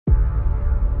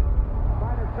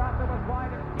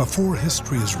Before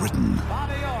history is written,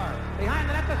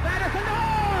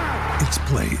 it's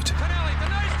played.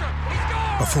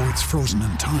 Before it's frozen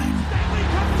in time,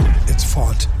 it's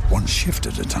fought one shift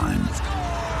at a time.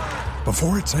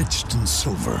 Before it's etched in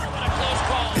silver,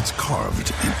 it's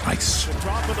carved in ice.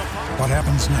 What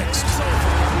happens next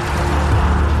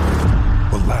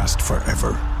will last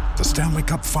forever. The Stanley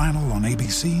Cup Final on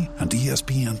ABC and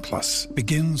ESPN Plus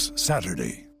begins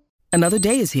Saturday. Another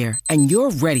day is here, and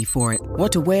you're ready for it.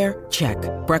 What to wear? Check.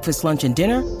 Breakfast, lunch, and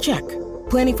dinner? Check.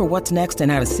 Planning for what's next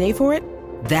and how to save for it?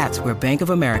 That's where Bank of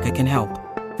America can help.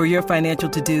 For your financial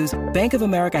to-dos, Bank of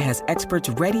America has experts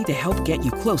ready to help get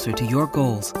you closer to your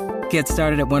goals. Get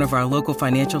started at one of our local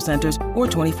financial centers or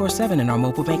 24/7 in our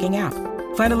mobile banking app.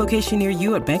 Find a location near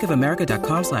you at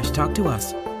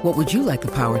bankofamerica.com/talktous. What would you like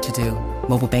the power to do?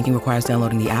 Mobile banking requires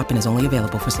downloading the app and is only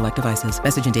available for select devices.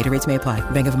 Message and data rates may apply.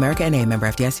 Bank of America N.A., member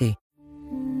FDIC.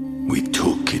 We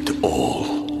took it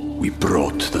all. We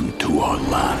brought them to our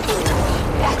land.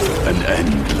 An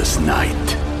endless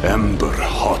night, ember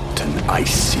hot and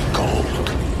icy cold.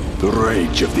 The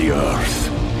rage of the earth.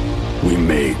 We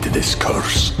made this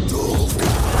curse.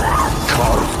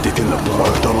 Carved it in the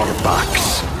blood on our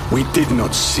backs. We did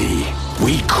not see.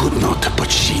 We could not,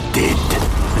 but she did.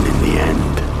 And in the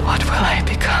end... What will I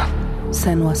become?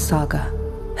 Senua's Saga.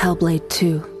 Hellblade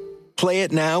 2. Play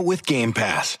it now with Game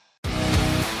Pass.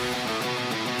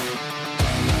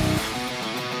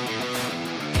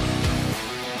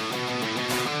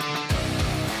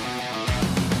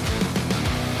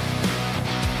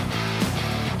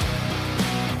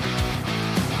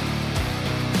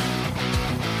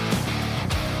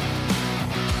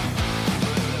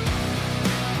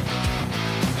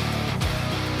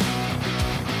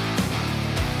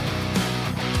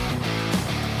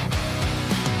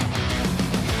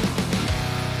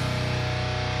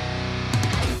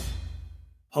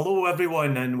 Hello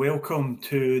everyone and welcome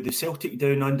to the Celtic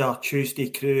Down Under Tuesday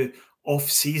Crew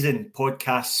off-season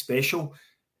podcast special.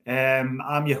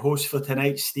 I'm your host for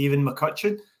tonight, Stephen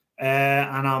McCutcheon,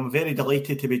 and I'm very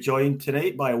delighted to be joined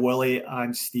tonight by Willie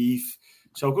and Steve.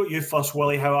 So I'll go to you first,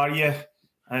 Willie. How are you?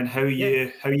 And how are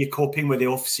you coping with the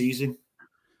off-season?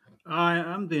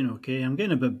 I'm doing okay. I'm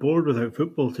getting a bit bored without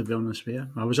football, to be honest with you.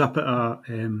 I was up at a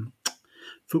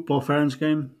football Ferns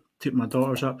game. Took my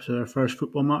daughters up to their first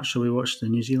football match, so we watched the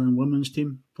New Zealand women's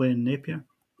team play in Napier,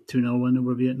 2-0 win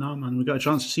over Vietnam, and we got a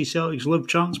chance to see Celtic's live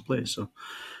chance play, so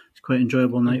it's quite an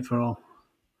enjoyable night for all.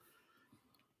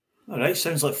 All right,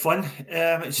 sounds like fun.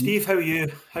 Steve, how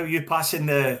are you passing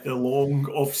the long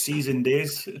off-season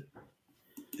days?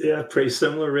 Yeah, pretty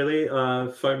similar, really.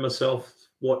 Found myself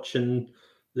watching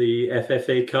the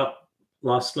FFA Cup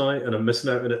last night, and I'm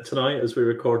missing out on it tonight as we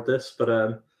record this,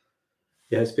 but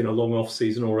yeah, it's been a long off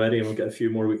season already, and we'll get a few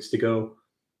more weeks to go.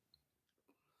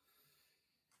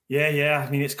 Yeah.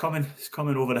 I mean, it's coming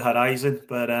over the horizon,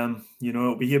 but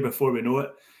it'll be here before we know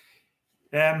it.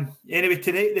 Anyway,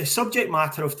 tonight the subject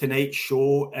matter of tonight's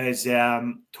show is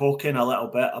talking a little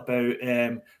bit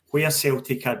about where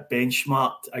Celtic are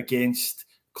benchmarked against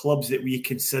clubs that we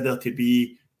consider to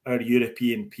be our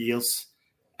European peers.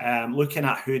 Looking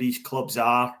at who these clubs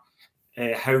are,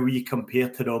 how we compare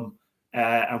to them.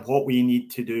 And what we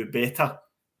need to do better,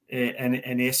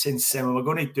 in essence. And we're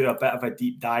going to do a bit of a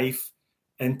deep dive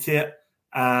into it.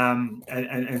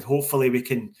 And hopefully we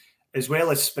can, as well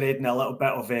as spreading a little bit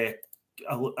of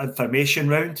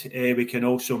information around, we can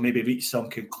also maybe reach some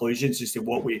conclusions as to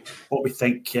what we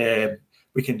think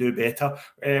we can do better.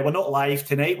 We're not live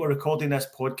tonight. We're recording this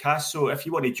podcast. So if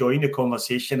you want to join the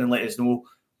conversation and let us know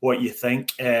what you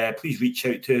think, please reach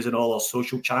out to us on all our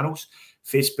social channels.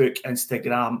 Facebook,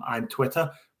 Instagram and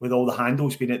Twitter, with all the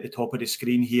handles being at the top of the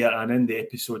screen here and in the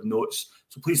episode notes.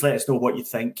 So please let us know what you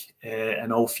think,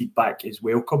 and all feedback is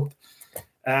welcomed.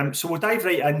 So we'll dive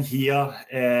right in here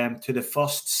to the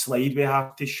first slide we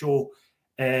have to show.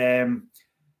 And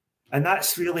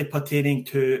that's really pertaining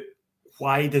to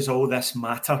why does all this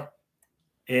matter?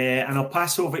 And I'll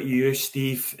pass over to you,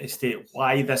 Steve, as to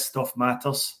why this stuff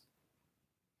matters.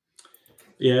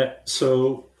 Yeah,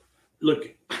 so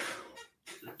look,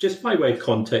 just by way of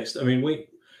context, I mean,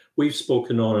 we've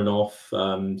spoken on and off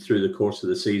through the course of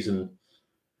the season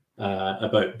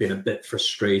about being a bit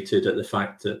frustrated at the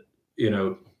fact that,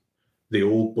 the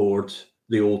old board,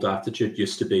 the old attitude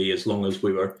used to be as long as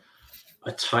we were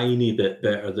a tiny bit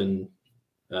better than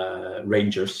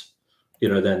Rangers,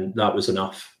 then that was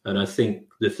enough. And I think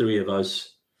the three of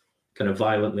us kind of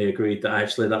violently agreed that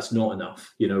actually that's not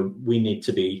enough. We need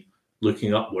to be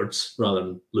looking upwards rather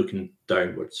than looking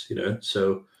downwards,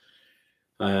 So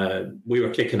we were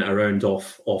kicking it around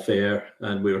off air,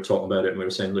 and we were talking about it, and we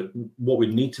were saying, look, what we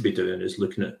need to be doing is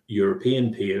looking at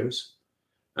European peers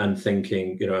and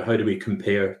thinking, how do we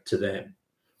compare to them?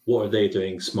 What are they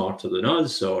doing smarter than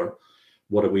us, or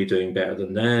what are we doing better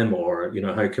than them, or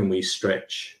how can we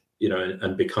stretch,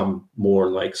 and become more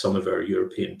like some of our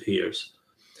European peers?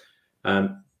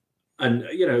 And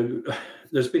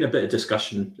there's been a bit of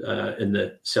discussion in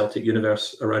the Celtic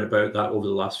universe around about that over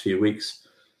the last few weeks,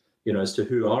 as to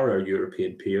who are our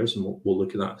European peers, and we'll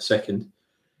look at that in a second.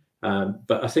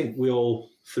 But I think we all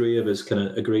three of us kind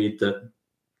of agreed that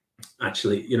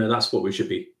actually, that's what we should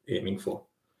be aiming for.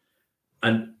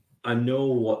 And I know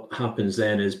what happens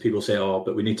then is people say,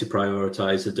 but we need to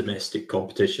prioritize the domestic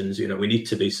competitions. We need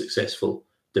to be successful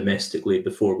domestically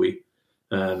before we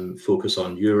focus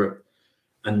on Europe.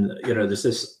 And, there's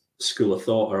this school of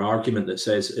thought or argument that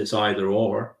says it's either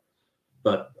or,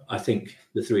 but I think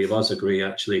the three of us agree,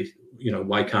 actually,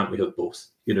 why can't we have both?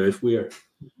 If we're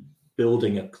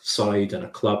building a side and a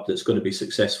club that's going to be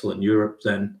successful in Europe,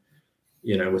 then,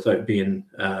 without being,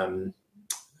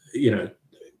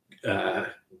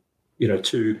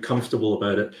 too comfortable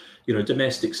about it,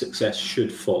 domestic success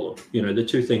should follow. The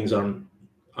two things aren't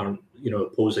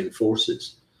opposing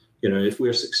forces. If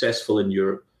we're successful in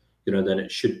Europe, then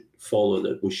it should follow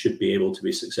that we should be able to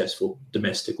be successful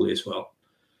domestically as well.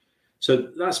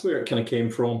 So that's where it kind of came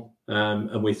from.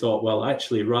 And we thought, well,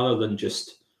 actually, rather than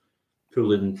just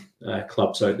pulling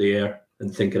clubs out the air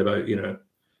and thinking about,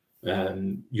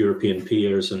 European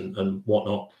peers and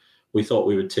whatnot, we thought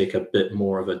we would take a bit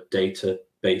more of a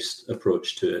data-based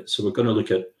approach to it. So we're going to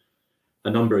look at a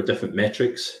number of different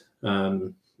metrics,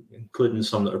 including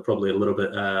some that are probably a little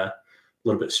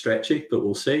bit stretchy, but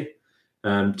we'll see,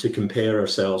 to compare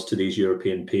ourselves to these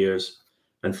European peers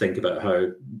and think about how,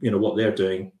 what they're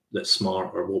doing that's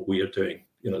smart, or what we are doing,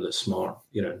 that's smart,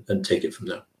 and take it from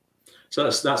there. So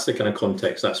that's the kind of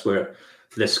context. That's where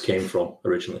this came from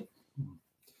originally.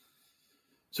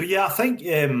 So, yeah, I think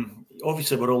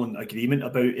obviously we're all in agreement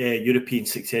about European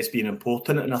success being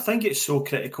important, and I think it's so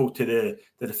critical to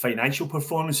the financial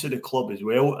performance of the club as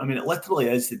well. I mean, it literally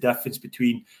is the difference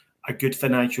between a good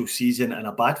financial season and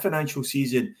a bad financial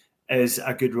season is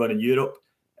a good run in Europe.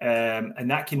 And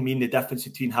that can mean the difference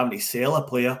between having to sell a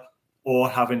player or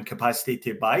having capacity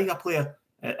to buy a player.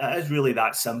 It is really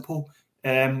that simple.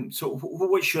 So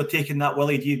what's your take on that,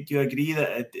 Willie? Do you agree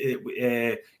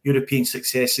that European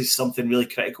success is something really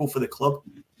critical for the club?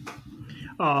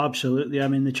 Oh, absolutely. I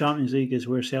mean, the Champions League is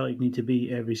where Celtic need to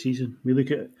be every season. We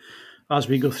look at, as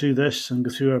we go through this and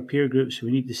go through our peer groups,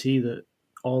 we need to see that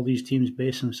all these teams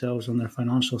base themselves on their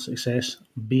financial success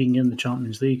being in the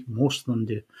Champions League. Most of them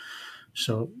do.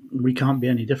 So we can't be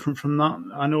any different from that.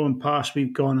 I know in past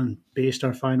we've gone and based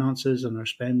our finances and our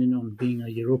spending on being a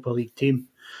Europa League team.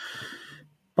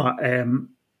 But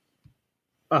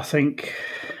I think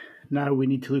now we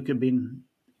need to look at being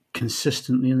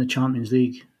consistently in the Champions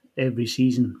League every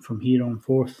season from here on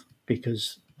forth,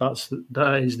 because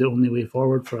that is the only way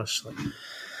forward for us.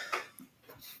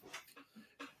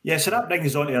 Yeah, so that brings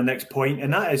us on to our next point,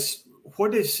 and that is,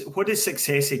 what does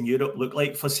success in Europe look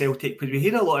like for Celtic? Because we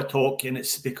hear a lot of talk, and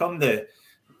it's become a bit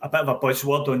of a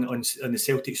buzzword on the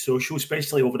Celtic social,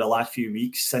 especially over the last few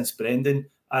weeks since Brendan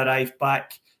arrived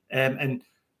back. And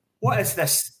what is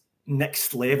this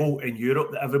next level in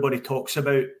Europe that everybody talks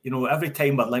about? Every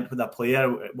time we're linked with a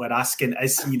player, we're asking,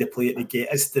 is he the player to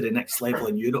get us to the next level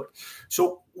in Europe?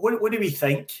 So what do we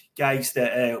think, guys,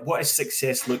 that what does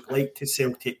success look like to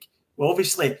Celtic? Well,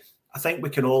 obviously, I think we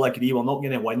can all agree we're not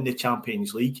going to win the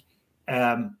Champions League.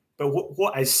 But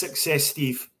what is success,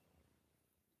 Steve?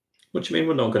 What do you mean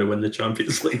we're not going to win the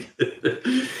Champions League?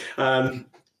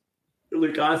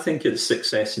 Look, I think it's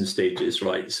success in stages,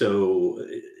 right? So,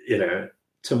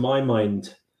 to my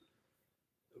mind,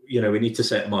 we need to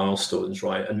set milestones,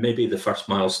 right? And maybe the first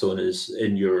milestone is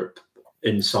in Europe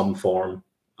in some form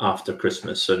after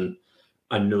Christmas. And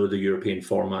I know the European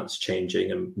format's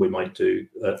changing, and we might do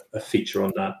a feature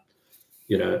on that,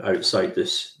 outside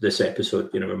this episode.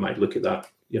 We might look at that,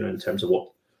 in terms of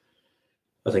what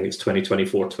I think it's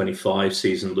 2024-25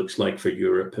 season looks like for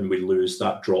Europe, and we lose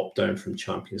that drop down from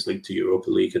Champions League to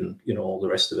Europa League and, all the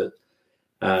rest of it.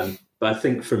 But I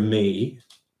think for me,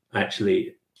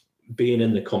 actually, being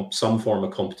in some form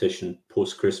of competition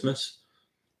post-Christmas,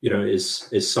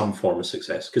 is some form of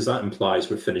success, because that implies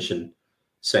we're finishing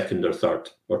second or third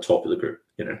or top of the group,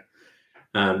 and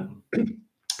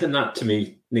that to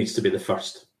me needs to be the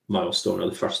first milestone or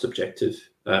the first objective.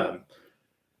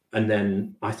 And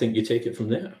then I think you take it from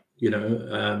there.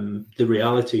 The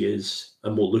reality is,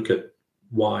 and we'll look at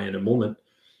why in a moment,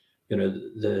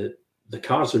 the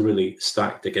cards are really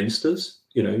stacked against us.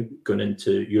 going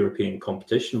into European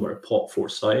competition. We're a pot 4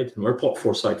 side, and we're a pot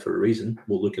 4 side for a reason.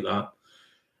 We'll look at that.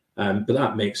 But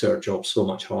that makes our job so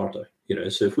much harder.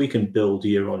 So if we can build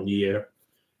year on year,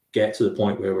 get to the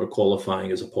point where we're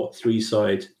qualifying as a pot 3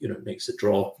 side, it makes the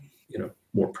draw,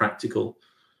 more practical.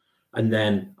 And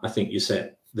then I think you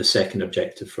set the second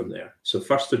objective from there. So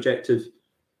first objective,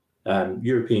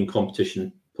 European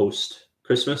competition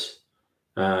post-Christmas.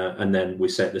 And then we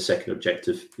set the second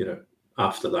objective,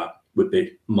 after that would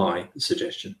be my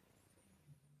suggestion.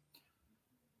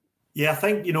 Yeah, I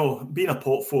think, being a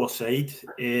pot 4 side,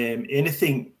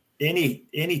 any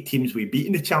teams we beat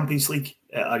in the Champions League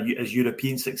as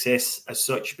European success as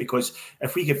such, because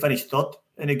if we can finish third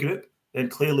in a group, then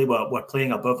clearly we're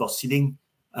playing above our seeding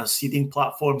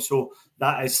platform. So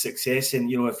that is success.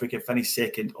 And, if we can finish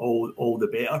second, all the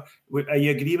better. Are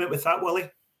you in agreement with that,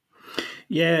 Willie?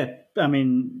 Yeah, I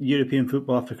mean, European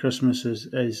football after Christmas is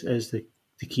the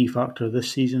key factor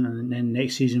this season. And then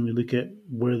next season we look at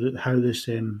how this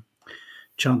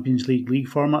Champions League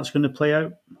format's going to play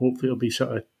out. Hopefully it'll be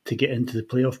sort of to get into the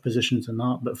playoff positions and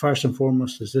that. But first and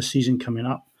foremost is this season coming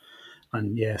up.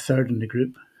 And yeah, third in the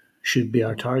group should be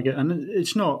our target. And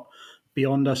it's not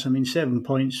beyond us. I mean, 7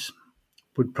 points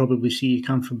would probably see you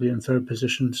comfortably in third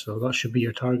position. So that should be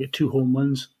your target. 2 home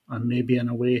wins and maybe an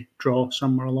away draw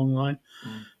somewhere along the line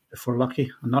if we're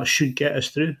lucky. And that should get us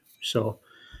through. So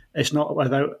it's not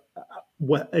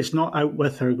out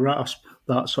with our grasp,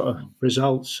 that sort of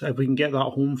results. If we can get that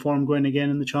home form going again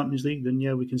in the Champions League, then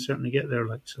yeah, we can certainly get there.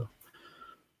 So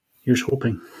here's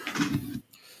hoping.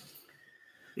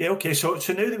 Yeah, okay. So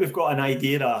now that we've got an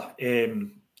idea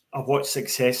of what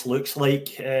success looks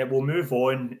like, we'll move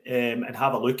on and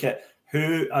have a look at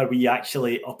who are we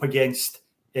actually up against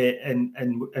in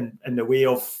the way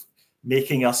of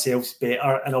making ourselves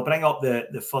better. And I'll bring up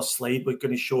the first slide we're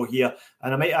going to show here.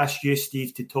 And I might ask you,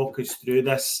 Steve, to talk us through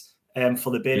this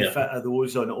for the benefit of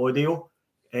those on audio,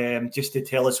 just to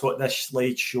tell us what this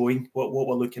slide's showing, what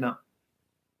we're looking at.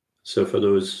 So for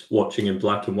those watching in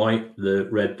black and white, the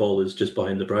red ball is just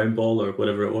behind the brown ball or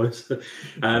whatever it was.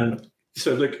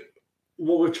 So look,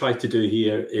 what we've tried to do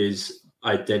here is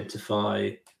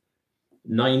identify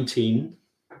 19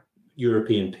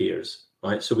 European peers.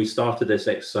 Right, so we started this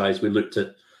exercise. We looked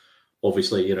at,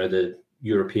 obviously, the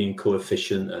European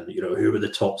coefficient and, who were the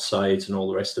top sides and all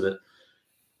the rest of it.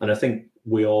 And I think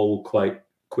we all quite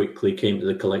quickly came to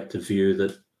the collective view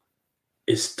that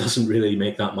it doesn't really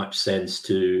make that much sense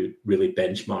to really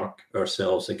benchmark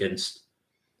ourselves against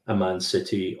a Man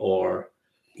City or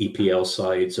EPL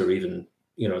sides or even,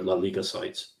 La Liga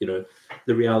sides. The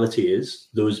reality is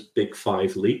those big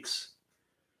 5 leagues,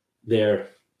 they're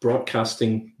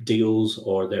broadcasting deals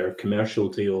or their commercial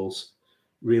deals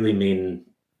really mean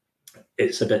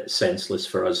it's a bit senseless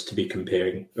for us to be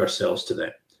comparing ourselves to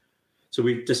them. So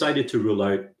we decided to rule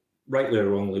out, rightly or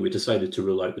wrongly, we decided to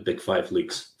rule out the big 5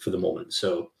 leagues for the moment.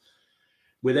 So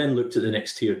we then looked at the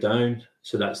next tier down.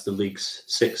 So that's the leagues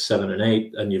 6, 7, and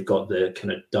 8. And you've got the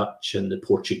kind of Dutch and the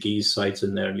Portuguese sides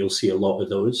in there, and you'll see a lot of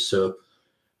those. So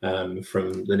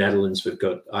from the Netherlands, we've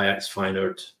got Ajax,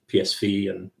 Feyenoord,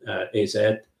 PSV, and AZ.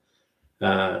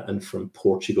 And from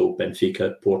Portugal,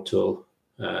 Benfica, Porto,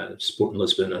 Sporting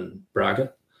Lisbon, and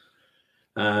Braga.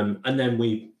 And then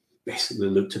we basically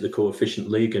looked at the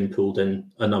coefficient league and pulled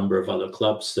in a number of other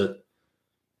clubs that,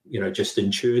 just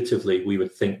intuitively we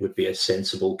would think would be a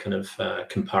sensible kind of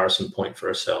comparison point for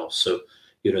ourselves. So,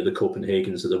 the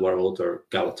Copenhagens of the world or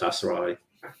Galatasaray,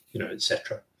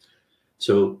 etc.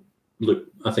 So, look,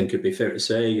 I think it'd be fair to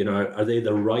say, are they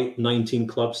the right 19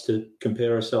 clubs to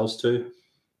compare ourselves to?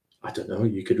 I don't know.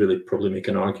 You could really probably make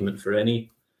an argument for any,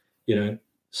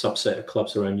 subset of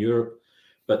clubs around Europe,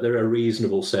 but they're a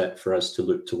reasonable set for us to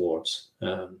look towards.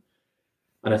 And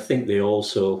I think they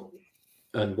also,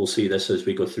 and we'll see this as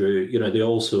we go through, they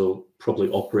also probably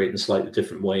operate in slightly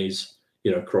different ways,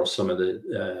 across some of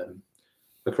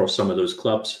those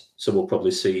clubs. So we'll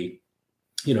probably see,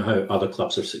 how other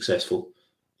clubs are successful,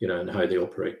 and how they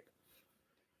operate.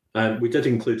 We did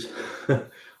include,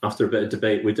 after a bit of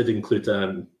debate,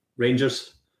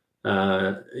 Rangers,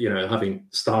 having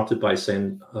started by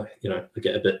saying, I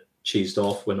get a bit cheesed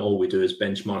off when all we do is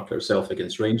benchmark ourselves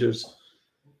against Rangers.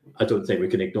 I don't think we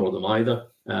can ignore them either.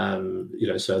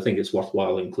 So I think it's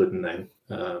worthwhile including them,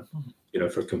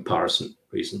 for comparison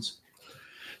reasons.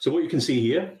 So what you can see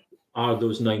here are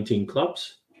those 19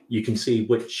 clubs. You can see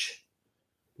which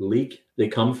league they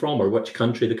come from or which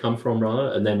country they come from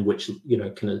rather, and then which,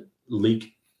 kind of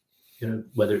league,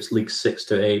 whether it's league 6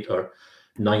 to 8 or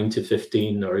 9 to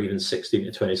 15 or even 16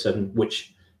 to 27,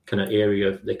 which kind of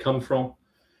area they come from.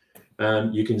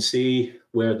 You can see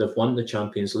where they've won the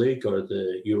Champions League or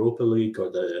the Europa League or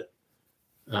the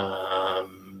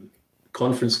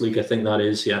Conference League, I think that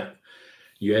is, yeah.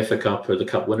 UEFA Cup or the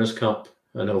Cup Winners' Cup.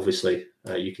 And obviously,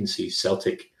 you can see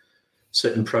Celtic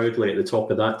sitting proudly at the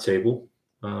top of that table.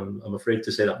 I'm afraid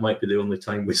to say that might be the only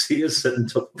time we see us sitting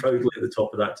proudly at the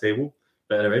top of that table.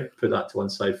 But anyway, put that to one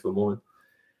side for a moment.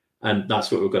 And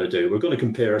that's what we're going to do. We're going to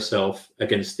compare ourselves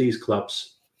against these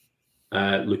clubs,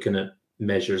 looking at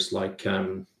measures like,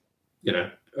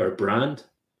 our brand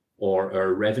or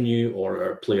our revenue or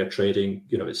our player trading,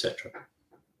 etc.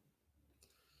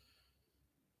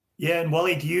 Yeah, and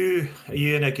Willie, are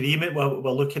you in agreement?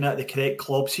 We're looking at the correct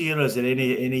clubs here. Is there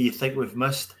any you think we've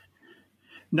missed?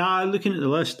 Nah, looking at the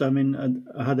list, I mean,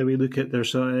 I had a wee look at their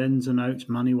sort of ins and outs,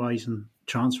 money-wise, and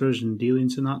transfers and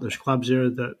dealings and that. There's clubs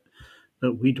there that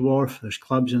we dwarf. There's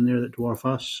clubs in there that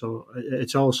dwarf us. So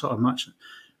it's all sort of much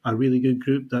a really good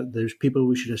group that there's people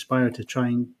we should aspire to try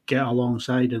and get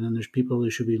alongside, and then there's people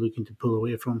who should be looking to pull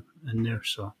away from in there.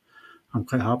 So I'm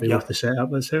quite happy with the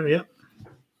setup that's there, yeah.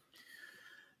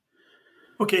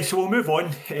 Okay, so we'll move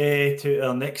on to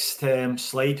our next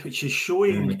slide, which is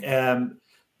showing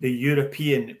the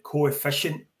European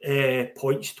coefficient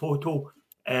points total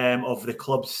of the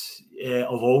clubs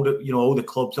of all the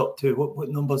clubs up to what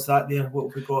number is that there? What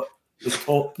have we got? The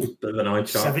top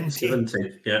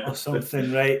 70 yeah, or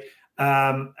something, right?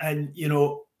 And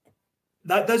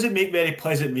that doesn't make very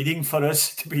pleasant reading for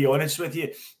us, to be honest with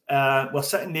you. We're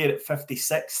sitting there at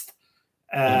 56th.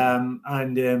 And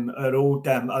our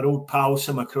old pals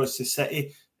from across the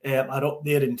city are up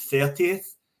there in 30th,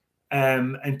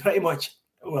 and pretty much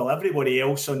everybody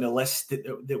else on the list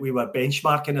that we were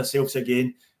benchmarking ourselves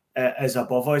again is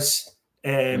above us.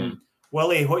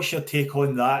 Willie, what's your take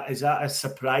on that? Is that a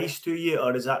surprise to you,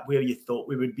 or is that where you thought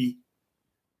we would be?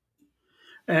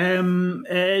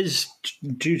 It is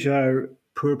due to our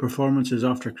poor performances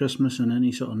after Christmas and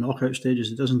any sort of knockout stages.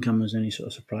 It doesn't come as any sort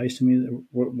of surprise to me that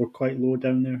we're quite low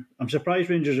down there. I'm surprised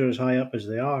Rangers are as high up as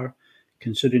they are,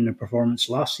 considering their performance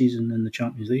last season in the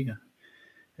Champions League.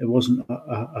 It wasn't a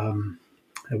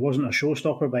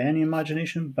showstopper by any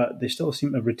imagination, but they still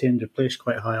seem to have retained their place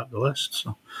quite high up the list.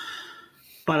 So,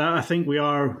 but I think we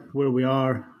are where we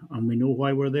are, and we know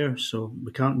why we're there, so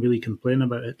we can't really complain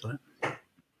about it.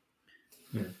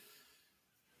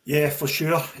 Yeah, for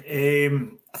sure.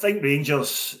 I think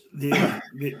Rangers,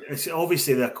 it's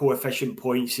obviously their coefficient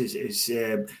points is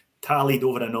tallied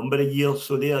over a number of years,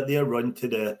 so their run to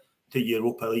the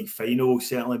Europa League final will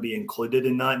certainly be included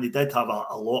in that. And they did have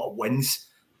a lot of wins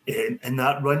in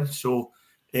that run. So,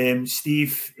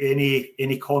 Steve,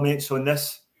 any comments on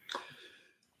this?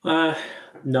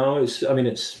 No, it's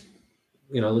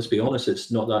let's be honest,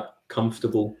 it's not that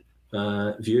comfortable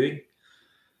viewing.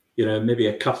 Maybe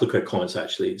a couple of quick comments,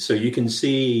 actually. So you can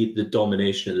see the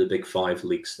domination of the big five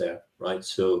leagues there, right?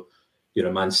 So,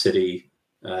 Man City,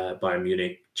 Bayern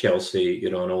Munich, Chelsea,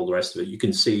 and all the rest of it. You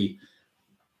can see,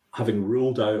 having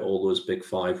ruled out all those big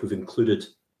five, we've included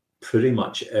pretty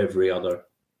much every other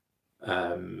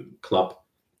club,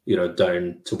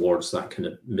 down towards that kind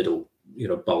of middle,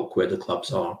 bulk where the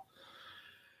clubs are.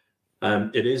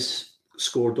 It is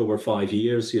scored over 5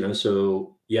 years,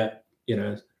 so, yeah,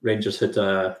 Rangers hit,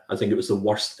 I think it was the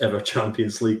worst ever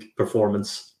Champions League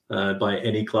performance by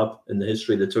any club in the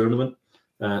history of the tournament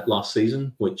last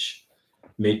season, which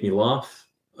made me laugh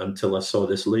until I saw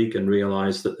this league and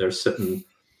realised that they're sitting,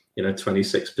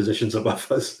 26 positions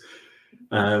above us.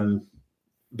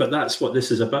 But that's what this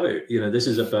is about. This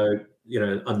is about,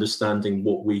 understanding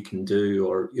what we can do,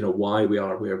 or, why we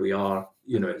are where we are,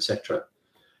 etc.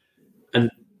 And,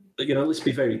 let's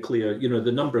be very clear,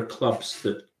 the number of clubs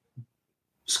that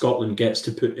Scotland gets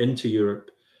to put into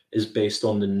Europe is based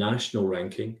on the national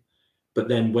ranking. But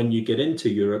then when you get into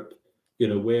Europe,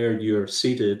 where you're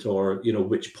seated or,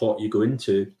 which pot you go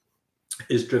into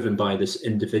is driven by this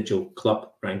individual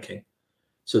club ranking.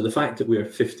 So the fact that we're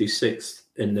 56th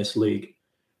in this league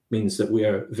means that we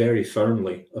are very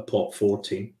firmly a pot 4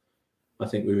 team. I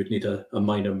think we would need a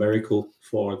minor miracle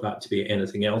for that to be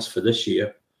anything else for this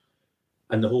year.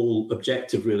 And the whole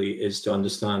objective really is to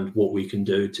understand what we can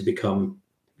do to become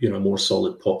a more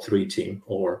solid pot 3 team,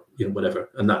 or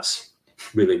whatever, and that's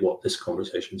really what this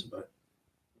conversation's about.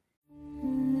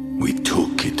 We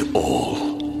took it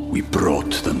all. We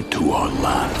brought them to our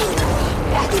land.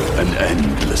 An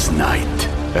endless night,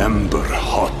 ember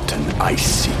hot and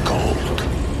icy cold.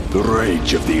 The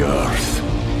rage of the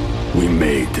earth. We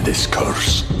made this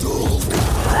curse.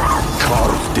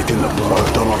 Carved it in the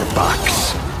blood on our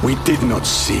backs. We did not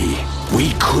see.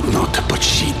 We could not, but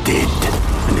she did.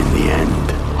 And in the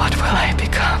end, what will I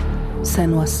become?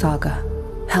 Senua's Saga.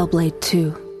 Hellblade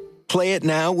 2. Play it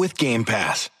now with Game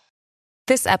Pass.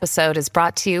 This episode is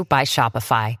brought to you by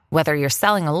Shopify. Whether you're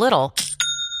selling a little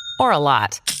or a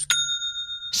lot,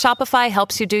 Shopify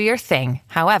helps you do your thing,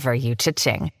 however you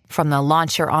cha-ching. From the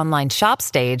launch your online shop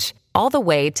stage, all the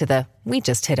way to the we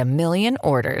just hit 1 million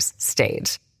orders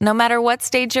stage. No matter what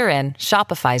stage you're in,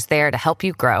 Shopify's there to help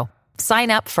you grow. Sign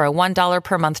up for a $1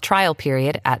 per month trial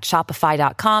period at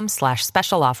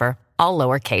shopify.com/special offer, all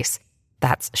lowercase.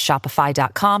 That's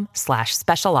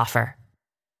shopify.com/special offer.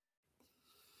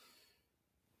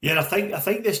 Yeah, I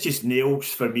think this just nails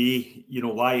for me,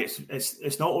 why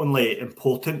it's not only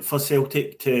important for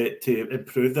Celtic to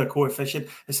improve their coefficient,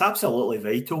 it's absolutely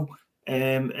vital.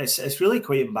 It's really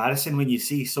quite embarrassing when you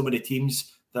see some of the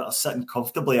teams that are sitting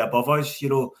comfortably above us.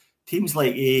 Teams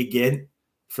like A Ghent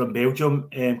from Belgium,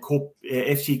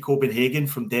 FC Copenhagen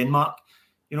from Denmark.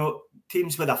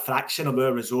 Teams with a fraction of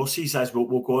our resources, as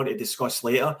we'll go on to discuss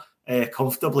later,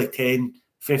 comfortably 10,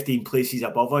 15 places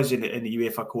above us in the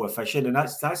UEFA coefficient, and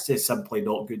that's just simply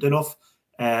not good enough.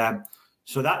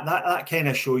 So that kind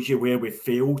of shows you where we've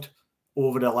failed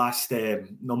over the last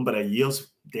number of years,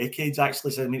 decades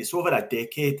actually. So, it's over a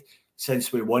decade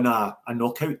since we won a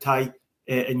knockout tie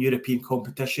in European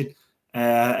competition,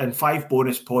 and 5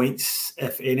 bonus points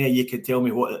if any of you can tell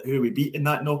me who we beat in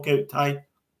that knockout tie.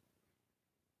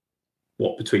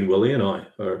 What, between Willie and I?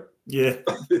 Or yeah.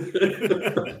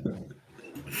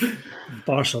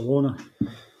 Barcelona.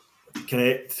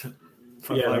 Correct.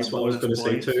 Yeah, that's what I was going to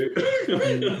say too.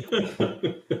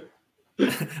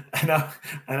 and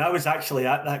I was actually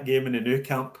at that game in the Nou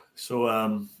Camp, so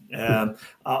I'm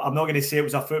not going to say it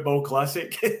was a football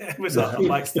classic. It was a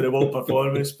backs to the wall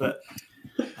performance, but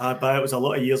it was a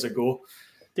lot of years ago.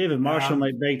 David Marshall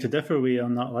might beg to differ with you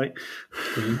on that, like.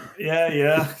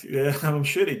 Yeah. I'm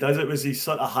sure he does. It was his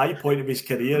sort of high point of his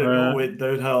career. It all went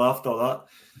downhill after that.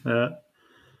 Yeah.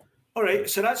 All right,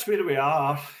 so that's where we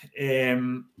are.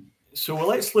 So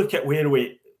let's look at where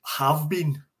we have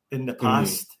been in the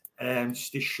past,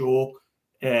 just to show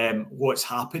what's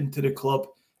happened to the club.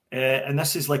 And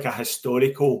this is like a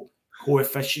historical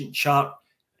coefficient chart,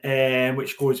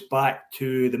 which goes back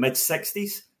to the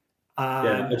mid-60s.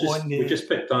 We just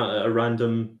picked that at a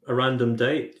random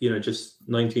date. Just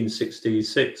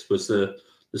 1966 was the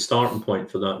starting point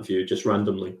for that view, just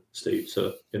randomly, Steve.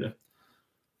 So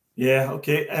Yeah.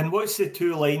 Okay. And what's the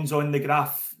 2 lines on the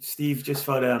graph, Steve? Just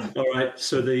for All right.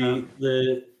 So the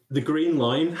green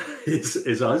line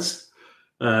is us,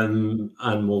 and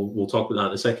we'll talk about that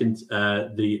in a second.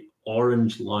 The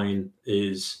orange line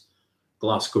is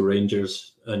Glasgow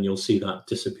Rangers, and you'll see that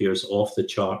disappears off the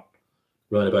chart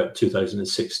around about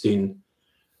 2016,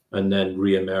 and then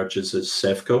re-emerges as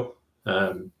Sevco.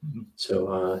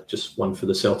 So just one for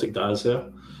the Celtic guys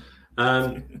there.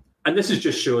 And this is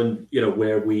just showing,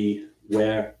 where we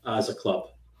were as a club.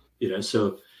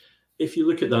 So if you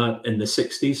look at that in the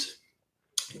 60s,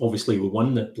 obviously we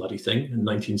won the bloody thing in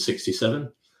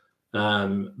 1967.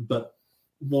 But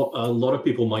what a lot of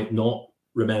people might not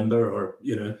remember, or,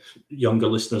 younger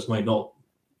listeners might not,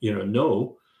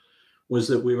 know, was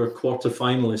that we were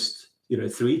quarter-finalists,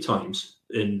 3 times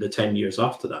in the 10 years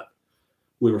after that.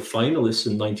 We were finalists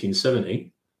in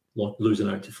 1970, losing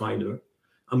out to Feyenoord,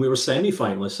 and we were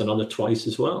semi-finalists another twice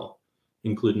as well,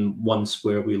 including once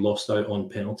where we lost out on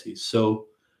penalties. So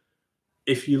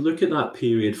if you look at that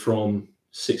period from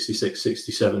 66,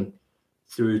 67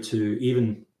 through to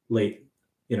even late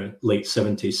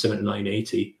 70s, 79,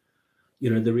 80,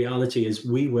 the reality is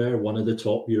we were one of the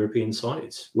top European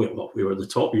sides. We were the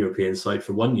top European side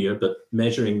for 1 year, but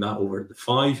measuring that over the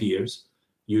 5 years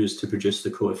used to produce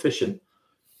the coefficient,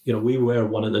 we were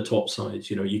one of the top sides.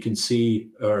 You can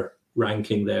see our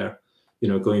ranking there,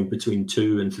 going between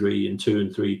 2 and 3 and 2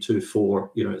 and 3, 2,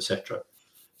 4, etc.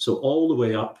 So all the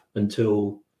way up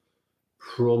until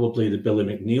probably the Billy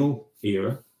McNeill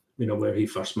era, where he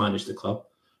first managed the club,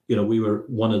 we were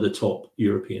one of the top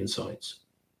European sides.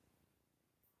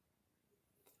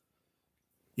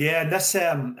 Yeah, and this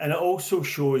and it also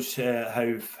shows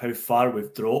how far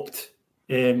we've dropped,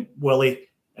 Willie,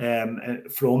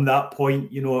 from that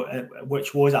point,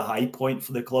 which was a high point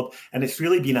for the club, and it's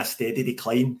really been a steady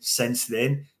decline since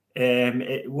then.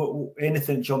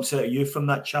 Anything jumps out at you from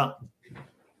that chart?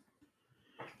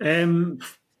 From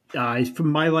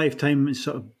my lifetime, it's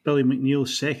sort of Billy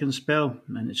McNeill's second spell,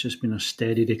 and it's just been a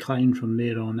steady decline from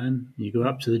there on in. You go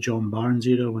up to the John Barnes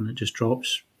era when it just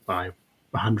drops by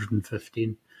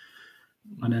 115.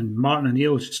 And then Martin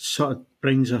O'Neill sort of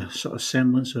brings a sort of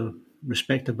semblance of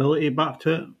respectability back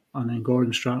to it, and then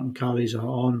Gordon Strachan carries it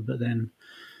on, but then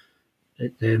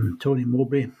Tony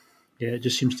Mowbray, it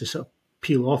just seems to sort of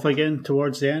peel off again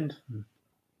towards the end.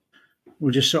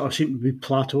 we just sort of seem to be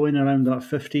plateauing around that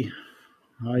 50,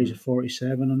 highs of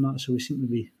 47 and that, so we seem to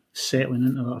be settling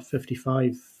into that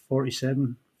 55,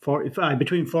 47, 45,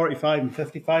 between 45 and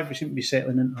 55, we seem to be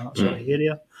settling into that sort of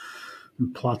area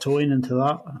and plateauing into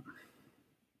that.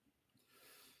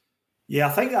 Yeah,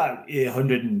 I think that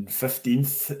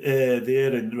 115th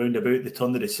there and round about the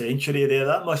turn of the century there,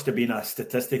 that must have been a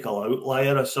statistical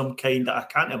outlier of some kind. I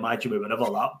can't imagine we were ever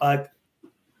that bad.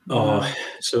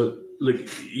 So look,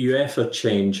 UEFA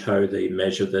change how they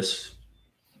measure this,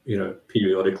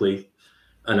 periodically,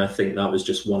 and I think that was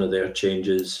just one of their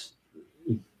changes.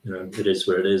 It is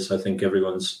where it is. I think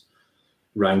everyone's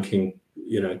ranking,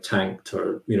 tanked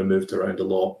or moved around a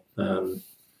lot.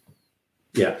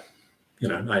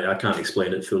 I can't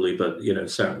explain it fully, but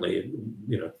certainly,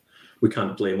 we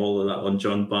can't blame all of that on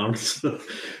John Barnes. But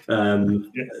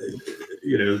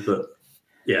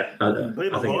yeah, I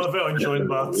blame a lot of it on John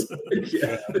Barnes.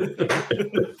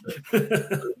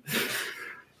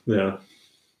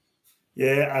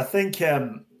 Yeah, I think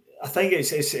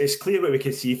it's clear what we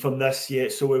can see from this. Yeah,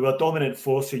 so we were a dominant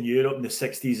force in Europe in the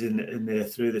 60s and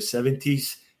through the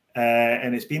 70s,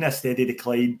 and it's been a steady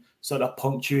decline, sort of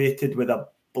punctuated with a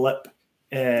blip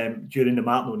during the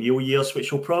Martin O'Neill years,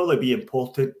 which will probably be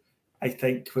important, I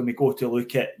think, when we go to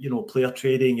look at player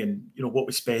trading and what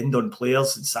we spend on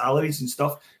players and salaries and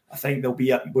stuff. I think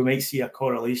we might see a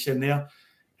correlation there.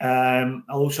 I'll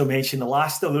also mention the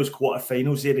last of those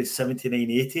quarterfinals there in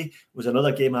 79-80 was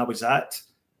another game I was at.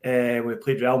 We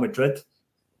played Real Madrid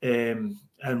and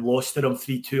lost to them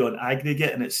 3-2 on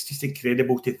aggregate, and it's just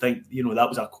incredible to think that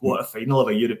was a quarterfinal of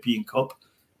a European Cup.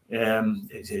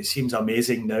 It seems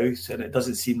amazing now, and it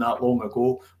doesn't seem that long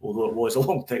ago, although it was a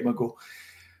long time ago.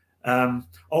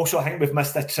 Also, I think we've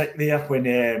missed a trick there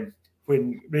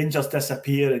when Rangers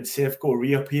disappear and Sevco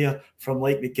reappear from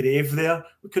like the grave there.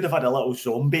 We could have had a little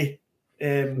zombie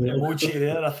emoji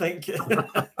there, I think.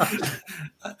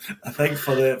 I think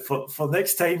for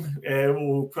next time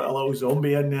we'll put a little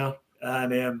zombie in there,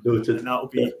 and that'll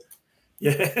be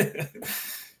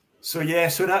So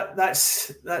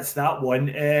that's that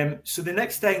one. So the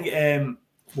next thing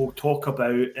we'll talk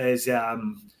about is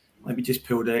let me just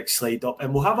pull the next slide up,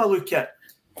 and we'll have a look at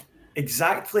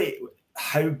exactly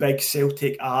how big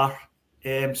Celtic are.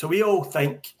 So we all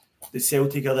think that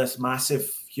Celtic are this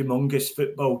massive, humongous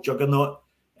football juggernaut,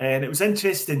 and it was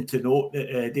interesting to note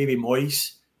that Davy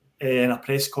Moyes in a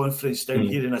press conference down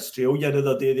here in Australia the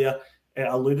other day there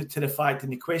alluded to the fact,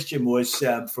 and the question was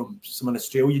from some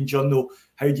Australian journal,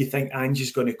 how do you think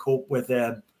Angie's going to cope with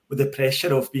the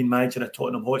pressure of being manager of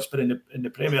Tottenham Hotspur in the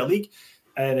Premier League?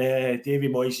 And Davy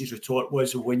Moyes' retort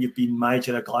was, when you've been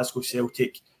manager of Glasgow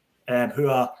Celtic, who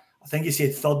are, I think he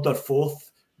said, third or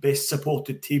fourth best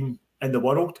supported team in the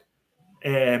world,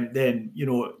 then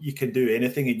you can do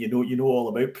anything, and you know all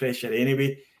about pressure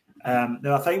anyway.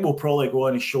 Now I think we'll probably go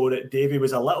on and show that Davy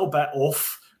was a little bit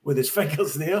off with his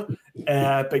figures there,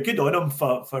 but good on him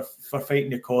for fighting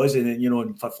the cause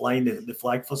and for flying the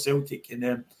flag for Celtic, and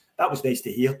that was nice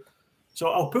to hear. So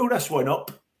I'll pull this one up,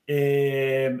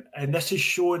 and this is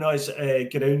showing us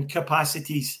ground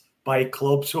capacities by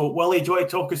club. So Willie, do you want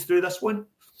to talk us through this one?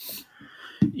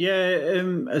 Yeah,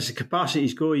 as the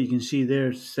capacities go, you can see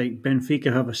there, like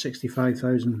Benfica have a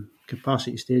 65,000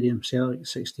 capacity stadium, Celtic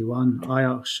 61,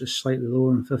 Ajax is slightly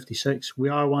lower than 56. We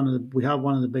have one of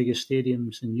the biggest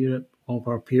stadiums in Europe of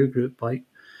our peer group,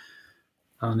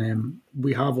 and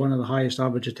we have one of the highest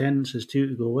average attendances too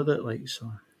to go with it,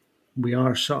 so we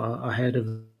are sort of ahead of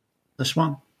this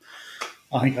one.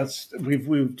 I think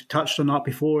we've touched on that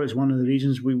before. It's one of the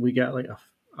reasons we get like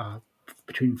a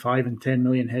between 5 and 10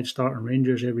 million head start on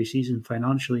Rangers every season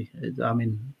financially.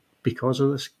 Because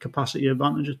of this capacity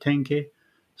advantage of 10k.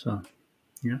 So,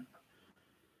 yeah.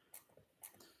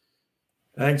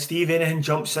 And Steve, anything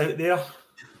jumps out there?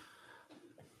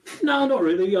 No, not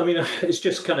really. It's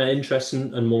just kind of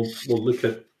interesting, and we'll look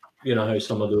at how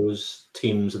some of those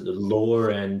teams at the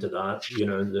lower end of that,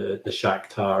 the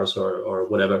Shakhtars or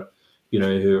whatever,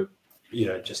 who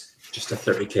just a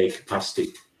 30k capacity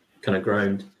kind of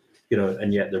ground.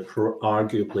 And yet they're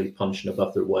arguably punching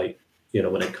above their weight,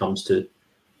 when it comes to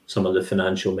some of the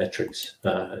financial metrics,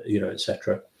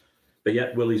 etc. But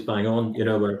yet Willie's bang on.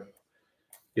 We're,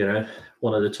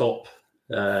 one of the top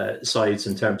sides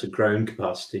in terms of ground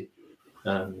capacity,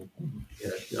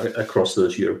 across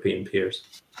those European peers.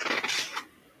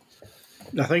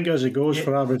 I think as it goes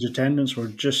for average attendance,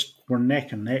 we're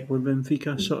neck and neck with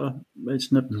Benfica. Sort of,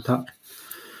 it's nip and tuck.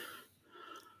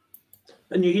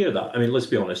 And you hear that. Let's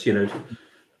be honest,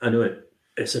 I know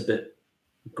it's a bit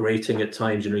grating at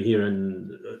times,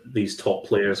 hearing these top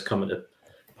players coming to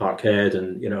Parkhead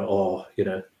and,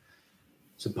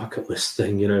 it's a bucket list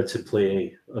thing, to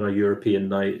play on a European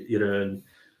night, and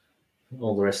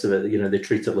all the rest of it. They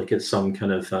treat it like it's some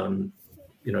kind of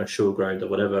showground or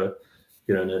whatever,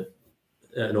 and it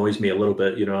annoys me a little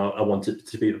bit. I want it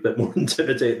to be a bit more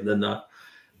intimidating than that.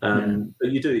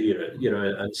 But you do,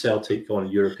 and Celtic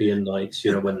on European nights,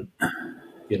 when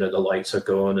the lights are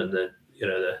gone and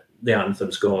the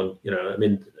anthem's gone.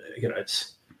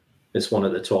 It's one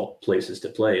of the top places to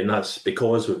play, and that's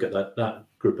because we've got that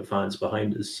group of fans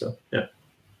behind us. So yeah.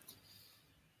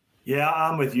 Yeah,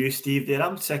 I'm with you, Steve. There,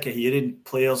 I'm sick of hearing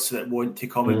players that want to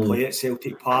come and play at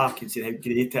Celtic Park and say how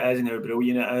great it is and how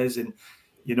brilliant it is. And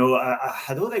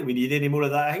I don't think we need any more of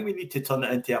that. I think we need to turn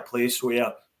it into a place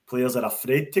where players are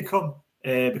afraid to come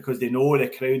because they know the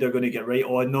crowd are going to get right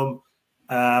on them,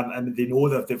 and they know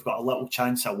that they've got a little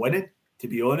chance of winning. To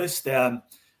be honest, I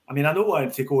don't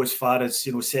want to go as far as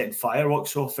setting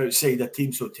fireworks off outside the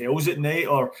team's hotels at night,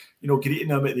 or greeting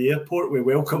them at the airport with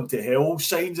 "Welcome to Hell"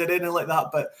 signs or anything like that.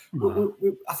 But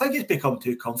I think it's become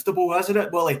too comfortable, hasn't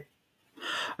it, Willie?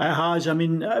 It has.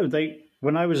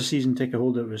 When I was a season ticket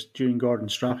holder, it was during Gordon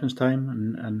Strachan's time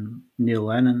and Neil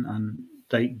Lennon, and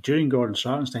during Gordon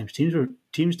Strachan's time,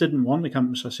 teams didn't want to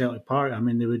come to Celtic Park.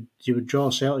 You would draw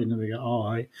Celtic and they would go,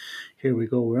 "Oh, right, here we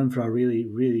go. We're in for a really,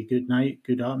 really good night,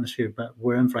 good atmosphere, but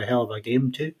we're in for a hell of a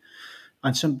game too."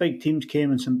 And some big teams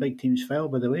came and some big teams fell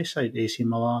by the wayside. AC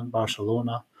Milan,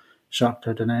 Barcelona,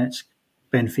 Shakhtar Donetsk,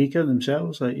 Benfica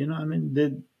themselves.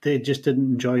 They just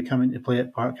didn't enjoy coming to play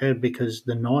at Parkhead because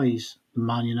the noise, the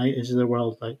Man United of the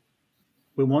world.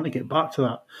 We want to get back to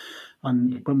that.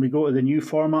 And when we go to the new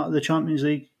format of the Champions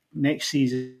League next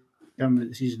season,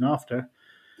 the season after,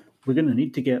 we're going to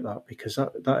need to get that, because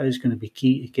that is going to be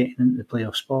key to getting into the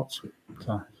playoff spots.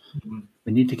 So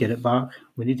we need to get it back.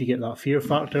 We need to get that fear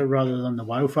factor rather than the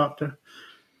wow factor.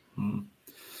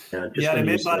 Yeah, I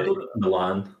remember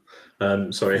Milan.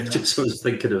 Sorry, I just was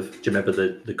thinking of. Do you remember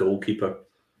the goalkeeper?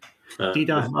 Did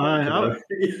I?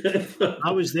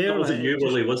 I was there. That wasn't you,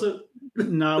 Willie, was it?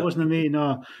 No, it wasn't me.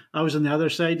 No, I was on the other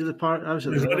side of the park. He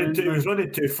was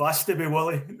running too fast to be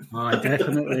Willie.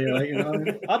 Definitely.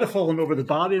 I'd have fallen over the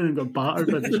barrier and got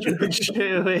battered by the stupid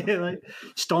straight away.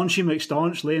 Staunchy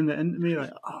McStaunch laying it into me.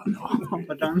 Oh no, I'm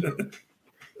done.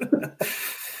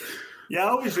 Yeah, I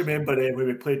always remember when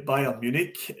we played Bayern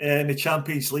Munich in the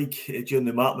Champions League during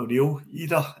the Martin O'Neill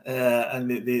era, and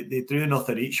they drew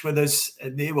nothing each with us,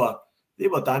 and they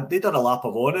done a lap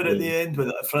of honour at the end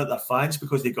in front of their fans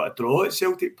because they got a draw at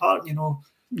Celtic Park.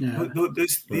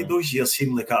 Those years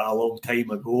seem like a long time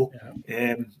ago,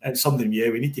 and something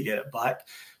we need to get it back.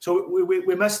 So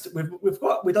we missed. We've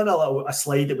done a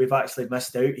slide that we've actually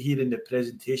missed out here in the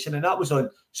presentation, and that was on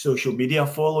social media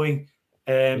following.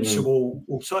 So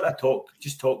we'll sort of talk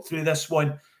through this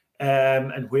one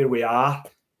and where we are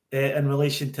in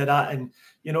relation to that. And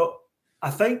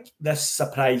I think this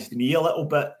surprised me a little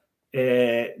bit.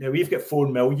 Now we've got 4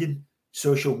 million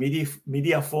social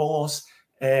media followers.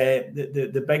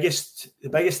 The biggest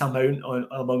amount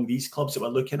among these clubs that we're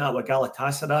looking at were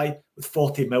Galatasaray with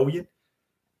 40 million.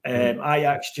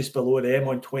 Ajax just below them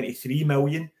on 23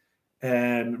 million,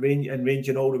 and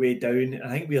ranging all the way down. I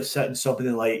think we are sitting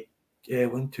something like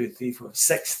 1, 2, 3, 4,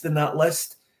 6th in that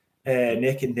list,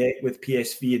 neck and neck with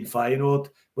PSV and Feyenoord,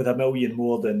 with 1 million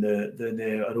more than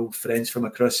our old friends from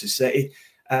across the city.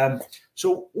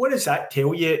 So what does that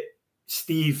tell you,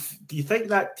 Steve? Do you think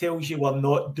that tells you we're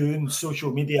not doing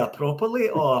social media properly,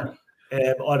 or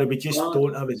we just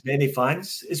don't have as many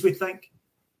fans as we think?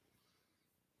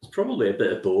 It's probably a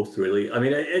bit of both, really.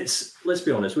 Let's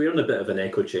be honest, we're in a bit of an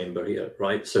echo chamber here,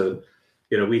 right? So,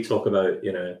 we talk about,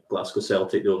 Glasgow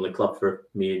Celtic, the only club for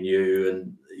me and you,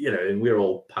 and we're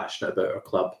all passionate about our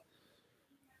club,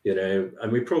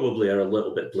 and we probably are a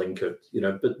little bit blinkered,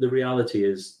 but the reality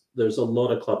is there's a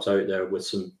lot of clubs out there with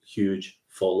some huge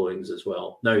followings as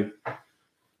well. Now,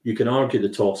 you can argue the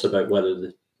toss about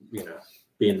whether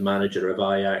being manager of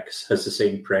Ajax has the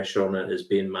same pressure on it as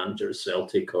being manager of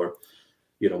Celtic, or,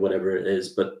 whatever it is.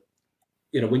 But,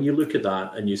 when you look at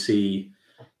that and you see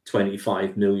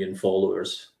 25 million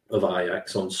followers of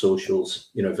Ajax on socials,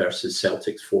 versus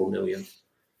Celtic's 4 million,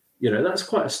 that's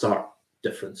quite a stark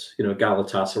difference.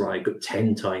 Galatasaray got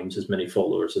 10 times as many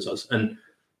followers as us. And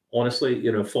honestly,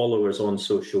 followers on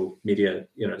social media,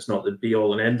 it's not the be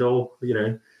all and end all,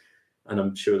 and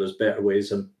I'm sure there's better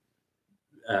ways of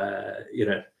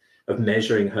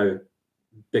measuring how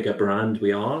big a brand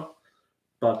we are,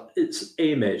 but it's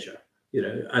a measure,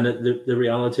 and the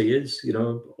reality is,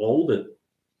 all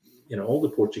the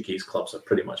Portuguese clubs are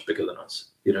pretty much bigger than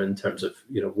us, in terms of,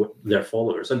 their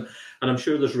followers. And I'm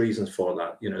sure there's reasons for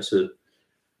that, so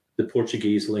the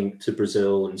Portuguese link to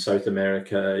Brazil and South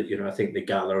America. You know, I think they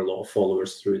gather a lot of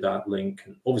followers through that link.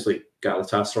 And obviously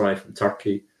Galatasaray from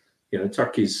Turkey. You know,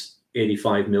 Turkey's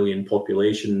 85 million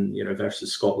population, you know,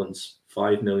 versus Scotland's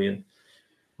 5 million.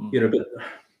 You know, but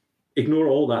ignore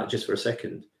all that just for a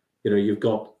second. You know, you've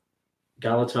got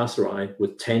Galatasaray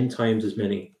with 10 times as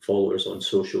many followers on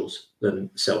socials than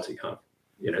Celtic have.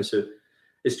 You know, so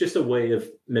it's just a way of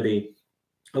maybe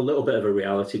a little bit of a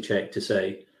reality check to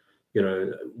say, you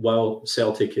know, while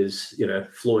Celtic is, you know,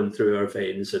 flowing through our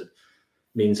veins and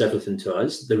means everything to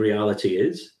us, the reality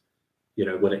is, you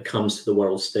know, when it comes to the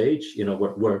world stage, you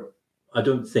know, I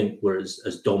don't think we're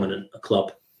as dominant a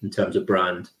club in terms of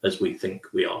brand as we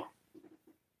think we are.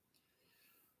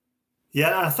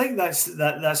 Yeah, I think that's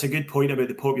a good point about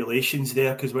the populations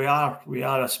there, because we are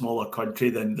a smaller country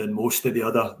than most of the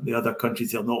other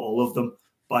countries. They're not all of them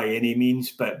by any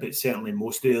means, but certainly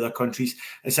most of the other countries.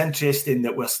 It's interesting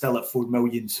that we're still at 4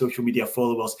 million social media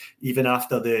followers, even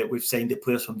after we've signed the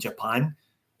players from Japan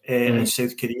and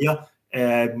South Korea.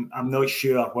 I'm not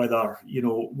sure whether, you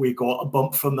know, we got a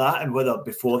bump from that, and whether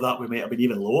before that we might have been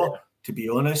even lower, to be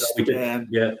honest. We did.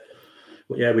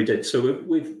 Yeah, we did. So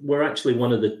we're actually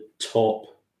one of the top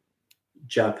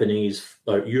Japanese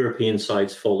or European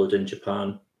sides followed in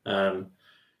Japan.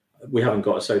 We haven't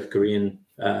got a South Korean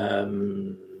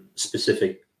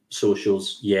specific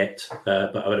socials yet,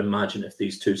 but I would imagine if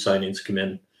these two signings come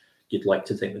in, you'd like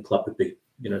to think the club would be,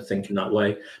 you know, thinking that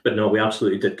way. But no, we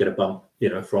absolutely did get a bump, you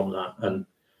know, from that. And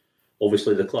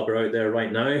obviously the club are out there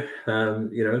right now,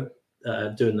 you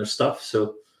know, doing their stuff.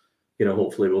 So, you know,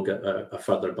 hopefully we'll get a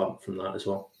further bump from that as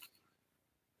well.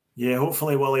 Yeah,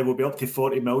 hopefully, Willie, will be up to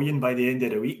 40 million by the end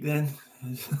of the week then.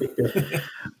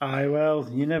 Aye, well,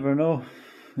 you never know.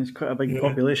 There's quite a big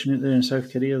population out there in South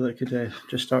Korea that could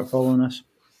just start following us.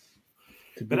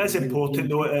 But it's important,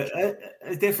 though.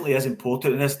 It definitely is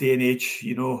important in this day and age.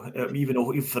 You know,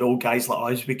 even for old guys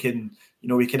like us, we can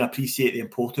appreciate the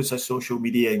importance of social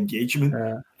media engagement.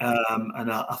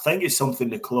 And I think it's something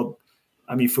the club.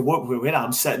 I mean, for where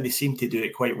I'm sitting, they seem to do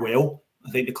it quite well.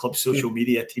 I think the club's social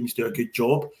media teams do a good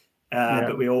job.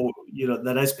 But we all, you know,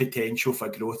 there is potential for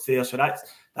growth there. So that's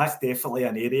definitely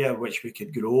an area which we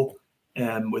could grow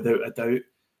without a doubt.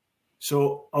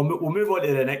 So we'll move on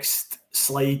to the next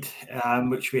slide,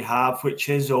 which we have, which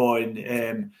is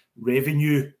on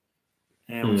revenue.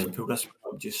 Let's pull this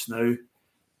up just now.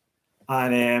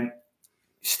 And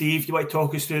Steve, do you want to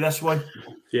talk us through this one?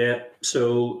 Yeah.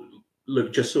 So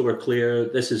look, just so we're clear,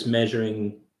 this is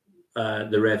measuring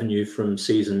the revenue from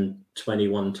season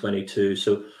 21-22.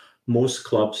 So most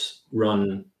clubs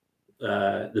run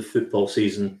the football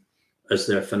season as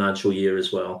their financial year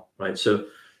as well, right? So,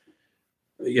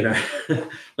 you know,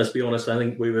 let's be honest, I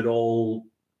think we would all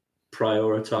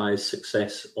prioritize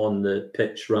success on the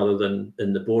pitch rather than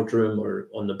in the boardroom or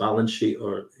on the balance sheet,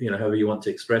 or, you know, however you want to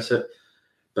express it.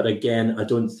 But again, I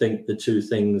don't think the two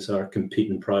things are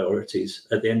competing priorities.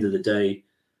 At the end of the day,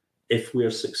 if we're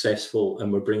successful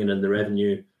and we're bringing in the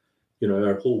revenue, you know,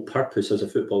 our whole purpose as a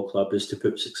football club is to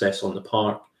put success on the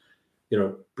park. You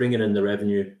know, bringing in the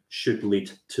revenue should lead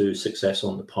to success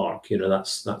on the park. You know,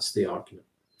 that's the argument.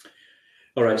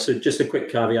 All right, so just a quick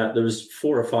caveat. There was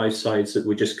 4 or 5 sides that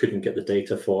we just couldn't get the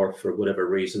data for whatever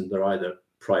reason. They're either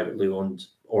privately owned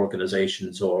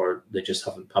organizations or they just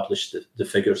haven't published the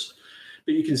figures.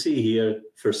 But you can see here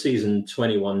for season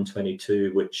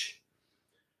 21-22, which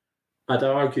I'd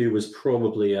argue was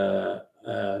probably a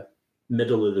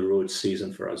middle of the road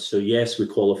season for us. So yes, we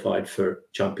qualified for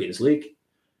Champions League.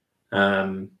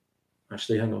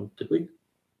 Actually, hang on, did we?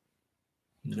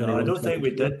 No, I don't think we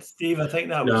did, Steve. I think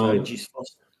that was Angie's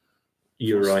first.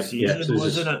 You're right. Season, so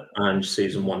wasn't it? And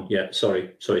season 1. Yeah,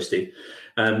 sorry, Steve.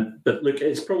 But look,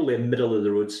 it's probably a middle of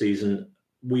the road season.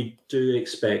 We do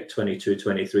expect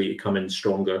 22-23 to come in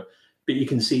stronger. But you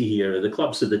can see here, the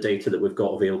clubs of the data that we've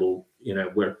got available, you know,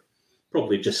 we're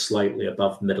probably just slightly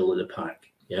above middle of the pack.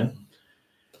 Yeah.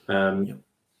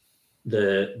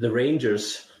 The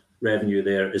Rangers revenue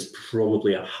there is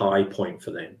probably a high point for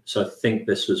them. So I think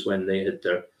this was when they had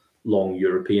their long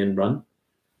European run.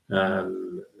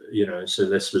 You know, so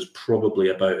this was probably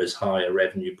about as high a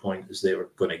revenue point as they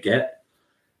were going to get.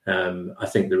 I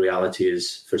think the reality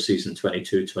is for season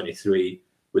 22-23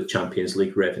 with Champions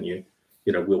League revenue,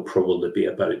 you know, we'll probably be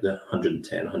about the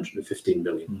 110, 115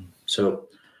 million. So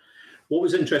what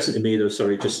was interesting to me though,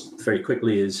 sorry, just very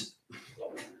quickly is,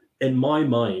 in my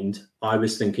mind, I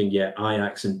was thinking,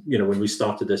 Ajax, and, you know, when we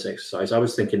started this exercise, I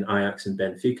was thinking Ajax and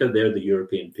Benfica, they're the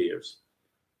European peers.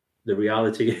 The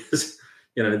reality is,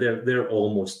 you know, they're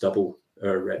almost double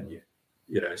our revenue,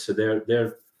 you know, so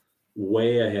they're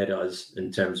way ahead of us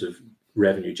in terms of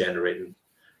revenue generating.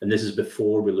 And this is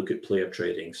before we look at player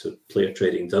trading. So player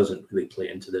trading doesn't really play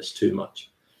into this too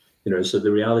much. So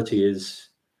the reality is,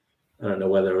 I don't know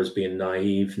whether I was being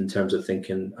naive in terms of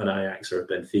thinking an Ajax or a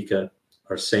Benfica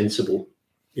are sensible,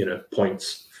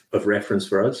 points of reference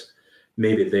for us.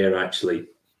 Maybe they're actually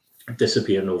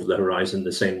disappearing over the horizon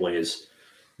the same way as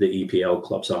the EPL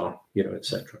clubs are,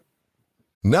 etc.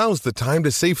 Now's the time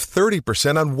to save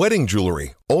 30% on wedding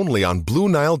jewelry, only on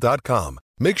BlueNile.com.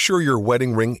 Make sure your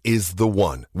wedding ring is the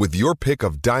one with your pick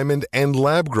of diamond and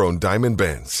lab-grown diamond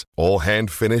bands, all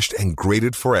hand-finished and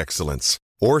graded for excellence.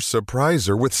 Or surprise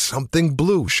her with something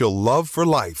blue she'll love for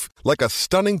life, like a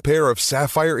stunning pair of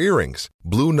sapphire earrings.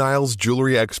 Blue Nile's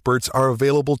jewelry experts are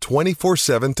available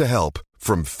 24/7 to help,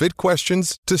 from fit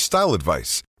questions to style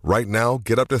advice. Right now,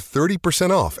 get up to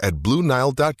 30% off at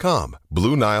BlueNile.com.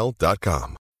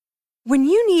 BlueNile.com. When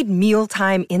you need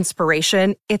mealtime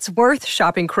inspiration, it's worth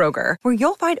shopping Kroger, where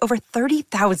you'll find over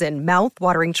 30,000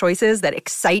 mouth-watering choices that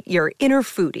excite your inner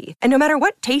foodie. And no matter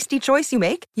what tasty choice you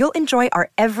make, you'll enjoy our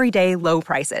everyday low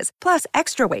prices, plus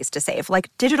extra ways to save,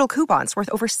 like digital coupons worth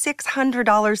over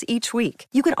 $600 each week.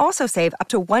 You can also save up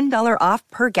to $1 off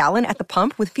per gallon at the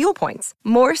pump with fuel points.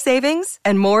 More savings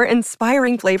and more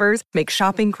inspiring flavors make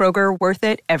shopping Kroger worth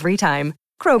it every time.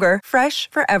 Kroger, fresh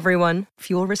for everyone.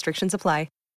 Fuel restrictions apply.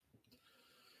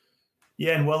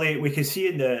 Yeah, and Willie, we can see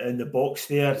in the box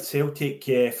there, Celtic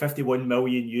 51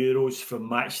 million euros from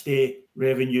matchday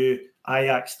revenue,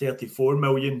 Ajax 34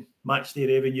 million matchday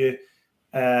revenue,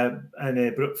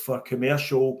 and for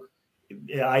commercial,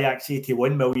 Ajax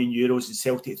 81 million euros and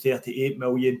Celtic 38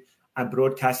 million, and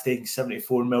broadcasting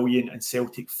 74 million and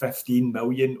Celtic 15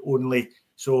 million only.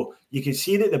 So you can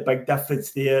see that the big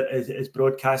difference there is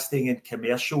broadcasting and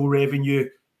commercial revenue,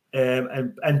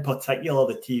 and in particular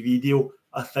the TV deal,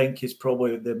 I think, is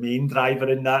probably the main driver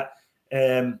in that.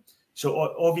 So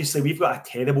obviously we've got a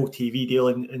terrible TV deal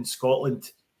in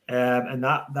Scotland, and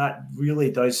that really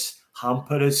does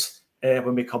hamper us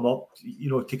when we come up,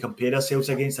 to compare ourselves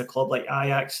against a club like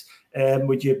Ajax.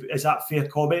 Is that a fair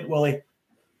comment, Willie?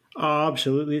 Oh,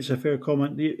 absolutely, it's a fair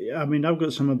comment. I mean, I've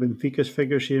got some of Benfica's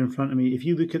figures here in front of me. If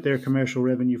you look at their commercial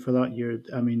revenue for that year,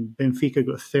 I mean, Benfica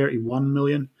got 31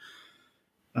 million,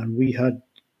 and we had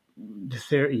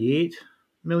 38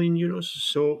 million euros.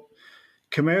 So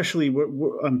commercially,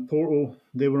 we're on Porto,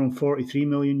 they were on 43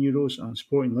 million euros, and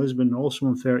Sporting Lisbon also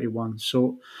on 31.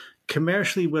 So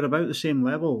commercially, we're about the same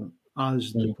level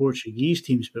as the Portuguese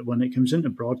teams, but when it comes into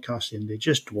broadcasting, they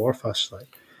just dwarf us.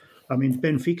 I mean,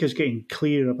 Benfica's getting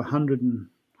clear of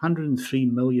 103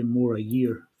 million more a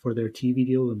year for their TV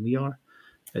deal than we are.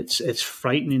 It's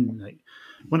frightening.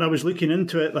 When I was looking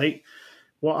into it,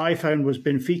 what I found was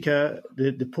Benfica,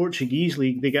 the Portuguese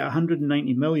league, they get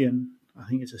 190 million, I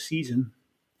think it's a season,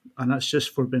 and that's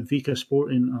just for Benfica,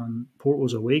 Sporting and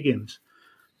Porto's away games.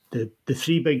 The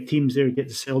three big teams there get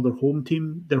to sell their home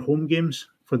games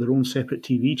for their own separate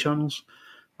TV channels,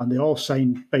 and they all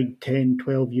signed big 10,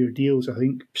 12-year deals. I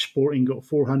think Sporting got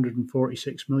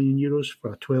 446 million euros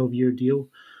for a 12-year deal,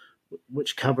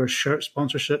 which covers shirt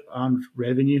sponsorship and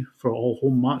revenue for all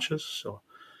home matches. So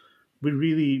we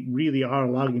really, really are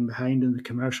lagging behind in the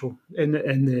commercial, in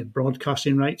the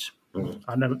broadcasting rights.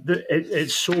 And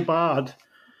it's so bad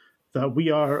that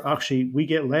we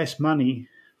get less money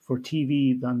for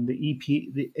TV than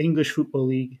the English Football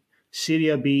League,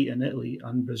 Serie B in Italy,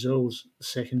 and Brazil's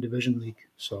second division league.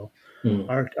 So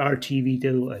our TV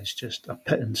deal is just a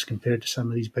pittance compared to some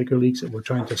of these bigger leagues that we're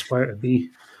trying to aspire to be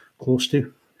close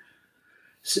to.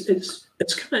 It's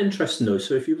kind of interesting though.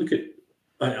 So if you look at,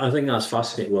 I think that's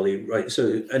fascinating, Willie. Right.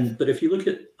 So but if you look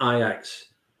at Ajax,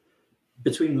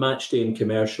 between matchday and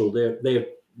commercial, they're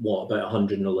about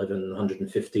 111,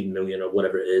 115 million or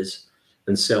whatever it is,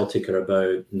 and Celtic are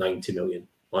about 90 million.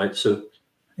 Right. So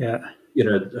yeah.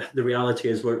 The reality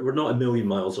is we're not a million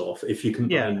miles off if you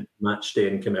combine matchday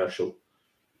and commercial.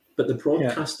 But the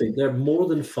broadcasting, they're more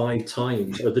than 5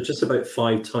 times, or they're just about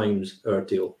 5 times our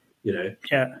deal,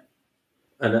 Yeah.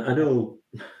 And I know,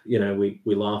 we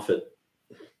laugh at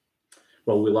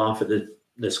the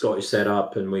Scottish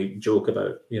setup, and we joke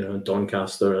about,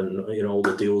 Doncaster and, all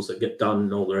the deals that get done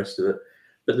and all the rest of it.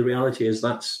 But the reality is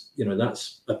that's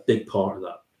a big part of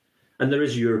that. And there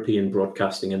is European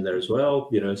broadcasting in there as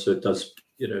well, so it does,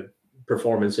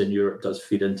 performance in Europe does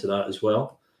feed into that as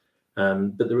well.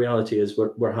 But the reality is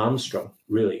we're hamstrung,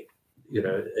 really,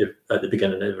 at the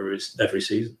beginning of every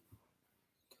season.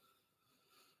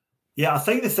 Yeah, I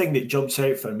think the thing that jumps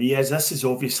out for me is this is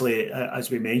obviously,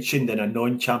 as we mentioned, in a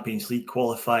non-Champions League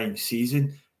qualifying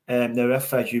season. Now,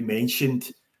 if, as you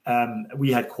mentioned,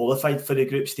 we had qualified for the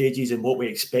group stages and what we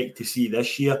expect to see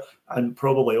this year, and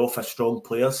probably off a strong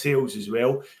player sales as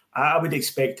well, I would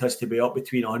expect us to be up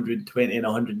between 120 and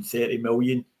 130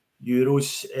 million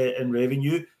euros in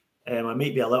revenue. I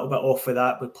might be a little bit off with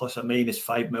that, but plus or minus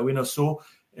 5 million or so,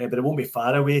 but it won't be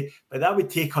far away. But that would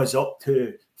take us up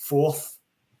to fourth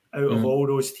out of all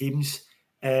those teams.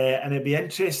 And it'd be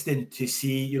interesting to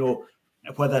see,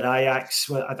 whether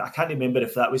Ajax, I can't remember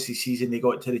if that was the season they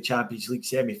got to the Champions League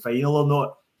semi-final or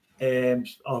not,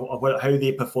 or how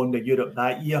they performed in Europe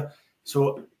that year.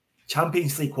 So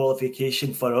Champions League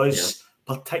qualification for us,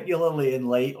 particularly in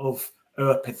light of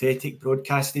our pathetic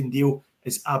broadcasting deal,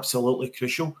 is absolutely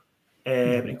crucial.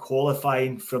 And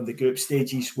qualifying from the group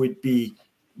stages would be,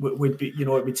 it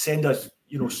would send us,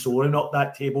 soaring up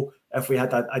that table if we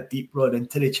had a deep run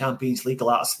into the Champions League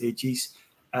latter stages.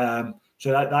 So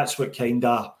that's what kind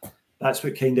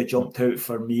of jumped out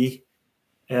for me.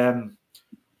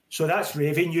 So that's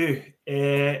revenue.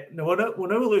 Now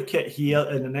when I look at here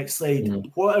in the next slide,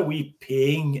 what are we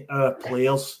paying our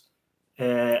players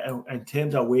in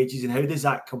terms of wages, and how does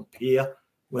that compare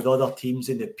with other teams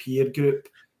in the peer group?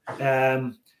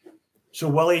 So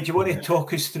Willie, do you want to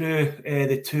talk us through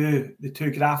the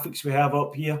two graphics we have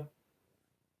up here?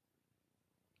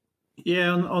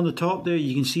 Yeah, on the top there,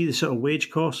 you can see the sort of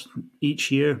wage cost each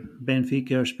year.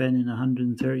 Benfica are spending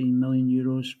 113 million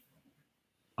euros.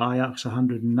 Ajax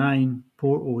 109,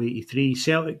 Porto 83.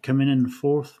 Celtic coming in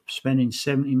fourth, spending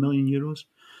 70 million euros.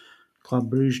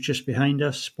 Club Brugge just behind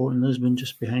us, Sporting Lisbon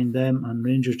just behind them, and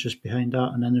Rangers just behind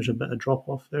that. And then there's a bit of drop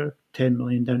off there, 10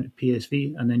 million down at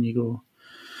PSV, and then you go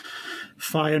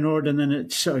Feyenoord, and then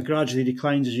it sort of gradually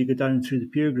declines as you go down through the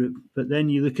peer group. But then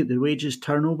you look at the wages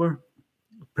turnover,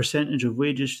 percentage of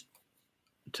wages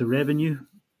to revenue.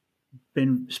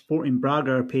 Sporting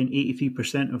Braga are paying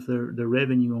 83% of their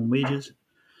revenue on wages.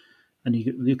 And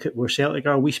you look at where Celtic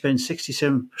are, we spend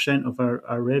 67% of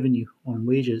our revenue on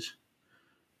wages,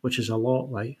 which is a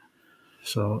lot, like.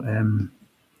 So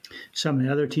some of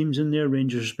the other teams in there,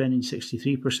 Rangers are spending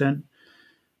 63%.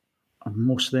 And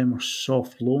most of them are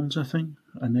soft loans, I think.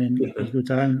 And then you go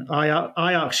down.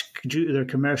 Ajax, due to their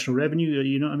commercial revenue,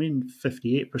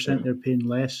 58% they're paying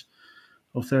less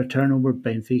of their turnover.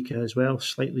 Benfica as well,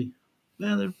 slightly.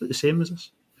 Yeah, they're the same as us.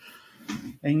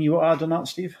 Anything you want to add on that,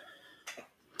 Steve?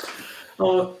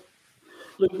 Look,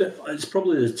 it's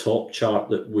probably the top chart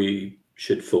that we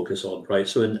should focus on, right?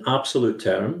 So in absolute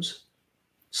terms,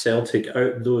 Celtic, out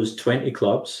of those 20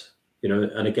 clubs,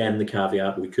 and again, the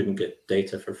caveat, we couldn't get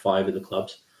data for 5 of the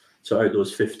clubs. So out of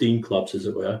those 15 clubs, as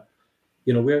it were,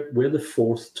 we're the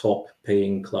fourth top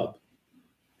paying club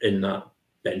in that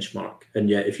benchmark. And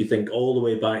yet, if you think all the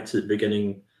way back to the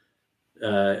beginning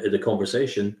of the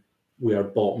conversation, we are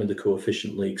bottom of the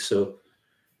coefficient league. So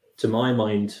to my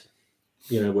mind,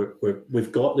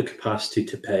 we've got the capacity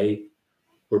to pay.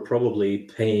 We're probably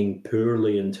paying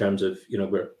poorly in terms of,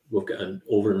 we've got an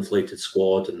overinflated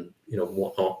squad and,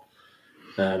 whatnot.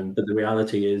 But the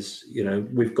reality is,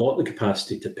 we've got the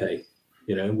capacity to pay.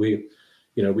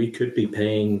 We could be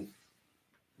paying,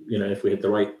 if we had the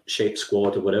right shape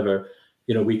squad or whatever,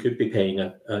 we could be paying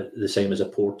the same as a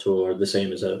Porto or the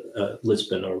same as a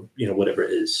Lisbon or, whatever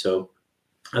it is. So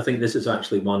I think this is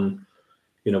actually one,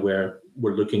 where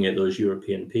we're looking at those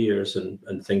European peers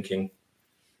and thinking,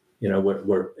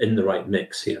 we're in the right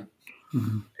mix here.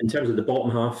 Mm-hmm. In terms of the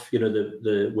bottom half,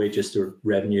 the wages to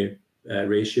revenue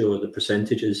ratio, the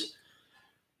percentages,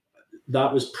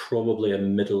 that was probably a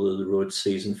middle of the road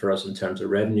season for us in terms of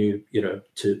revenue.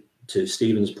 To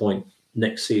Stephen's point,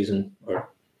 next season or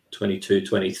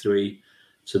 22-23,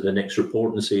 so the next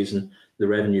reporting season, the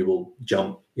revenue will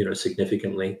jump,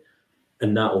 significantly,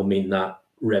 and that will mean that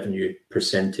revenue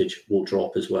percentage will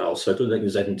drop as well. So I don't think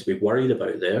there's anything to be worried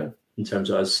about there in terms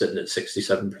of us sitting at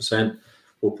 67%.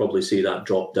 We'll probably see that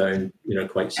drop down,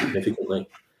 quite significantly.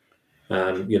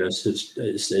 So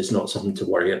it's not something to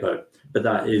worry about. But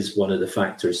that is one of the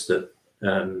factors that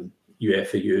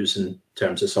UEFA use in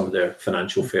terms of some of their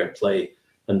financial fair play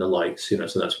and the likes, so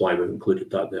that's why we've included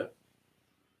that there.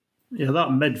 Yeah,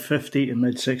 that mid-50 to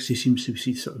mid-60 seems to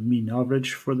be sort of mean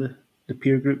average for the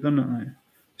peer group, doesn't it?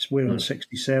 We're on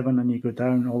 67 and you go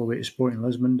down all the way to Sporting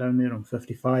Lisbon down there on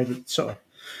 55. It's sort of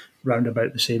round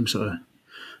about the same sort of,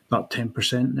 that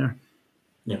 10% there.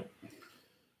 Yeah.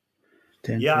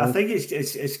 10, yeah, 12. I think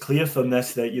it's clear from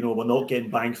this that, we're not getting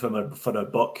bang for our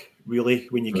buck, really,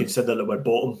 when you consider that we're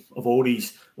bottom of all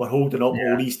these, we're holding up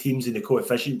all these teams in the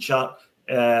coefficient chart.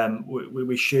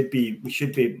 We should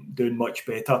be doing much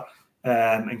better.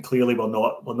 And clearly we're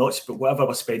not, whatever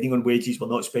we're spending on wages, we're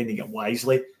not spending it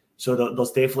wisely. So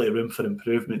there's definitely room for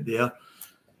improvement there.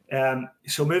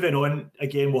 So moving on,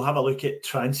 again, we'll have a look at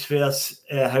transfers,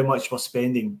 how much we're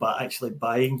spending, but actually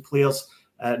buying players.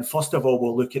 And first of all,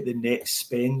 we'll look at the net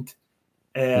spend.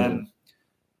 And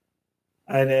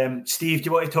Steve, do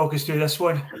you want to talk us through this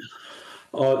one?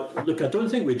 Look, I don't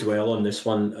think we dwell on this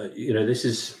one. This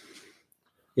is,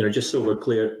 just so we're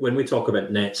clear, when we talk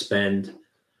about net spend,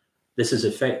 this is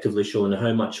effectively showing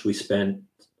how much we spent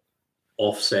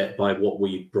offset by what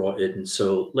we brought in.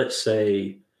 So let's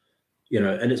say,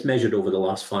 and it's measured over the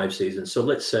last 5 seasons. So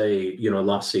let's say,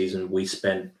 last season we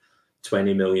spent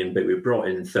 20 million, but we brought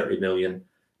in 30 million.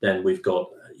 Then we've got,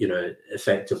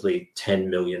 effectively 10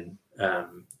 million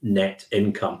net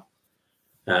income.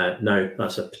 Now,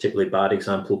 that's a particularly bad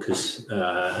example because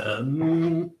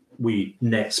we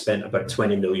net spent about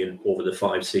 20 million over the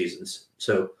 5 seasons.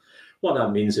 So what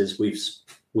that means is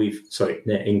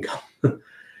net income.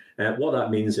 What that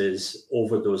means is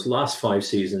over those last 5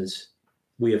 seasons,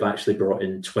 we have actually brought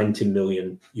in 20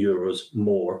 million euros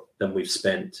more than we've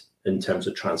spent in terms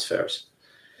of transfers.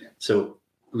 So,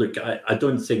 look, I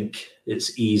don't think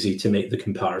it's easy to make the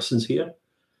comparisons here,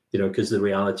 because the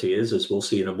reality is, as we'll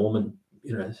see in a moment,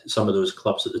 some of those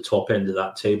clubs at the top end of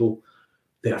that table,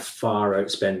 they are far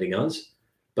outspending us,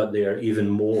 but they are even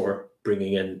more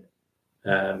bringing in,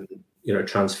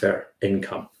 transfer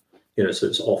income. So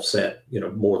it's offset,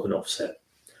 more than offset.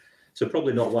 So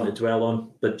probably not one to dwell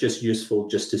on, but just useful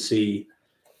just to see,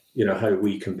 how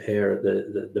we compare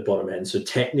the bottom end. So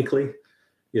technically,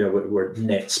 we're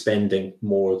net spending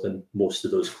more than most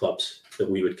of those clubs that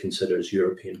we would consider as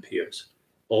European peers,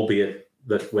 albeit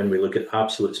that when we look at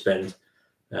absolute spend,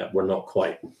 we're not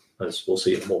quite, as we'll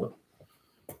see in a moment.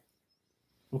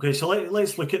 Okay, so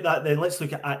let's look at that then. Let's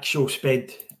look at actual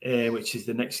spend, which is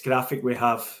the next graphic we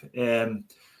have.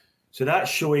 So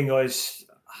that's showing us,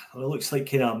 it looks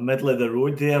like kind of middle of the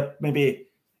road there, maybe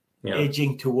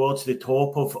edging towards the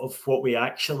top of what we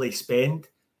actually spend.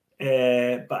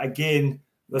 But again,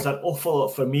 there's an awful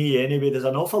lot, for me anyway, there's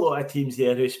an awful lot of teams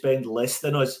there who spend less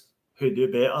than us, who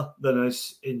do better than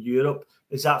us in Europe.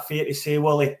 Is that fair to say,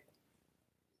 Wally?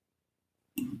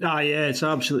 Yeah, it's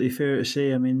absolutely fair to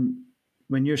say. I mean,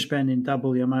 when you're spending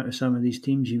double the amount of some of these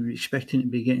teams, you're expecting to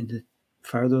be getting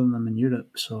further than them in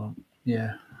Europe. So,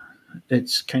 yeah,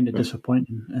 it's kind of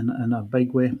disappointing in a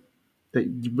big way. But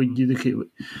when you look at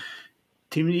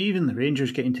even the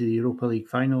Rangers getting to the Europa League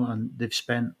final and they've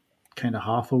spent kind of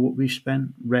half of what we've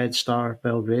spent. Red Star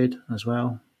Belgrade as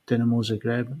well, Dinamo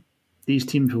Zagreb. These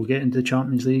teams will get into the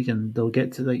Champions League and they'll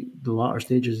get to the latter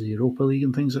stages of the Europa League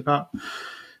and things like that,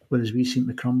 whereas we seem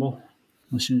to crumble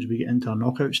as soon as we get into a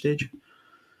knockout stage.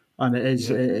 And it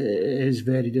is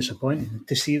very disappointing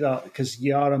to see that, because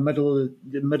you are a middle of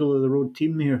the road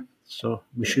team here, so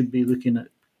we should be looking at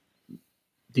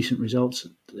decent results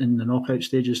in the knockout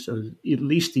stages, at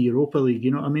least the Europa League.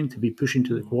 You know what I mean? To be pushing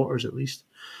to the quarters at least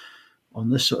on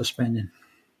this sort of spending.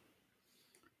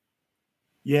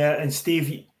 Yeah, and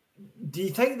Steve, do you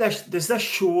think does this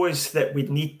show us that we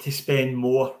need to spend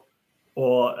more,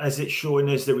 or is it showing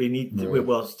us that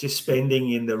we're just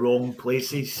spending in the wrong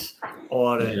places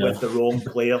or with the wrong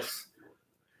players?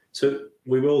 So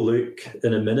we will look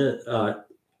in a minute at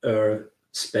our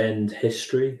spend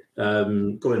history,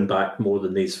 going back more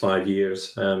than these 5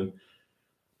 years.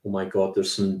 Oh my God,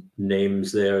 there's some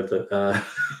names there that are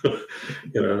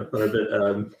a bit.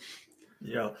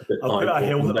 I'll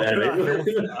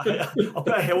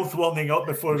put a health warning up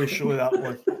before we show that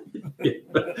one.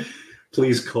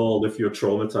 Please call if you're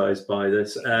traumatized by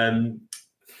this.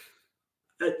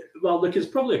 Well, look, it's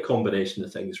probably a combination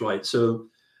of things, right? So,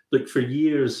 look, for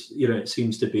years, it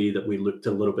seems to be that we looked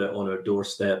a little bit on our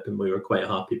doorstep and we were quite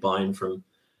happy buying from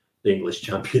the English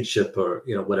Championship or,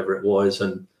 whatever it was.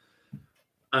 And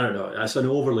I don't know, it's an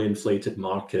overly inflated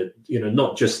market,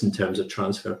 not just in terms of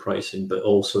transfer pricing, but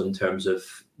also in terms of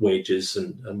wages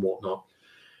and whatnot.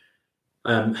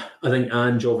 I think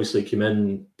Ange obviously came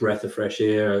in, breath of fresh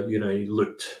air, he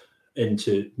looked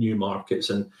into new markets.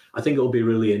 And I think it'll be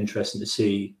really interesting to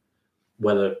see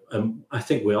whether, I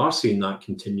think we are seeing that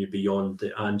continue beyond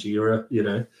the Ange era,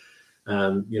 we'll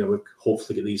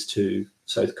hopefully get these 2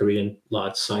 South Korean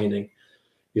lads signing,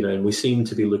 and we seem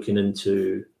to be looking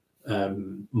into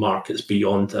markets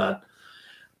beyond that.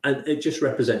 And it just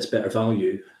represents better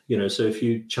value. So if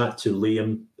you chat to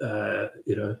Liam,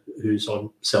 who's on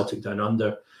Celtic Down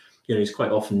Under, he's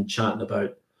quite often chatting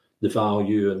about the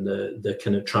value and the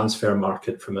kind of transfer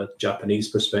market from a Japanese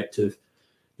perspective,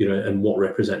 and what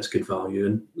represents good value.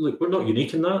 And look, we're not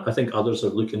unique in that. I think others are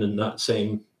looking in that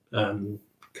same kind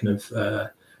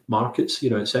of markets,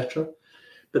 etc.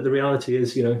 But the reality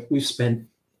is, we've spent,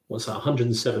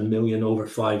 107 million over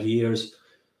 5 years.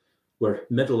 We're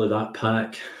middle of that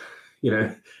pack,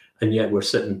 and yet we're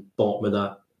sitting bottom of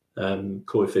that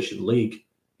coefficient league.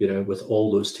 with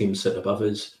all those teams sitting above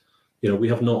us, we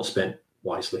have not spent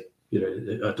wisely.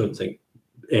 I don't think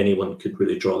anyone could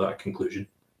really draw that conclusion.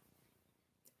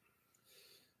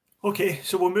 Okay,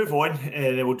 so we'll move on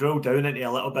and we'll drill down into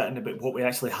a little bit about what we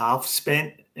actually have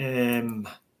spent on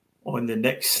the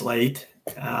next slide.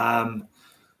 And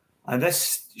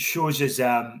this shows us,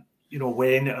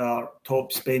 when our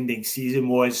top spending season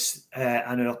was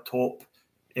and our top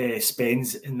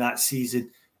spends in that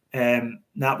season.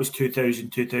 That was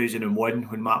 2000-2001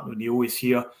 when Martin O'Neill was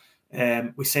here.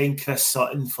 We signed Chris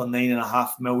Sutton for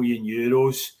 €9.5 million.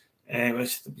 It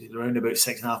was around about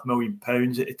 £6.5 million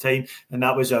at the time, and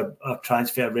that was our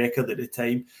transfer record at the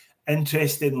time.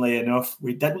 Interestingly enough,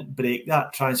 we didn't break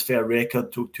that transfer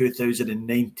record till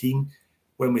 2019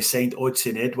 when we signed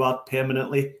Odsonne Edouard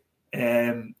permanently,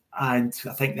 and I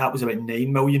think that was about £9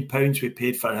 million we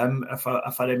paid for him, if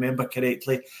I remember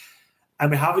correctly.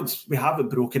 And we haven't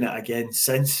broken it again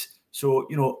since. So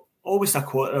almost a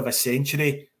quarter of a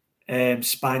century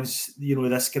spans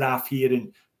this graph here,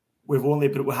 and we've only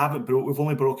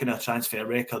broken our transfer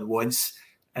record once.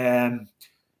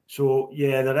 So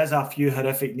yeah, there is a few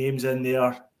horrific names in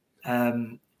there,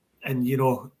 and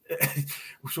so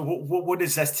what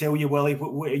does this tell you, Willie?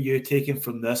 What are you taking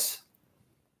from this?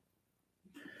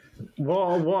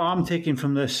 What I'm taking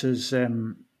from this is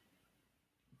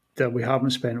that we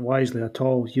haven't spent wisely at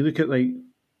all. You look at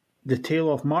the tail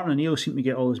off. Martin O'Neill seemed to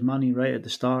get all his money right at the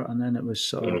start, and then it was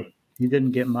sort of he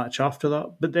didn't get much after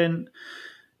that. But then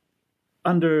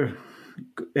under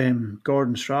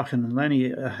Gordon Strachan and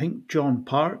Lenny, I think John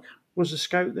Park was a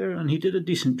scout there, and he did a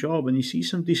decent job, and you see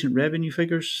some decent revenue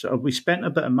figures. We spent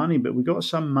a bit of money, but we got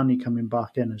some money coming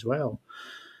back in as well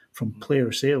from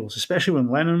player sales, especially when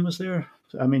Lennon was there.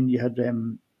 I mean, you had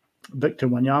Victor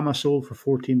Wanyama sold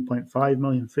for €14.5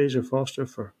 million, Fraser Foster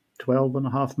for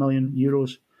 €12.5 million,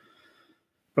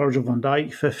 Virgil van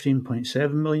Dijk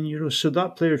 €15.7 million. So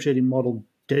that player trading model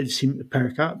did seem to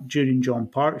perk up during John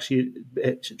Park's. Is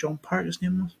it John Park? His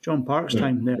name was John Park's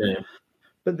time there. Yeah.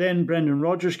 But then Brendan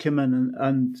Rodgers came in,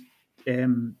 and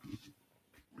when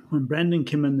Brendan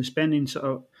came in, the spending sort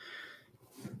of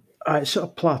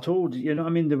plateaued. I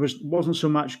mean, there wasn't so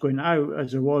much going out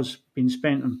as there was being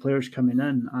spent on players coming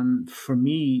in. And for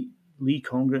me, Lee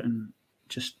Congratton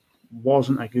just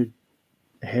wasn't a good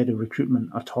head of recruitment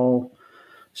at all.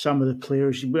 Some of the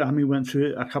players, we went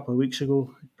through it a couple of weeks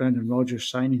ago, Brendan Rodgers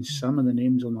signing, some of the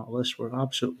names on that list were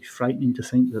absolutely frightening to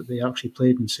think that they actually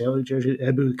played in Celtic jersey.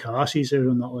 Ebu Kassi's there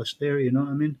on that list there, you know what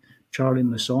I mean? Charlie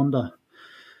Masonda,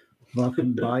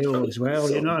 Martin Bio as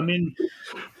well, you know what I mean?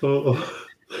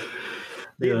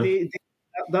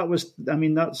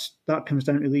 That comes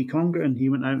down to Lee Congratton. He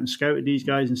went out and scouted these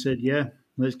guys and said, yeah,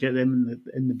 let's get them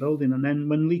in the building. And then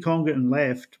when Lee Congratton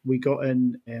left, we got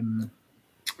in...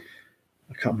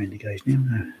 I can't remember the guy's name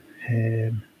now.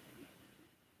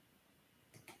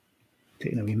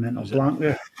 Taking a wee mental blank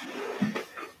there.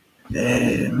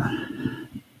 The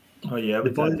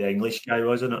English guy,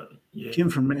 wasn't it? Yeah. Came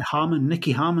from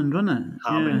Nicky Hammond, wasn't it?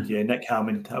 Hammond, yeah, Nick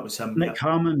Hammond, that was him. Nick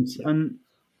Hammond, and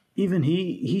even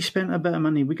he spent a bit of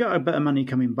money. We got a bit of money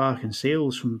coming back in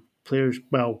sales from players.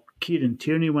 Well, Kieran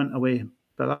Tierney went away,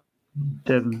 but that's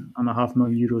 €7.5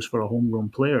 million for a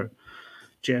homegrown player.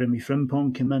 Jeremy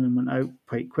Frimpong came in and went out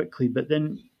quite quickly. But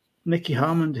then Nicky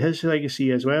Hammond, his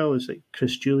legacy as well is like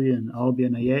Chris Julian,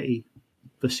 Albion Ayeti,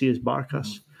 Vasias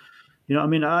Barkas. You know what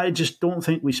I mean? I just don't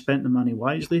think we spent the money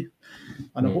wisely.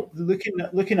 And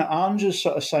looking at Ange's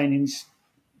sort of signings,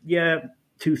 yeah,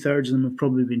 2/3 of them have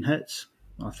probably been hits.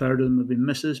 A third of them have been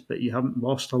misses, but you haven't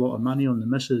lost a lot of money on the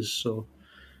misses. So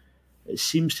it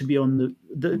seems to be on the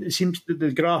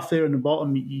graph there on the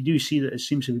bottom. You do see that it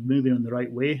seems to be moving on the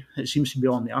right way. It seems to be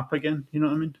on the up again. You know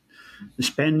what I mean? The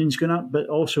spending's going up, but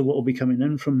also what will be coming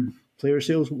in from player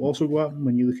sales will also go up.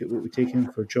 When you look at what we take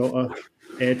in for Jota,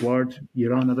 Edward,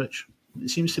 Juranovic, it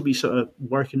seems to be sort of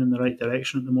working in the right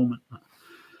direction at the moment.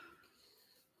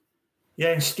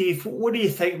 Yeah, and Steve, what do you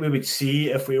think we would see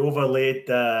if we overlaid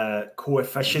the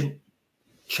coefficient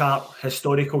chart,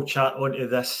 historical chart onto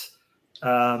this?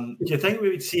 Do you think we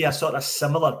would see a sort of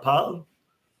similar pattern?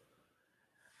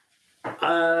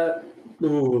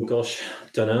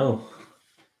 Don't know.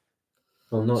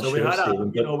 I'm not sure. We had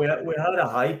a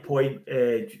high point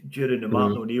during the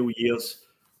Martin O'Neill years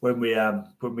when we spent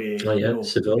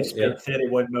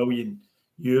 €31 million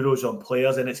on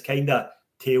players, and it's kind of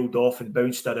tailed off and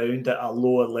bounced around at a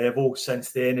lower level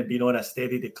since then and been on a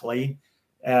steady decline.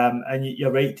 And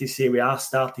you're right to say we are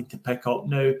starting to pick up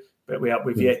now, but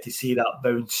we've yet to see that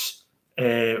bounce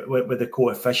with the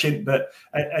coefficient. But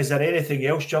is there anything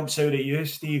else jumps out at you,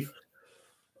 Steve?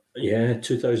 Yeah,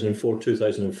 2004,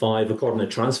 2005, according to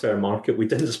Transfer Market, we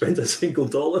didn't spend a single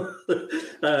dollar,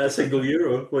 a single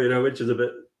euro, which is a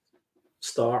bit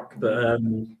stark. But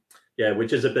yeah,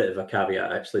 which is a bit of a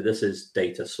caveat, actually. This is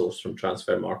data sourced from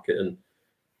Transfer Market, and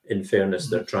in fairness,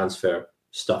 their transfer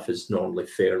stuff is normally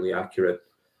fairly accurate.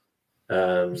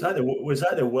 Was that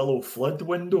the Willow Flood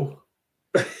window?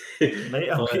 Might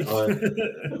have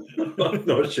I'm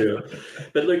not sure.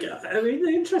 But look, I mean, the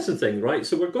interesting thing, right?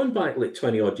 So we're going back like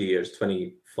 20 odd years,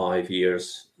 25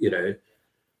 years,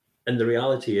 and the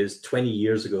reality is 20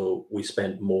 years ago, we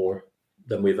spent more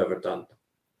than we've ever done.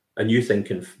 And you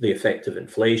think of the effect of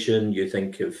inflation, you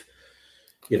think of,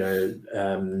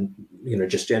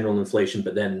 just general inflation,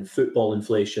 but then football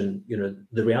inflation,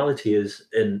 the reality is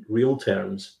in real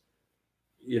terms,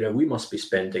 we must be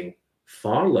spending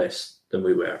far less than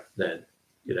we were then,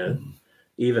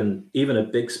 even a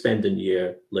big spending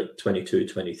year like 22,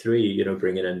 23,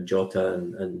 bringing in Jota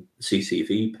and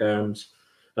CCV perms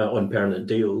on permanent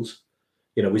deals,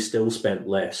 we still spent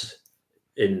less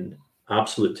in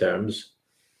absolute terms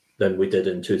than we did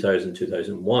in 2000,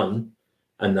 2001.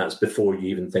 And that's before you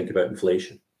even think about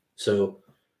inflation. So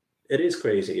it is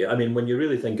crazy. I mean, when you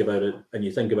really think about it and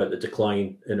you think about the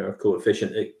decline in our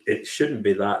coefficient, it shouldn't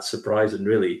be that surprising,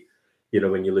 really,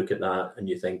 when you look at that and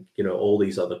you think, all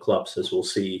these other clubs, as we'll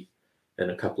see in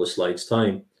a couple of slides'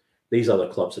 time, these other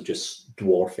clubs are just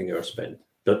dwarfing our spend.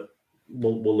 But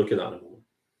we'll look at that in a moment.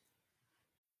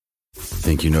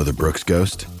 Think you know the Brooks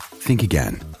Ghost? Think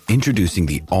again. Introducing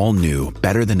the all-new,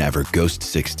 better-than-ever Ghost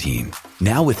 16.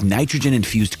 Now with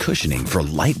nitrogen-infused cushioning for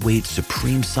lightweight,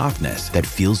 supreme softness that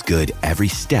feels good every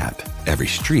step, every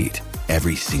street,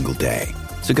 every single day.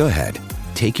 So go ahead,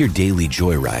 take your daily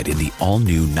joyride in the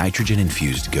all-new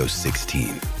nitrogen-infused Ghost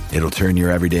 16. It'll turn your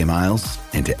everyday miles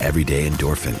into everyday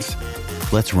endorphins.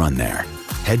 Let's run there.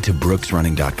 Head to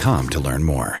brooksrunning.com to learn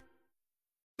more.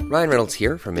 Ryan Reynolds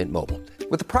here from Mint Mobile.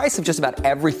 With the price of just about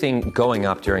everything going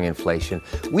up during inflation,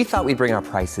 we thought we'd bring our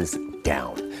prices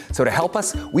down. So to help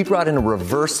us, we brought in a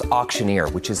reverse auctioneer,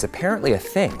 which is apparently a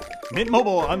thing. Mint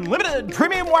Mobile Unlimited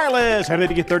Premium Wireless. How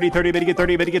to get 30, 30, bit to get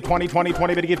 30, bit to get 20, 20,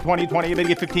 20, bit to get 20, 20, bit to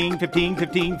get 15, 15,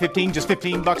 15, 15, just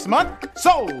 $15 a month?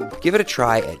 Sold! Give it a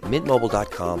try at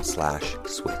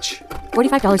mintmobile.com/switch.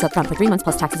 $45 up front for 3 months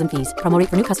plus taxes and fees. Promo rate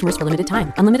for new customers for limited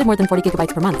time. Unlimited more than 40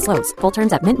 gigabytes per month. Slows full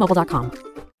terms at mintmobile.com.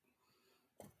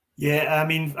 Yeah, I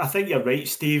mean, I think you're right,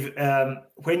 Steve.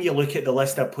 When you look at the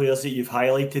list of players that you've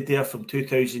highlighted there from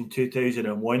 2000,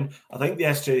 2001, I think the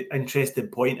interesting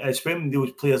point is when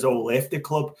those players all left the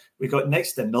club, we got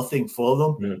next to nothing for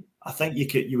them. I think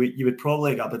you would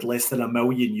probably get a bit less than €1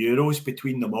 million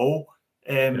between them all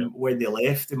when they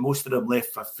left, and most of them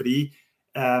left for free.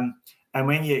 And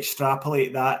when you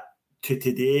extrapolate that to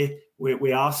today,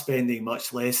 we are spending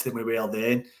much less than we were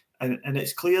then. And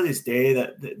it's clear as day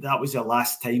that was the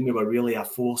last time we were really a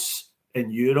force in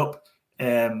Europe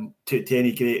to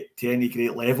any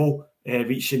great level,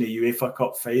 reaching the UEFA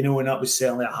Cup final, and that was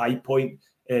certainly a high point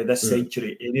this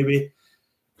century anyway.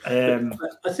 I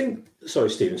think,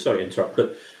 sorry, Stephen, sorry to interrupt,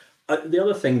 but the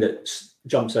other thing that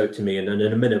jumps out to me, and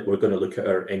in a minute we're going to look at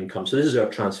our income. So this is our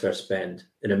transfer spend.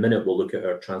 In a minute we'll look at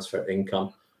our transfer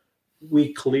income.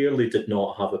 We clearly did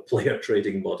not have a player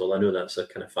trading model. I know that's a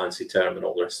kind of fancy term and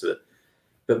all the rest of it,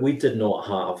 but we did not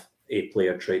have a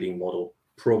player trading model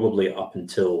probably up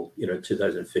until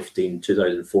 2015,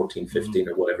 2014, 15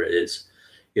 or whatever it is.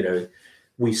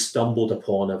 We stumbled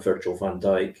upon a Virgil van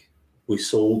Dijk. We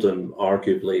sold him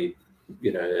arguably,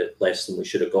 less than we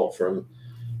should have got for him.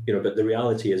 But the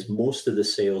reality is most of the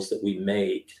sales that we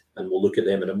make, and we'll look at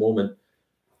them in a moment,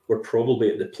 were probably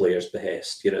at the player's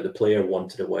behest. The player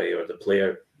wanted away, or the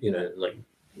player,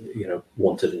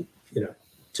 wanted,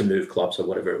 to move clubs or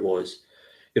whatever it was.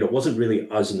 It wasn't really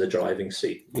us in the driving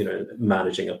seat,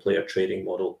 managing a player trading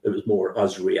model. It was more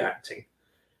us reacting.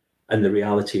 And the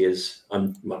reality is,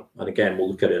 and again, we'll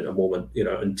look at it in a moment,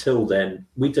 until then,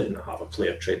 we didn't have a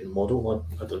player trading model.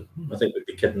 I think we'd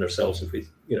be kidding ourselves if we,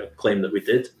 claim that we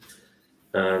did.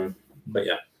 But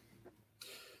yeah.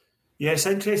 Yeah, it's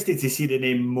interesting to see the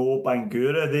name Mo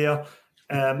Bangura there.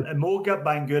 And Mo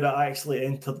Bangura actually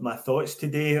entered my thoughts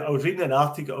today. I was reading an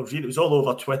article, it was all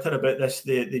over Twitter about this,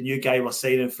 the new guy we're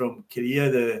signing from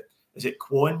Korea, is it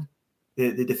Kwon,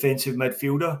 the defensive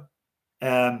midfielder?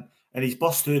 And he's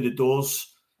burst through the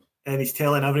doors and he's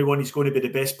telling everyone he's going to be the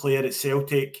best player at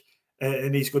Celtic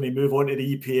and he's going to move on to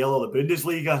the EPL or the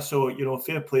Bundesliga. So,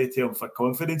 fair play to him for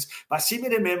confidence. But I seem to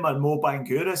remember Mo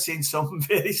Bangura saying something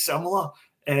very similar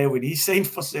when he signed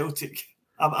for Celtic.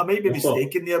 I might be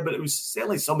mistaken there, but it was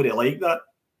certainly somebody like that.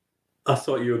 I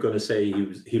thought you were going to say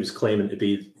he was claiming to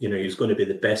be, he was going to be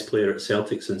the best player at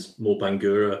Celtic since Mo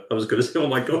Bangura. I was going to say, oh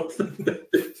my God.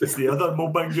 It's the other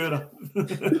Mo Bangura.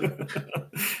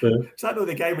 Is that not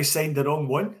the guy we signed the wrong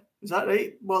one? Is that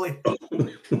right, Wally?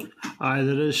 Aye,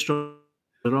 there is strong.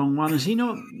 The wrong one. Is he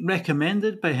not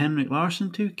recommended by Henrik Larsson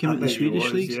too? Came out the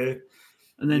Swedish leagues,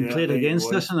 and then played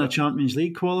against us in a Champions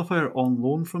League qualifier on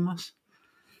loan from us.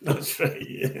 That's right.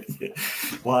 Yeah.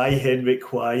 Why,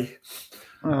 Henrik? Why?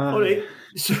 All right.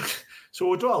 So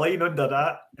we'll draw a line under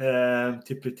that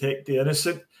to protect the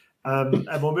innocent, and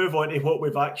we'll move on to what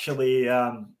we've actually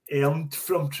earned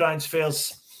from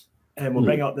transfers. And we'll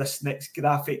bring up this next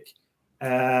graphic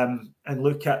and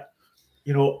look at,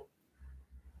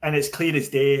 and it's clear as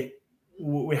day,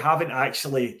 we haven't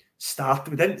actually started.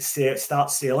 We didn't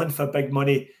start selling for big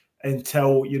money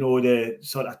until the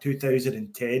sort of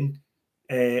 2010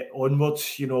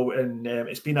 onwards. And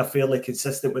it's been a fairly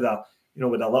consistent with a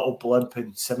little blimp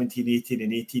in 17, 18,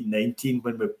 and 18, 19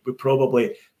 when we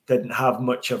probably didn't have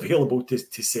much available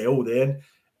to sell then.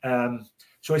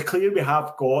 So it's clear we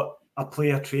have got a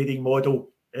player trading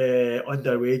model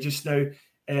underway just now.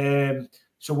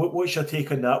 So what's your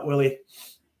take on that, Willie?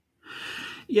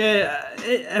 Yeah,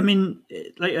 I mean,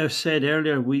 like I said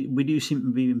earlier, we do seem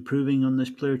to be improving on this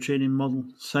player trading model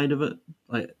side of it.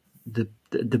 Like the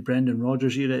Brendan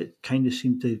Rodgers era, it kind of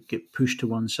seemed to get pushed to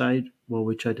one side while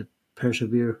we tried to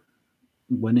persevere,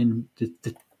 winning, the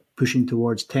pushing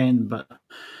towards 10, but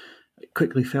it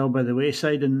quickly fell by the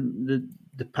wayside, and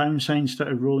the pound sign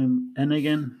started rolling in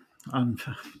again, and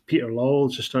Peter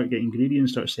Lawwell just started getting greedy and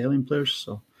started selling players.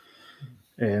 So,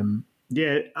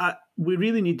 we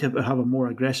really need to have a more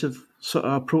aggressive sort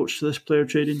of approach to this player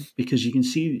trading, because you can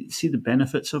see the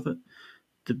benefits of it.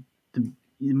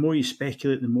 The more you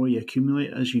speculate, the more you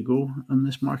accumulate as you go in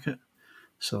this market.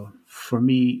 So for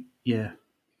me,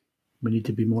 we need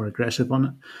to be more aggressive on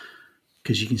it,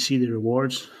 because you can see the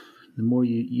rewards. The more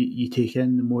you take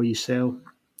in, the more you sell,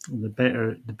 the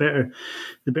better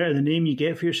the name you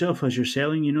get for yourself as you're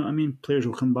selling. You know what I mean? Players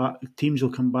will come back, teams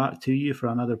will come back to you for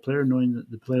another player, knowing that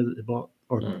the player that they bought,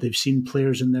 or they've seen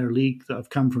players in their league that have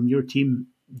come from your team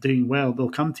doing well. They'll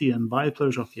come to you and buy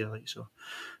players off you. So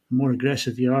the more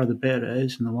aggressive you are, the better it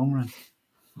is in the long run.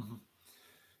 Mm-hmm.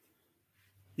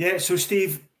 Yeah. So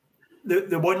Steve,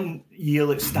 the 1 year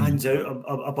that stands out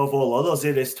above all others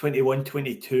there is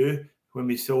 21-22, when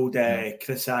we sold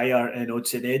Chris Ayer and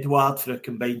Odsonne Edouard for a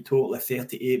combined total of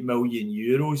 €38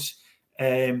 million.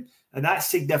 And that's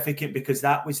significant because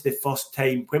that was the first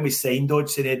time when we signed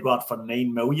Odsonne Edouard for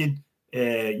 €9 million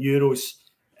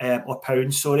or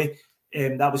pounds, sorry.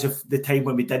 That was the time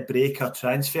when we did break our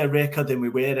transfer record and we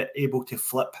were able to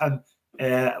flip him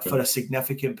for a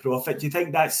significant profit. Do you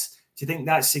think that's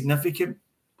significant?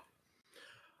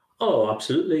 Oh,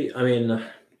 absolutely. I mean,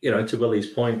 to Willie's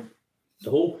point, the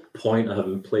whole point of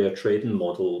having a player trading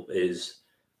model is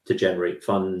to generate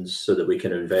funds so that we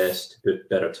can invest, put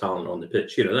better talent on the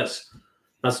pitch. That's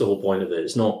the whole point of it.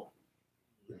 It's not,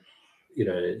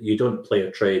 you don't play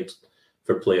a trade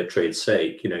for player trade's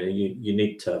sake. You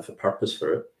need to have a purpose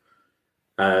for it.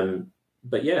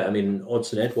 But yeah, I mean,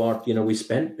 Odsonne Edouard, we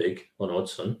spent big on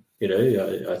Odsonne.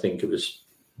 I think it was,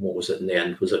 what was it in the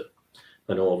end?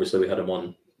 I know obviously we had him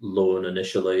on loan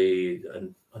initially,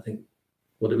 and I think,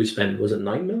 what did we spend? Was it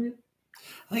 9 million?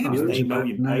 I think it was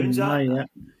 £9 million.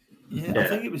 I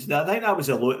think it was. I think that was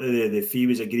a lot. The fee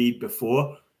was agreed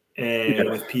before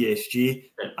with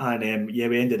PSG, and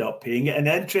we ended up paying it. And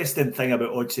the interesting thing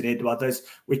about Odsonne Edouard is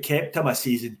we kept him a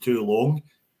season too long,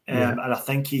 and I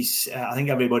think I think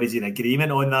everybody's in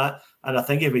agreement on that. And I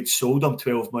think if we'd sold him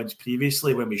 12 months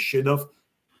previously when we should have,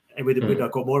 we'd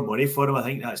have got more money for him. I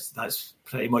think that's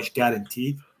pretty much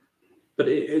guaranteed. But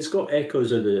it's got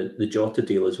echoes of the Jota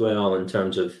deal as well, in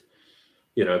terms of,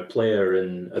 player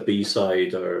in a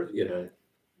B-side or,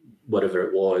 whatever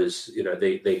it was.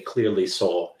 They clearly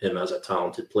saw him as a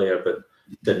talented player, but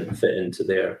didn't fit into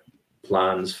their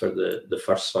plans for the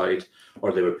first side,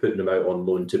 or they were putting him out on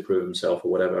loan to prove himself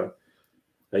or whatever.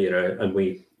 And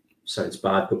we, sounds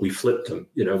bad, but we flipped him.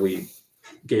 We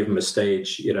gave him a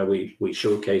stage, we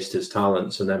showcased his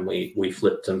talents, and then we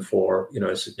flipped him for,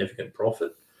 a significant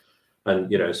profit.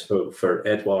 And, so for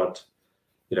Edouard,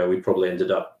 we probably ended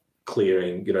up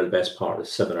clearing, the best part of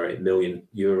 7 or 8 million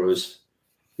euros,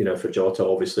 for Jota,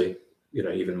 obviously,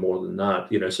 even more than that,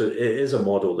 so it is a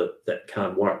model that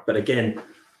can work. But again,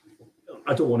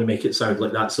 I don't want to make it sound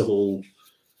like that's the whole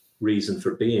reason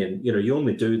for being. You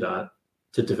only do that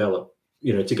to develop,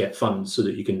 to get funds so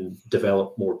that you can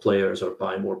develop more players or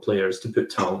buy more players to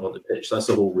put talent on the pitch. That's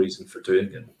the whole reason for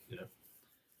doing it,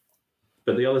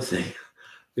 But the other thing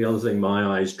the other thing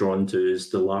my eye's drawn to is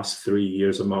the last 3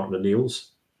 years of Martin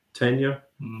O'Neill's tenure.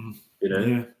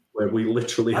 Where we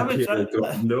literally have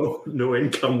got no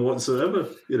income whatsoever.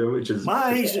 Which is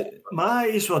my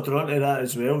eyes were drawn to that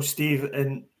as well, Steve.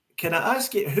 And can I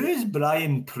ask you, who is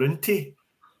Brian Prunty?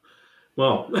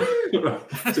 Well,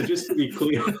 so just to be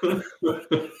clear,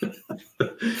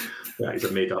 he's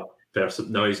a made-up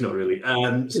person. No, he's not really.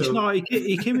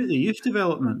 He came out of the youth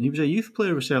development. He was a youth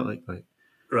player with Celtic, right?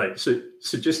 Right. So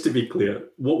just to be clear,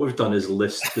 what we've done is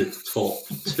list the top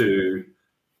 2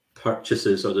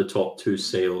 purchases or the top 2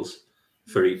 sales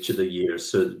for each of the years.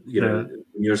 So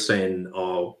you're saying,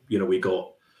 we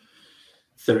got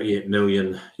 38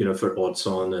 million, for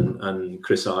Odson and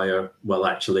Chris Ayer. Well,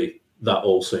 actually, that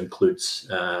also includes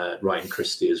Ryan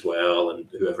Christie as well, and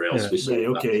whoever else we saw.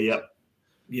 Okay, yep.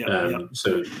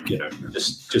 So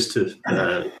just to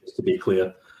be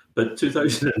clear, but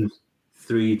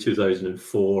 2003,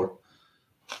 2004,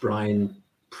 Brian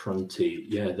Prunty.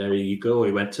 Yeah, there you go.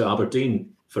 He went to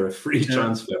Aberdeen for a free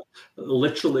transfer.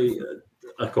 Literally,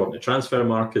 according to Transfer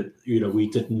Market, we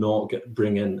did not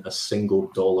bring in a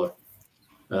single dollar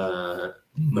or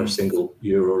single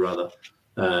euro rather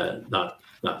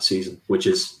that season, which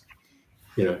is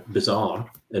bizarre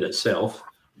in itself.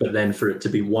 But then for it to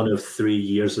be one of 3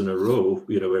 years in a row,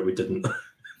 where we didn't,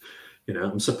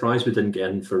 I'm surprised we didn't get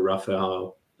in for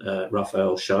Raphael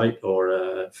Scheidt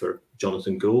or for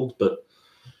Jonathan Gould. But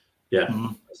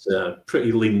it's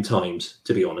pretty lean times,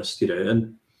 to be honest.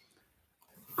 And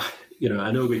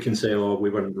I know we can say, we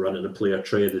weren't running a player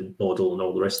trading model and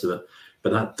all the rest of it,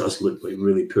 but that does look like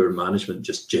really poor management,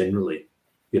 just generally,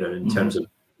 in terms of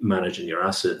managing your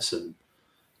assets and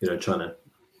trying to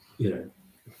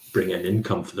bring in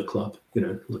income for the club.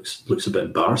 Looks a bit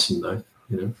embarrassing now.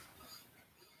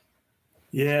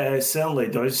 Yeah, it certainly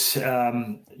does.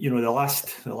 The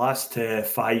last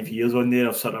 5 years on there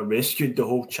have sort of rescued the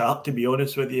whole chart, to be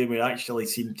honest with you. We actually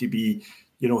seem to be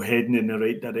heading in the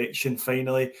right direction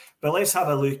finally. But let's have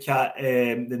a look at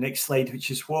the next slide,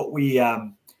 which is what we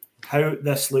how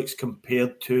this looks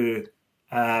compared to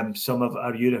some of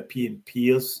our European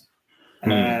peers,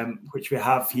 which we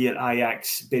have here,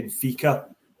 Ajax, Benfica,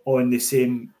 on the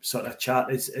same sort of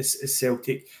chart as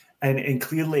Celtic. And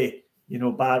clearly,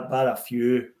 bar a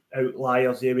few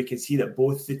outliers there, we can see that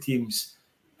both the teams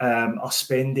are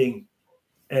spending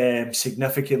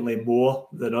significantly more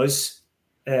than us.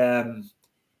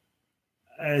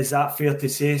 Is that fair to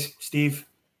say, Steve?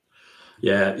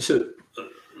 Yeah. So,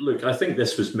 look, I think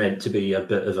this was meant to be a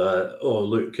bit of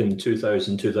in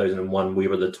 2000, 2001, we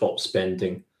were the top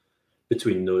spending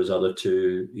between those other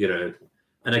two,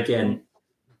 And again,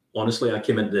 honestly, I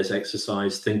came into this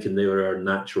exercise thinking they were our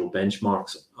natural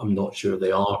benchmarks. I'm not sure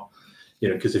they are,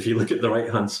 because if you look at the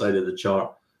right-hand side of the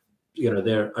chart,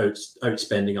 they're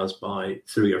outspending us by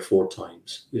 3 or 4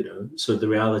 times, So the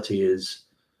reality is,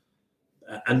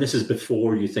 and this is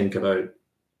before you think about,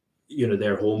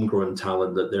 their homegrown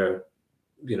talent that they're,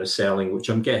 selling, which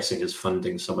I'm guessing is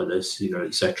funding some of this,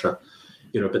 etc.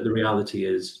 But the reality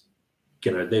is,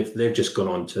 they've just gone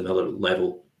on to another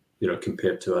level,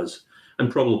 compared to us.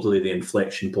 And probably the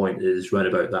inflection point is right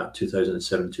about that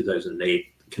 2007, 2008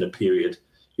 kind of period,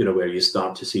 where you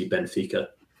start to see Benfica,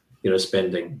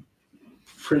 spending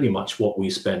pretty much what we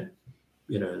spent,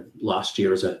 last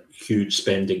year is a huge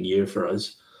spending year for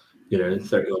us,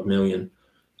 30 odd million,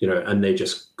 and they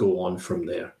just go on from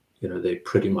there. They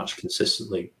pretty much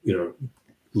consistently,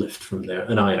 lift from there.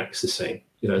 And Ajax the same,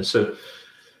 so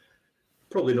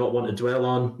probably not one to dwell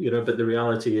on, but the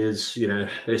reality is,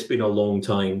 it's been a long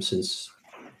time since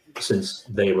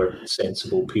they were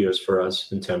sensible peers for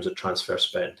us in terms of transfer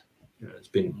spend. It's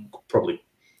been probably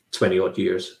 20 odd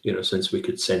years, since we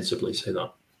could sensibly say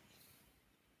that.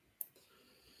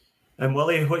 And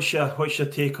Willie, what's your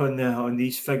take on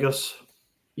these figures?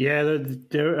 Yeah,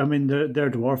 they're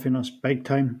dwarfing us big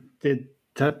time.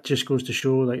 That just goes to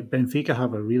show, like, Benfica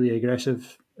have a really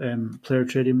aggressive player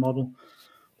trading model.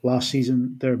 Last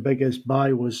season, their biggest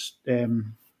buy was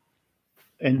in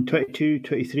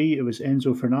 22-23. It was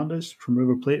Enzo Fernandez from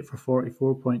River Plate for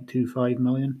 44.25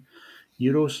 million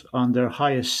euros, and their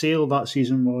highest sale that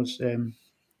season was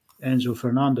Enzo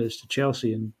Fernandez to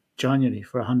Chelsea in January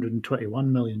for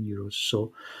 121 million euros.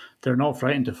 So they're not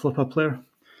frightened to flip a player.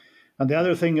 And the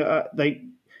other thing,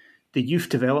 the youth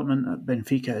development at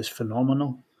Benfica is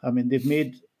phenomenal. I mean, they've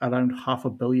made around over half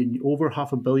a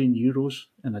billion euros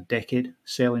in a decade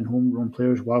selling homegrown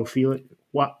players. Wow Felix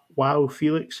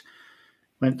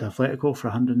went to Atletico for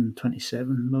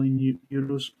 127 million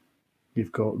euros.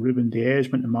 You've got Ruben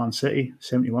Diaz went to Man City,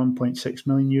 71.6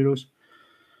 million euros.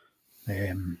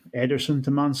 Ederson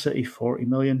to Man City, 40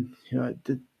 million.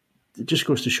 it just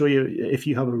goes to show you, if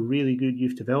you have a really good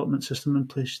youth development system in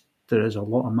place, there is a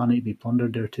lot of money to be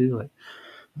plundered there too. Like,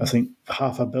 I think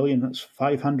 $500 million, that's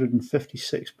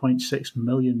 556.6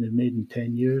 million they've made in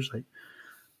 10 years. Like,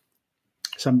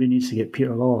 somebody needs to get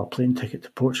Peter Law a plane ticket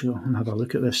to Portugal and have a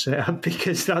look at this setup,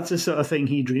 because that's the sort of thing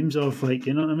he dreams of. Like,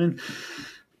 you know what I mean?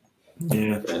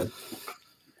 Yeah.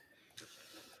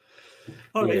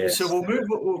 All right, Yes. so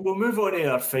we'll move on to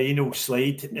our final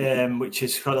slide, which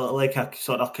is kind of like a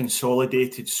sort of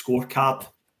consolidated scorecard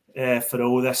for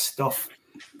all this stuff,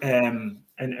 and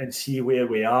see where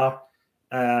we are.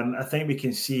 I think we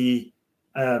can see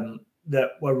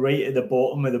that we're right at the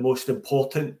bottom of the most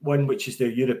important one, which is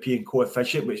the European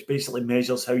coefficient, which basically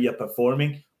measures how you're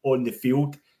performing on the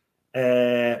field.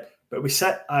 But we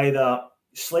sit either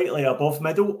slightly above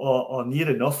middle or near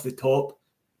enough the top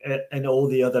in all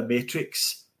the other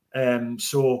metrics.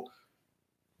 So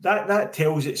that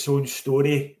tells its own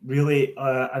story, really,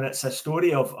 and it's a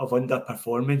story of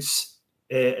underperformance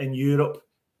in Europe.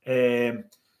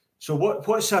 So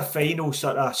what's our final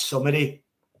sort of summary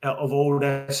of all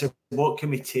this? What can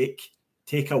we take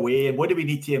away, and what do we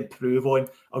need to improve on?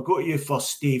 I'll go to you first,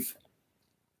 Steve.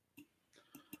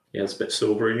 Yeah, it's a bit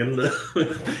sobering, isn't it?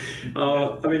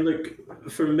 I mean, look,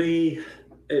 for me,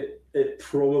 it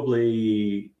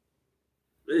probably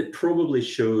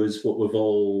shows what we've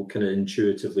all kind of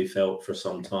intuitively felt for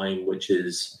some time, which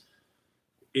is,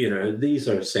 these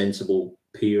are sensible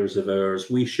peers of ours.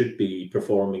 We should be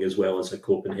performing as well as a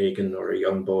Copenhagen or a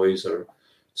Young Boys or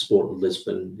Sporting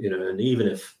Lisbon, and even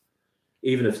if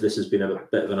this has been a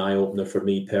bit of an eye-opener for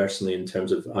me personally in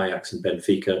terms of Ajax and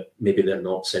Benfica, maybe they're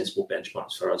not sensible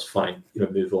benchmarks for us, fine,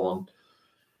 move on.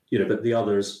 But the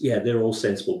others, yeah, they're all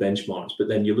sensible benchmarks. But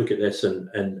then you look at this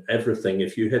and everything,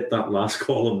 if you hit that last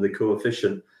column, the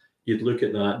coefficient, you'd look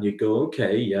at that and you'd go,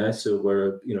 okay, yeah, so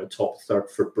we're, top third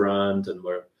for brand, and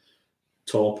we're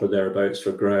top or thereabouts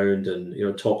for ground,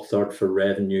 and, top third for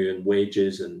revenue and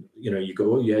wages. And, you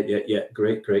go, oh, yeah,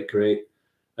 great.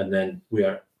 And then we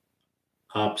are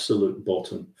absolute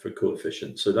bottom for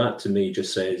coefficient. So that to me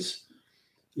just says,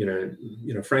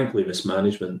 frankly,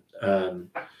 mismanagement,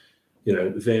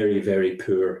 very, very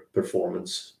poor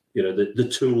performance. The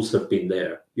tools have been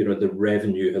there, the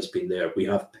revenue has been there. We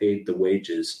have paid the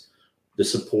wages. The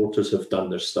supporters have done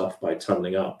their stuff by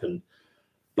turning up and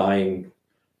buying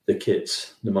the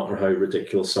kits, no matter how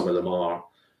ridiculous some of them are.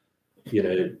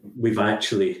 We've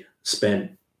actually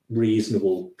spent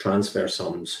reasonable transfer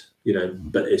sums,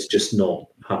 but it's just not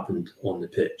happened on the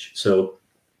pitch. So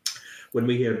when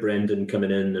we hear Brendan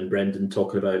coming in and Brendan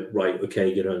talking about, right,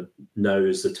 okay, now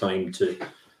is the time to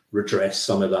redress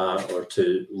some of that or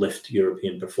to lift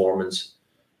European performance,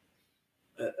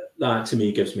 that to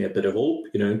me gives me a bit of hope,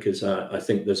 because I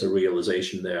think there's a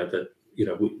realization there that,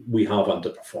 we have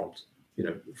underperformed,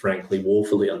 frankly,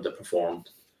 woefully underperformed,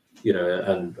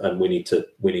 and we need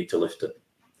to lift it,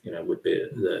 would be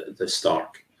the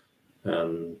stark,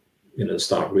 the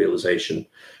stark realization.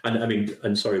 And I mean,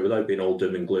 and sorry, without being all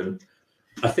doom and gloom,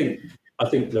 I think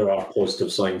there are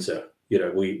positive signs there.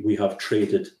 We have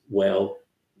traded well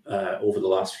over the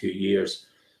last few years.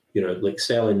 Like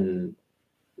selling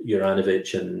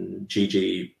Juranovic and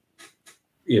Gigi,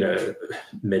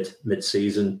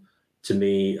 mid-season, to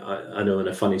me, I know in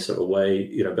a funny sort of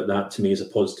way, but that to me is a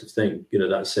positive thing.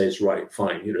 That says, right,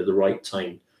 fine, the right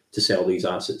time to sell these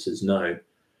assets is now.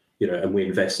 And we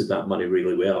invested that money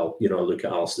really well. Look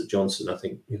at Alistair Johnson. I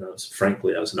think,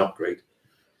 frankly, that was an upgrade.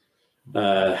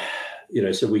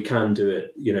 So we can do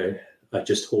it. I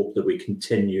just hope that we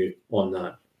continue on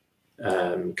that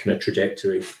kind of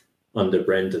trajectory under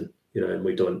Brendan, and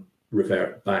we don't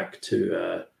revert back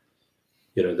to,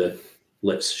 the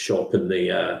let's shop in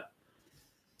the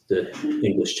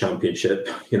English Championship.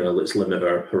 Let's limit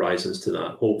our horizons to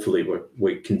that. Hopefully,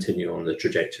 we continue on the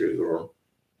trajectory we're on.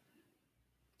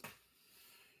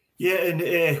 Yeah,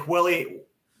 and Willie,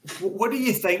 what do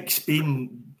you think's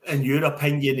been, in your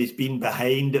opinion, has been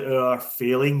behind our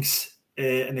failings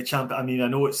in the champion? I mean, I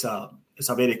know it's a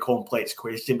very complex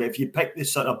question, but if you pick the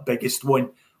sort of biggest one,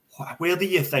 where do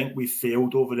you think we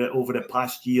failed over the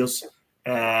past years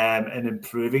in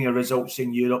improving our results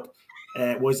in Europe?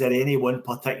 Was there any one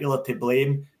particular to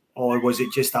blame, or was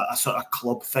it just a sort of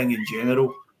club thing in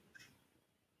general?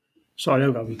 Sorry,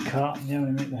 I've got a wee cat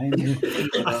behind me.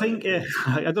 I think,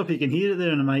 I don't know if you can hear it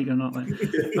there on the mic or not.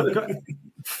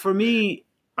 For me,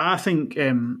 I think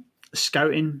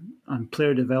scouting and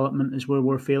player development is where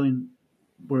we're failing.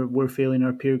 We're failing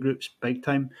our peer groups big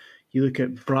time. You look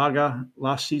at Braga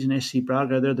last season, SC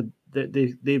Braga,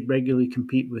 they regularly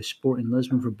compete with Sporting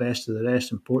Lisbon for best of the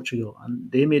rest in Portugal,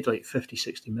 and they made like 50,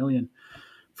 60 million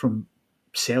from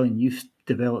selling youth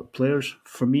develop players.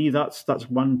 For me, that's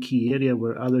one key area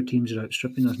where other teams are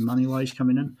outstripping us money-wise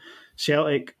coming in.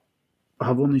 Celtic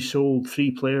have only sold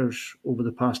 3 players over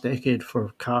the past decade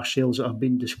for cash sales that have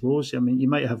been disclosed. I mean, you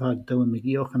might have had Dylan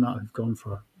McGeoch and that have gone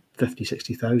for 50,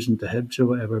 60,000 to Hibs or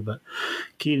whatever, but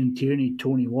Kieran Tierney,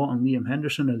 Tony Watt and Liam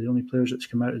Henderson are the only players that's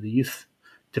come out of the youth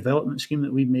development scheme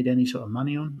that we've made any sort of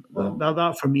money on.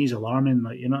 That for me is alarming,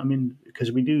 like, you know what I mean?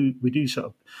 Because we do sort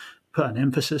of put an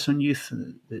emphasis on youth,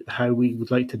 how we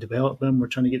would like to develop them. We're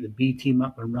trying to get the B team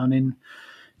up and running,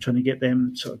 trying to get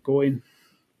them sort of going.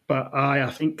 But I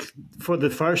think for the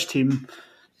first team,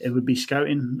 it would be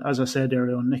scouting. As I said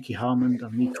earlier on, Nicky Hammond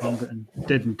and Lee Condon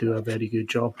didn't do a very good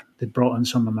job. They brought in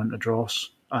some amount of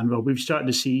dross. And well, we've started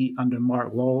to see under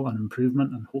Mark Law an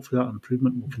improvement, and hopefully that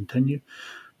improvement will continue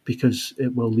because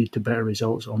it will lead to better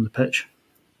results on the pitch.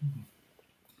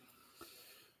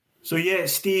 So yeah,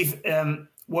 Steve,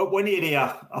 one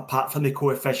area apart from the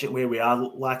coefficient where we are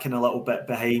lacking a little bit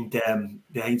behind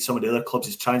some of the other clubs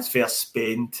is transfer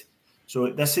spend.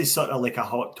 So this is sort of like a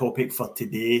hot topic for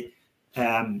today.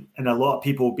 And a lot of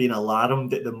people have been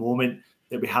alarmed at the moment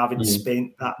that we haven't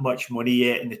spent that much money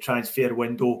yet in the transfer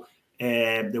window.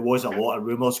 There was a lot of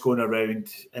rumours going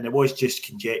around, and it was just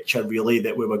conjecture really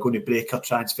that we were going to break our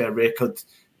transfer record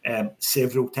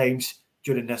several times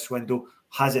during this window.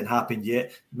 Hasn't happened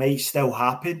yet, might still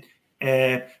happen.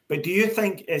 But do you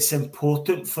think it's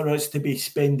important for us to be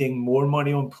spending more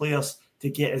money on players to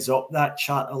get us up that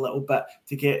chart a little bit,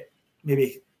 to get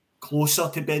maybe closer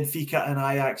to Benfica and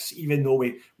Ajax, even though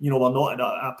we're not in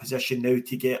a position now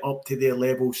to get up to their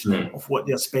levels of what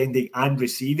they're spending and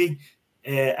receiving?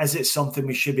 Is it something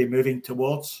we should be moving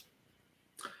towards?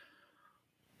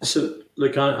 So,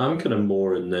 look, I'm kind of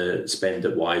more in the spend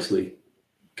it wisely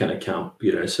kind of camp,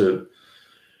 So,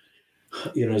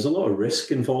 there's a lot of risk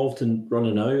involved in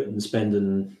running out and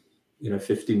spending,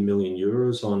 15 million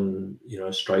euros on,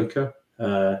 a striker.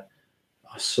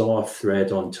 I saw a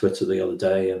thread on Twitter the other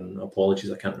day, and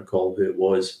apologies, I can't recall who it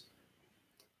was.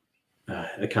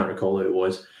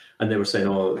 And they were saying,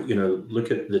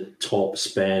 look at the top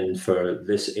spend for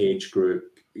this age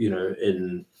group,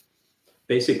 in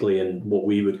what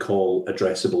we would call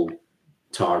addressable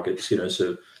targets,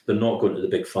 So they're not going to the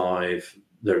big 5.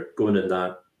 They're going in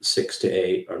that 6 to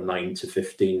 8 or 9 to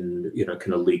 15,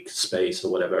 kind of league space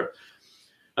or whatever.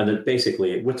 And then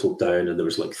basically it whittled down, and there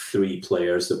was like 3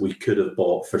 players that we could have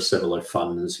bought for similar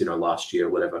funds, last year or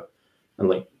whatever. And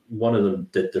like one of them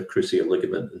did their cruciate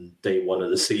ligament in day 1 of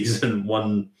the season.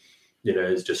 One,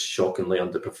 is just shockingly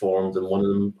underperformed, and one of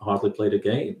them hardly played a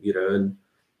game,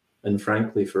 And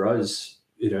frankly, for us,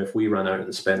 if we ran out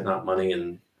and spent that money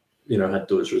and, had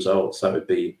those results, that would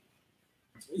be,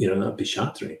 that'd be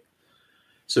shattering.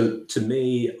 So to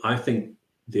me, I think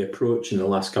the approach in the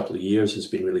last couple of years has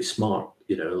been really smart.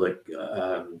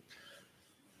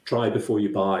 Try before you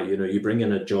buy. You bring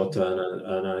in a Jota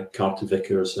and a Carter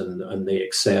Vickers and they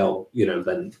excel.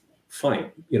 Then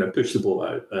fine. Push the boat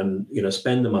out and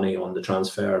spend the money on the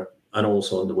transfer and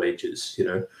also on the wages.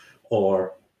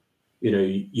 Or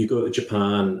you go to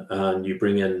Japan and you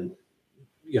bring in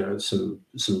some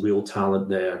real talent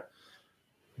there,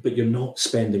 but you're not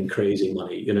spending crazy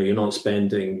money. You're not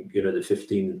spending the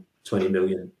 15, 20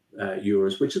 million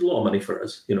euros, which is a lot of money for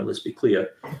us. Let's be clear.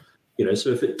 So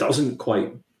if it doesn't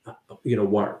quite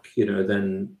work,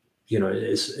 then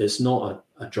it's not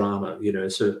a drama.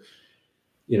 So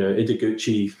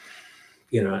Ideguchi,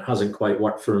 it hasn't quite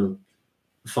worked for him.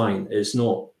 Fine, it's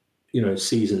not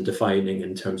season defining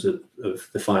in terms of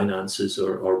the finances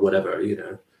or whatever.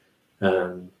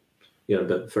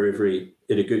 But for every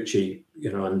Ideguchi,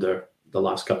 under the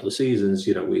last couple of seasons,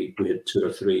 we had 2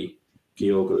 or 3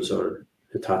 Gyogos or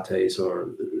Hitates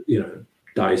or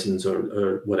Dysons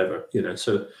or whatever.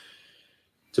 So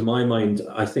to my mind,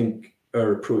 I think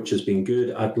our approach has been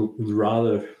good. I'd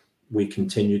rather we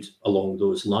continued along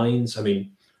those lines. I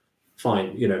mean,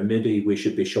 fine, maybe we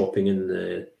should be shopping in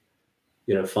the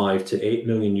 5 to 8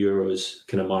 million euros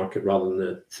kind of market rather than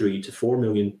the 3 to 4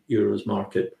 million euros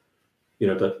market.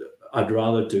 But I'd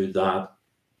rather do that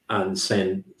and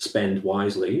spend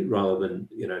wisely rather than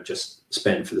just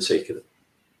spend for the sake of it.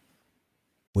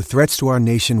 With threats to our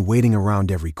nation waiting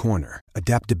around every corner,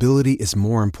 adaptability is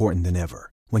more important than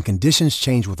ever. When conditions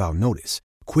change without notice,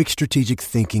 quick strategic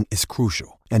thinking is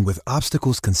crucial. And with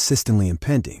obstacles consistently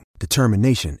impending,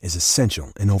 determination is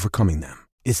essential in overcoming them.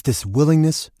 It's this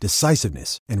willingness,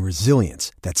 decisiveness, and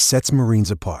resilience that sets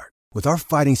Marines apart. With our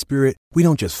fighting spirit, we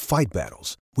don't just fight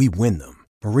battles, we win them.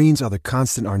 Marines are the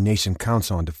constant our nation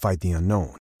counts on to fight the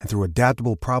unknown. And through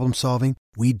adaptable problem solving,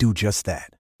 we do just that.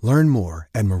 Learn more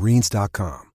at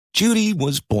Marines.com. Judy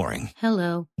was boring.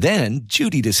 Hello. Then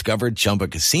Judy discovered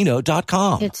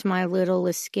ChumbaCasino.com. It's my little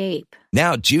escape.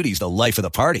 Now Judy's the life of the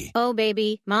party. Oh,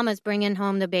 baby, mama's bringing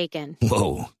home the bacon.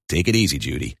 Whoa, take it easy,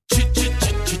 Judy.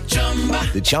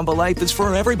 The Chumba life is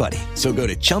for everybody. So go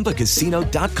to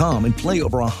ChumbaCasino.com and play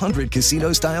over 100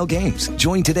 casino-style games.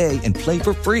 Join today and play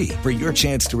for free for your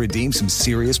chance to redeem some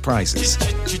serious prizes.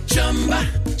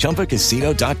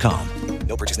 ChumbaCasino.com.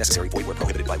 No purchase necessary. Void where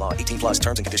prohibited by law. 18+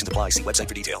 terms and conditions apply. See website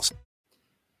for details.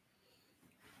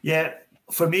 Yeah,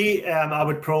 for me, I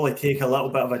would probably take a little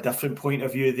bit of a different point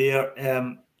of view there.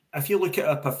 If you look at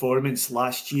our performance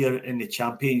last year in the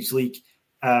Champions League,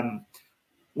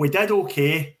 we did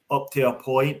okay up to a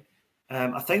point.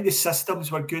 I think the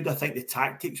systems were good. I think the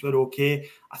tactics were okay.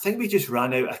 I think we just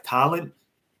ran out of talent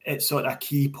at sort of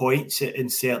key points in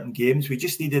certain games. We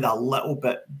just needed a little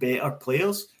bit better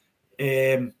players.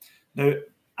 Now,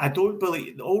 I don't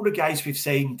believe all the guys we've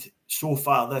signed so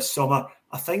far this summer,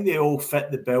 I think they all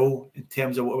fit the bill in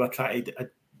terms of what we're trying to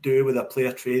do with a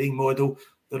player trading model.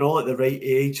 They're all at the right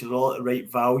age, they're all at the right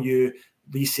value,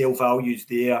 resale values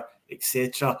there,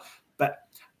 etc. But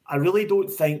I really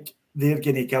don't think they're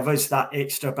going to give us that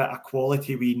extra bit of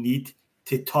quality we need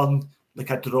to turn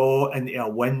like a draw into a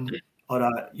win or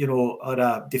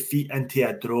a defeat into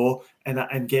a draw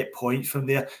and get points from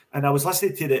there. And I was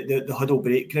listening to the Huddle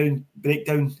breakdown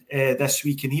this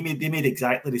week, and they made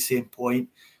exactly the same point,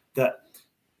 that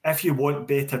if you want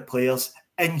better players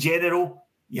in general,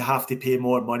 you have to pay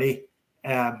more money.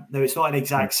 Now it's not an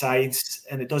exact science,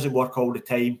 and it doesn't work all the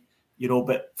time.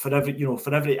 But for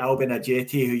every Alban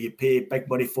Ajeti who you pay big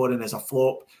money for and is a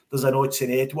flop, there's an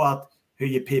Odsonne Edouard who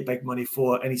you pay big money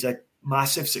for and he's a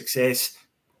massive success,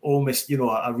 almost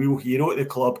a real hero at the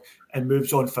club, and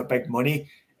moves on for big money.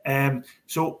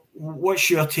 So what's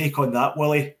your take on that,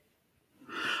 Willie?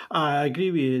 I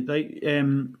agree with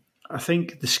you. I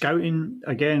think the scouting,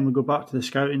 again, we go back to the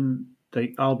scouting,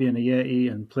 like Albion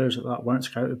Ajeti and players like that weren't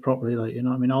scouted properly.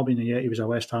 Albion Ajeti was a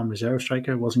West Ham reserve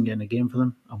striker, wasn't getting a game for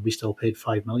them, and we still paid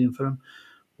 $5 million for him.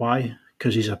 Why?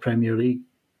 Because he's a Premier League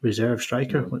reserve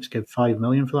striker. Let's give $5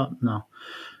 million for that?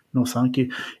 No, thank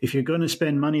you. If you're going to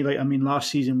spend money, last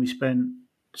season we spent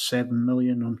 $7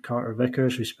 million on Carter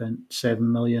Vickers, we spent $7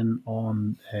 million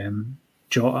on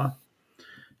Jota.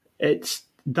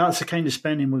 That's the kind of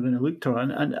spending we're going to look to.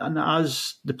 And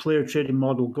as the player trading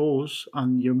model goes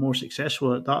and you're more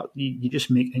successful at that, you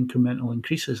just make incremental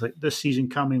increases. Like this season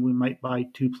coming, we might buy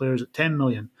 2 players at $10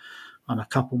 million and a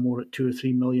couple more at $2 or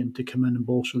 $3 million to come in and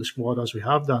bolster the squad as we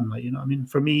have done.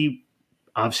 For me,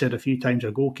 I've said a few times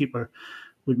a goalkeeper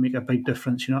would make a big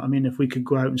difference. If we could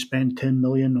go out and spend $10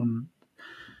 million on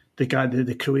the guy,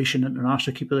 the Croatian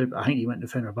international keeper, I think he went to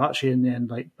Fenerbahce in the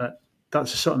end, but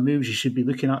that's the sort of moves you should be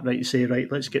looking at, right? To say, right,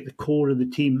 let's get the core of the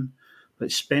team,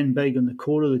 let's spend big on the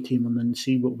core of the team, and then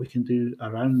see what we can do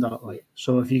around that.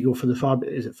 So if you go for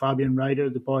is it Fabian Ryder,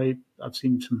 the boy? I've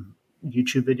seen some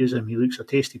YouTube videos of him. He looks a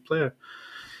tasty player.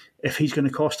 If he's going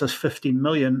to cost us $15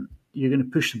 million, you're going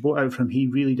to push the boat out for him. He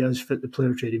really does fit the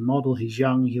player trading model. He's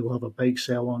young. He'll have a big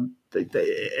sell on.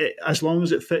 As long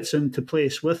as it fits into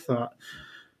place with that,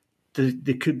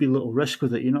 there could be little risk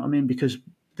with it. You know what I mean? Because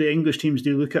the English teams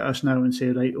do look at us now and say,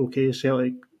 right, okay,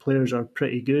 Celtic players are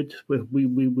pretty good. We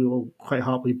will quite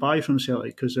happily buy from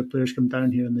Celtic because their players come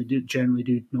down here and they generally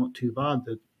do not too bad.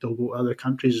 They'll go to other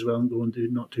countries as well and go and do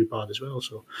not too bad as well.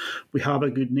 So we have a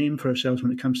good name for ourselves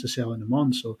when it comes to selling them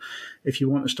on. So if you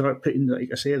want to start putting, like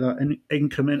I say, that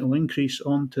incremental increase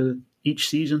onto each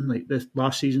season, like this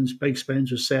last season's big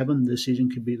spends was 7, this season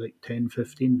could be like 10,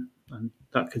 15, and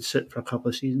that could sit for a couple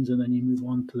of seasons and then you move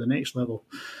on to the next level.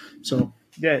 So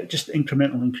yeah, just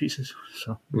incremental increases.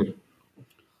 So.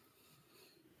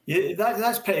 Yeah,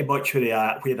 that's pretty much where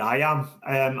I am.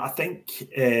 I think,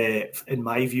 in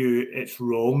my view, it's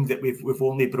wrong that we've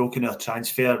only broken our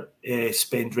transfer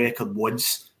spend record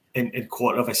once in a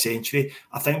quarter of a century.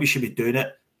 I think we should be doing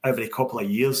it every couple of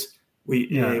years.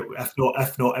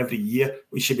 If not every year,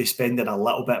 we should be spending a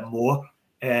little bit more.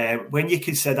 When you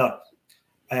consider,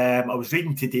 I was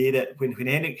reading today that when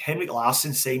Henrik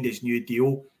Larsson signed his new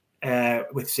deal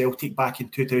with Celtic back in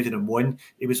 2001,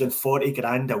 he was on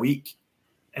 $40,000 a week.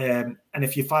 And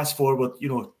if you fast forward,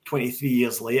 23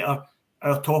 years later,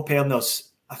 our top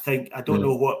earners, I don't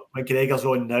know what McGregor's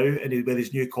on now and with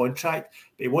his new contract,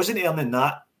 but he wasn't earning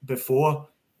that before.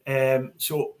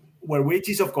 So where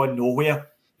wages have gone nowhere,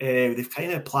 they've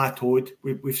kind of plateaued.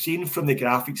 We've seen from the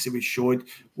graphics that we showed,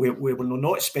 we're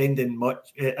not spending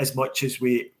as much as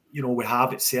we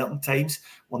have at certain times.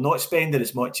 We're not spending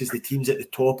as much as the teams at the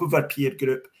top of our peer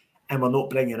group, and we're not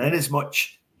bringing in as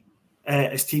much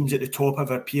as teams at the top of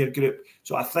our peer group.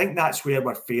 So I think that's where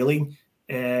we're failing.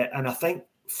 and I think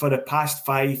for the past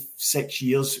 5-6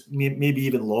 years, maybe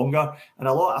even longer, and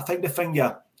I think the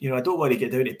finger, I don't want to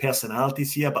get down to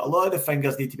personalities here, but a lot of the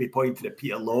fingers need to be pointed at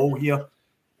Peter Lawwell here,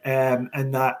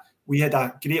 and that we had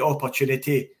a great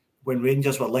opportunity when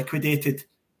Rangers were liquidated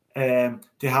to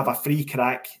have a free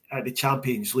crack at the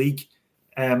Champions League.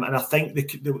 And I think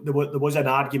there was an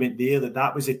argument there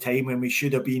that was the time when we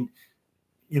should have been,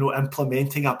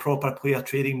 implementing a proper player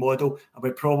trading model, and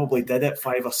we probably did it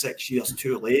 5 or 6 years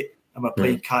too late, and we're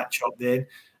playing catch up then.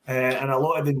 And a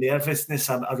lot of the nervousness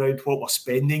around what we're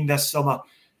spending this summer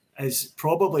is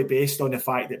probably based on the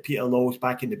fact that Peter Lawwell's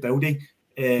back in the building,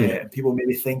 and people may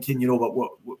be thinking,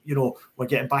 we're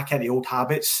getting back into old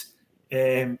habits.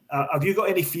 Have you got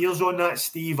any fears on that,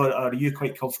 Steve, or are you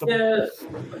quite comfortable? Yeah,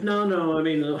 no. I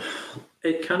mean,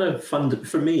 it kind of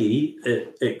for me.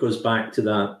 It goes back to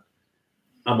that.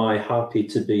 Am I happy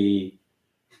to be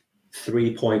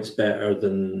 3 points better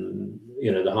than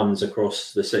the Huns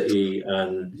across the city,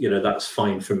 and that's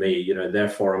fine for me.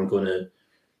 Therefore I'm going to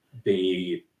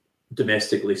be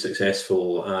domestically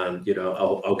successful, and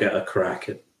I'll get a crack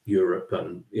at Europe,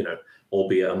 and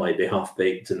albeit I might be half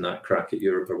baked in that crack at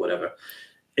Europe or whatever.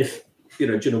 If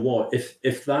do you know what?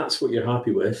 If that's what you're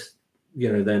happy with,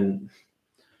 then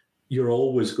you're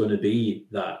always going to be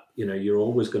that. You're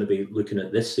always going to be looking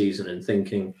at this season and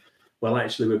thinking, well,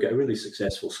 actually, we've got a really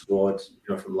successful squad.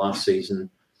 From last season,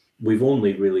 we've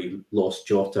only really lost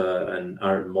Jota and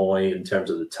Aaron Moy in terms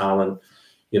of the talent.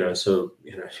 So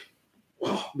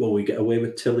will we get away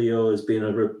with Tilio as being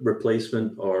a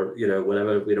replacement, or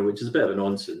whatever? Which is a bit of a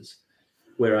nonsense.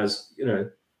 Whereas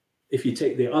if you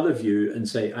take the other view and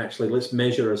say, actually, let's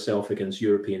measure ourselves against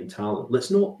European talent.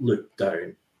 Let's not look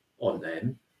down on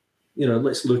them.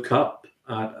 Let's look up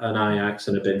at an Ajax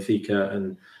and a Benfica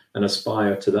and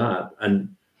aspire to that.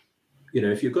 And,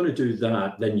 if you're going to do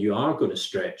that, then you are going to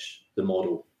stretch the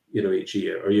model, each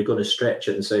year, or you're going to stretch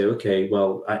it and say, okay,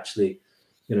 well, actually,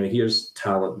 here's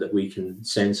talent that we can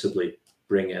sensibly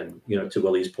bring in, to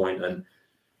Willie's point. And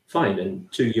fine, in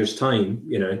 2 years' time,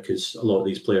 because a lot of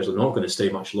these players are not going to stay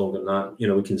much longer than that,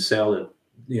 we can sell it,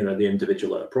 the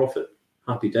individual at a profit.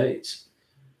 Happy days.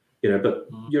 But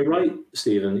you're right,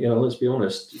 Stephen. Let's be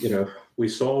honest. We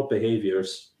saw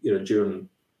behaviours, during,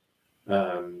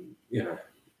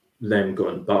 them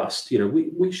going bust.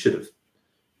 We should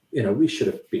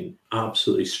have been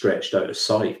absolutely stretched out of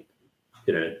sight.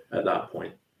 At that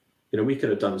point, we could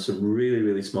have done some really,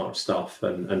 really smart stuff,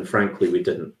 and frankly, we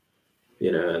didn't.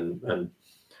 And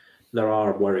there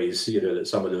are worries, that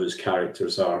some of those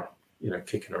characters are,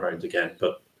 kicking around again,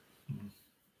 but.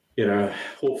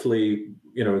 Hopefully,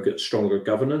 we've got stronger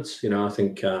governance. I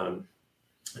think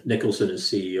Nicholson as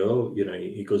CEO,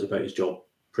 he goes about his job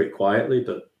pretty quietly,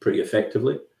 but pretty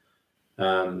effectively.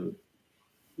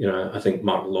 I think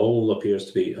Mark Lowell appears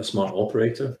to be a smart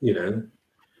operator.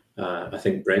 I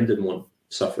think Brendan won't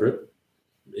suffer it.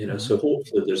 So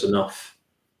hopefully there's enough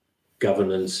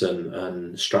governance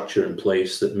and structure in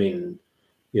place that mean,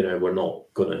 we're not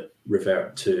going to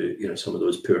revert to, some of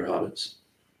those poor habits.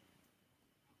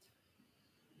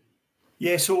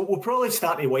 Yeah, so we'll probably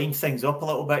start to wind things up a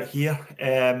little bit here.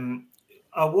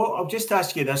 I'll just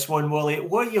ask you this one, Wally.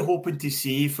 What are you hoping to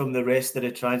see from the rest of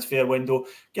the transfer window?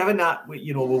 Given that,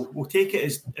 we'll take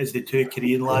it as the 2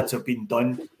 Korean lads have been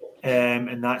done,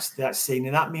 and that's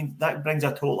signing. That means that brings a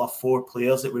total of 4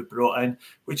 players that we've brought in,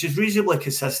 which is reasonably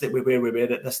consistent with where we were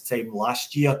at this time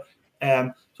last year.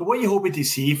 So what are you hoping to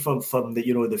see from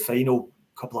the the final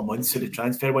couple of months of the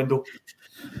transfer window?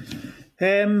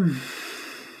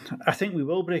 I think we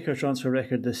will break our transfer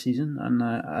record this season, and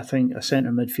I think a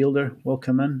centre midfielder will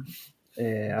come in.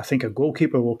 I think a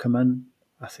goalkeeper will come in.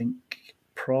 I think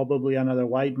probably another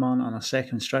wide man and a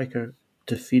second striker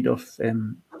to feed off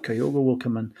Kyogo will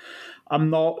come in. I'm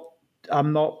not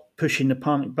pushing the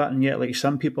panic button yet like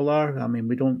some people are. I mean,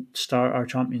 we don't start our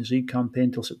Champions League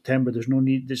campaign till September. There's no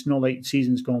need. There's no like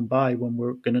seasons gone by when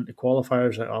we're going into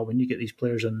qualifiers like, we need to get these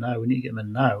players in now. We need to get them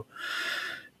in now.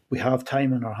 We have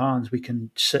time on our hands. We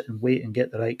can sit and wait and get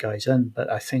the right guys in. But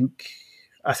I think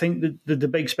the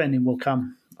big spending will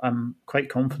come. I'm quite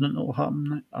confident it will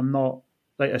happen. I'm not,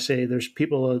 like I say, there's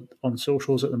people on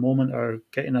socials at the moment are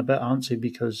getting a bit antsy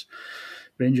because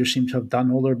Rangers seem to have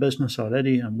done all their business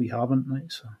already and we haven't.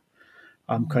 Right? So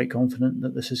I'm quite confident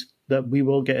that we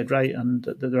will get it right and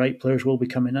that the right players will be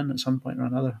coming in at some point or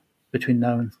another between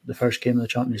now and the first game of the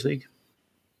Champions League.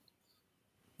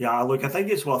 Yeah, look, I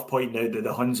think it's worth pointing out that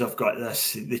the Huns have got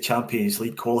the Champions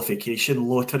League qualification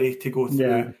lottery to go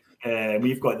through. Yeah.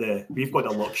 We've got the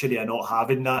luxury of not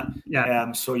having that.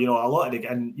 Yeah. So a lot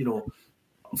of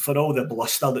for all the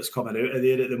bluster that's coming out of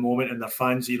there at the moment, and their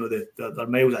fans, they're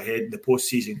miles ahead in the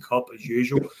post-season cup as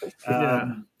usual.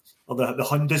 Or the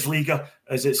Bundesliga,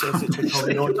 as it's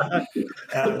becoming known.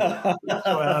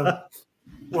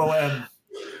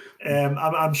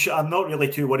 I'm sure I'm not really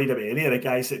too worried about any of the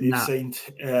guys that they've signed.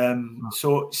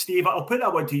 So, Steve, I'll put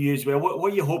that one to you as well.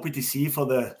 What are you hoping to see for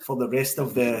the rest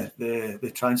of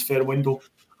the transfer window?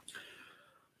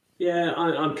 Yeah,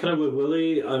 I'm kind of with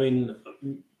Willie. I mean,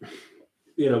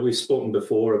 we've spoken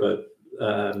before about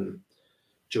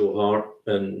Joe Hart,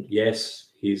 and yes,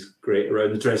 he's great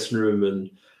around the dressing room, and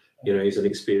he's an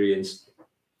experienced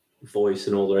voice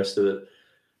and all the rest of it.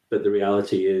 But the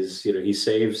reality is, he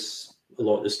saves a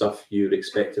lot of the stuff you'd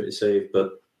expect him to save,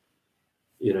 but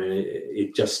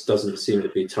it just doesn't seem to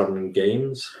be turning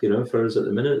games, for us at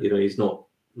the minute. He's not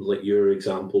like your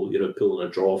example, pulling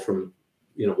a draw from,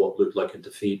 what looked like a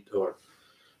defeat or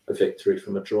a victory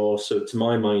from a draw. So to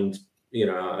my mind,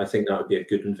 I think that would be a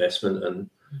good investment. And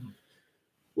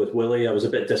with Willie, I was a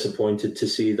bit disappointed to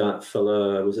see that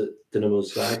fella, was it Dinamo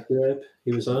Zagreb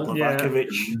he was at?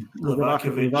 Livakovic.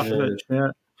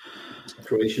 Yeah.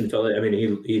 Croatian fella. I mean,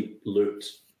 he looked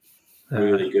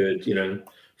really good,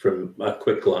 from a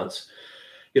quick glance.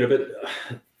 But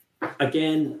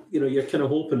again, you're kind of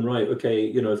hoping, right, okay,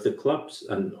 if the clubs,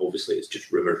 and obviously it's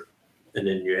just rumour and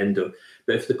innuendo,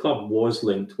 but if the club was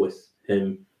linked with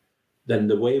him, then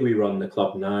the way we run the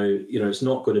club now, it's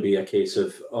not going to be a case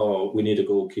of, we need a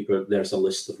goalkeeper, there's a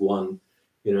list of one.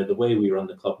 The way we run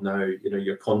the club now,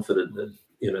 you're confident that,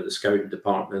 the scouting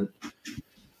department,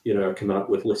 are coming up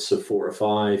with lists of 4 or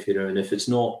 5, and if it's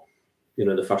not,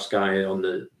 the first guy on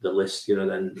the list,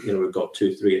 then, we've got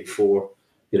 2, 3, and 4,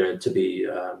 to be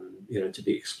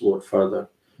explored further.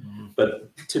 Mm-hmm.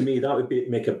 But to me, that would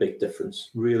make a big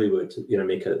difference, really would,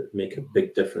 make a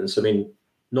big difference. I mean,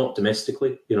 not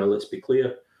domestically, let's be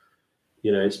clear,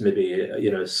 it's maybe,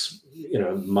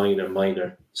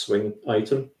 minor swing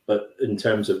item, but in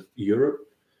terms of Europe,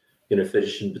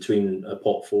 finishing between a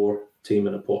pot 4 team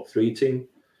and a pot 3 team,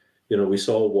 we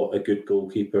saw what a good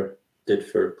goalkeeper did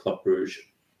for Club Brugge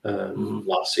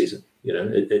last season.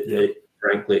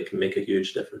 Frankly, it can make a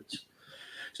huge difference.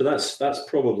 So that's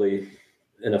probably,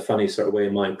 in a funny sort of way,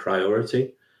 my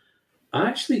priority.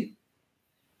 I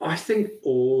think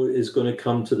O is going to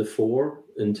come to the fore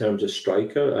in terms of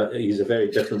striker. He's a very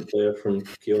different player from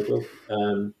Kyoto.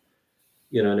 And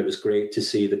it was great to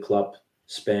see the club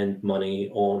spend money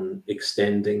on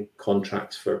extending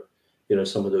contracts for,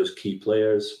 some of those key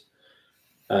players.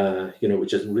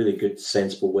 Which is a really good,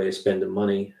 sensible way of spending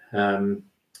money.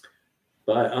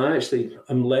 But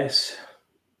I'm less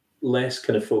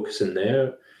kind of focusing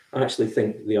there. I actually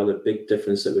think the other big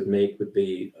difference that would make would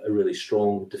be a really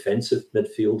strong defensive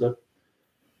midfielder,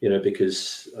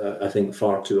 because I think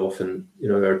far too often,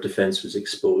 our defence was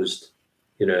exposed,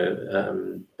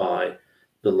 by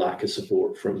the lack of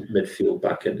support from midfield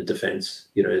back into defence,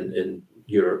 in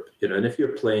Europe, and if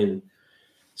you're playing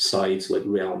sides like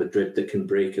Real Madrid that can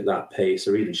break at that pace,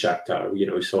 or even Shakhtar,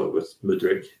 we saw it with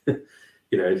Mudryk,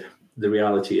 the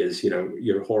reality is,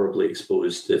 you're horribly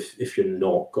exposed if you're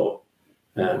not got,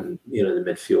 the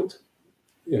midfield,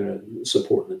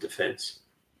 supporting the defence.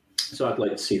 So I'd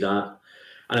like to see that.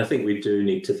 And I think we do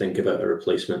need to think about a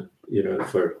replacement,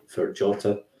 for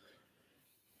Jota.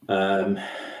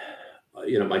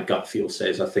 My gut feel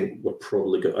says I think we've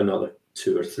probably got another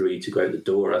 2 or 3 to go out the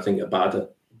door. I think Abada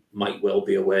might well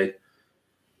be away,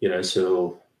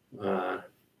 so I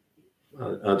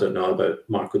don't know about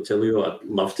Marco Tilio. I'd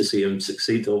love to see him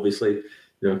succeed, obviously,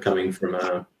 coming from,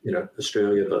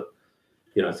 Australia, but,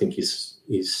 I think he's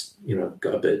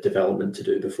got a bit of development to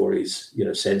do before he's,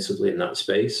 sensibly in that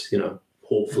space,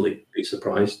 hopefully be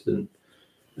surprised and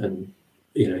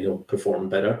he'll perform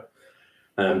better.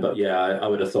 But yeah, I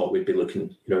would have thought we'd be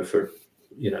looking, for,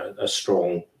 a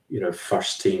strong,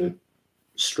 first team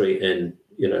straight in,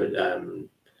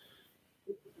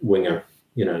 winger,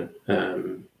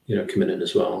 coming in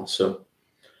as well. So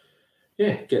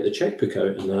yeah, get the checkbook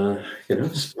out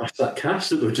and smash that cash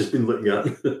that we've just been looking at.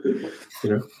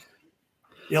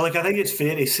 Yeah, I think it's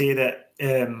fair to say that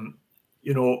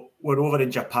we're over in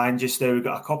Japan just now. We've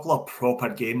got a couple of proper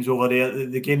games over there.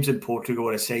 The games in Portugal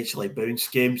are essentially bounce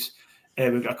games.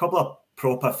 We've got a couple of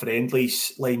proper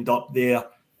friendlies lined up there,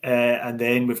 and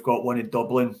then we've got one in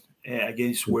Dublin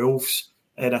against Wolves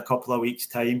in a couple of weeks'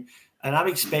 time. And I'm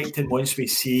expecting once we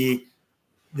see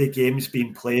the games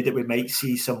being played that we might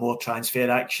see some more transfer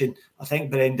action. I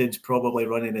think Brendan's probably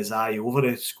running his eye over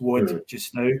the squad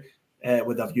just now,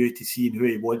 with a view to seeing who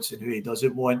he wants and who he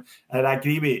doesn't want. And I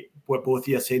agree with what both of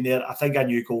you are saying there. I think a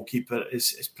new goalkeeper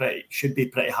should be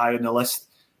pretty high on the list.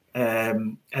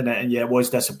 And it was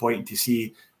disappointing to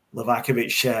see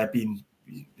Livakovic being,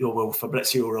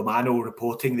 Fabrizio Romano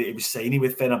reporting that he was signing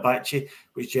with Fenerbahce,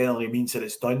 which generally means that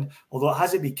it's done. Although it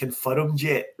hasn't been confirmed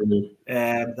yet,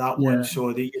 one.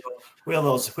 So where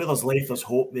there's life, there's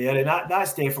hope there, and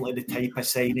that's definitely the type of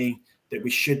signing that we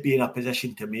should be in a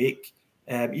position to make.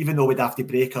 Even though we'd have to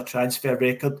break our transfer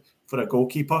record for a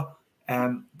goalkeeper,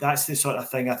 that's the sort of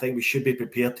thing I think we should be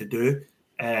prepared to do,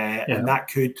 and that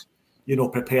could,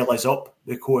 prepare us up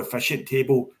the coefficient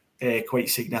table quite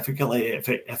significantly if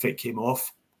it came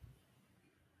off.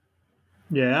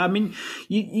 Yeah, I mean,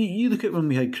 you look at when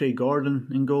we had Craig Gordon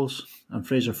in goals and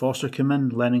Fraser Foster came in,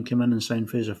 Lennon came in and signed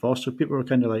Fraser Foster. People were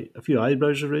kind of like, a few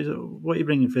eyebrows were raised. What are you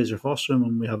bringing Fraser Foster in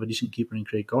when we have a decent keeper in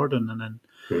Craig Gordon? And then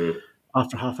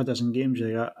after half a dozen games,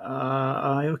 you go,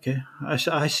 okay,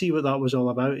 I see what that was all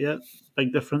about. Yeah,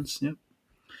 big difference. Yeah.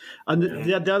 And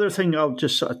the other thing I'll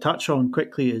just sort of touch on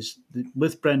quickly is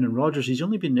with Brendan Rodgers, he's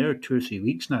only been there 2 or 3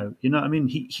 weeks now. You know what I mean?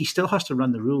 He still has to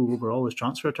run the rule over all his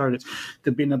transfer targets.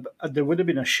 There would have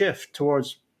been a shift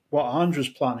towards what Andrew's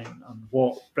planning and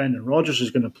what Brendan Rodgers is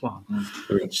going to plan.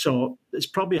 So it's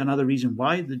probably another reason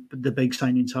why the big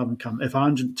signings haven't come. If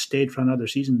Andrew stayed for another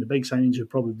season, the big signings would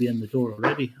probably be in the door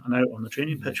already and out on the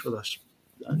training pitch with us.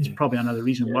 It's probably another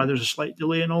reason why there's a slight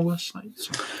delay in all this.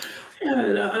 Yeah,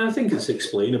 and I think it's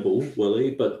explainable,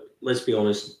 Willie, but let's be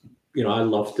honest, I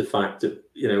love the fact that,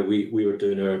 we were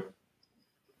doing our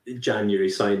January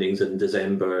signings in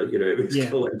December, it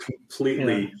was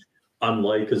completely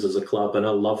unlike us as a club, and I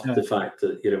loved the fact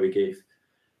that, we gave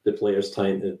the players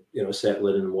time to, settle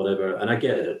in and whatever, and I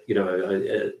get it,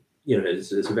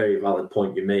 it's a very valid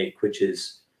point you make, which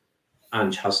is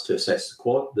Ange has to assess the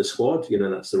squad,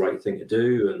 that's the right thing to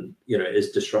do, and, it is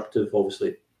disruptive,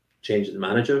 obviously, changing the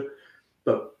manager.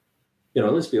 But,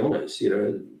 let's be honest,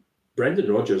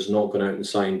 Brendan Rodgers not gone out and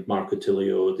signed Marco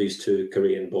Tilio, these two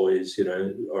Korean boys,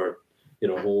 or,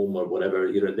 Holm or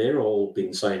whatever. They're all been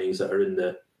signings that are in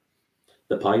the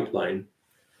pipeline.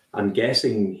 I'm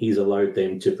guessing he's allowed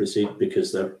them to proceed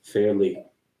because they're fairly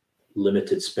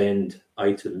limited spend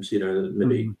items,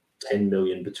 maybe 10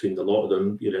 million between the lot of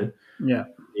them, Yeah.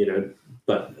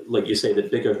 But like you say, the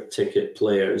bigger ticket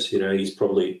players, he's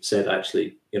probably said,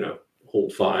 actually,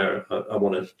 hold fire. I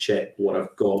want to check what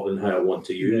I've got and how I want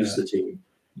to use the team,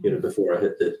 before I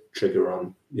hit the trigger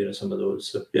on, some of those.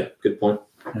 So, good point.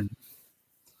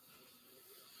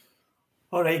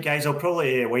 All right, guys, I'll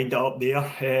probably wind it up there.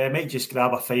 I might just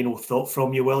grab a final thought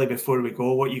from you, Willie, before we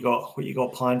go. What you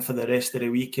got planned for the rest of the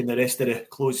week and the rest of the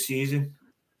closed season?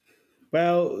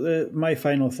 Well, my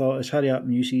final thought is hurry up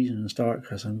new season and start,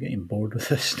 because I'm getting bored with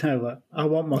this now. I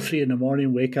want my 3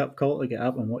 a.m. wake up call to get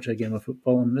up and watch a game of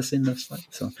football. I'm missing this.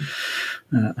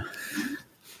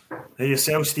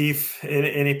 Yourself, Steve,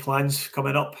 any plans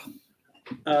coming up?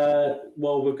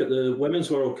 Well, we've got the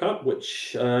Women's World Cup,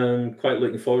 which I'm quite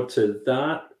looking forward to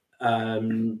that.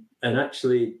 And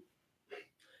actually,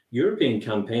 European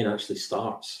campaign actually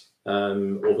starts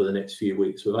over the next few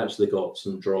weeks. We've actually got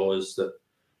some draws that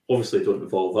obviously don't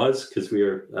involve us because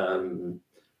we're,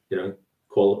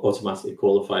 automatically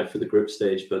qualified for the group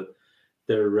stage, but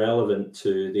they're relevant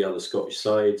to the other Scottish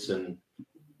sides. And,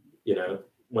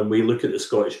 when we look at the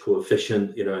Scottish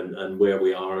coefficient, and where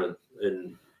we are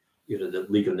in the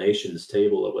League of Nations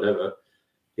table or whatever,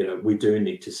 we do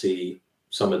need to see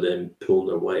some of them pull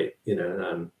their weight.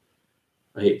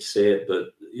 I hate to say it, but,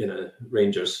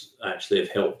 Rangers actually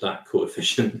have helped that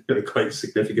coefficient quite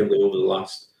significantly over the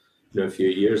last few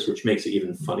years, which makes it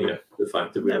even funnier, the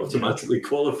fact that we automatically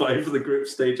qualify for the group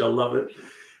stage. I love it.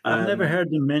 I've never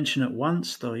heard them mention it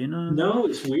once, though, No,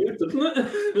 it's weird, isn't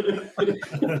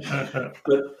it?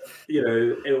 But,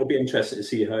 it'll be interesting to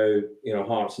see how,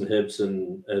 Hearts and Hibs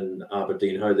and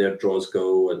Aberdeen, how their draws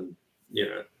go and,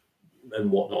 and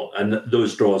whatnot. And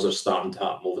those draws are starting to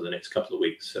happen over the next couple of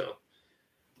weeks. So,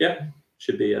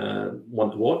 should be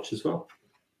one to watch as well.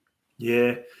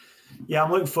 Yeah,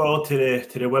 I'm looking forward to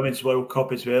the Women's World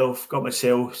Cup as well. I've got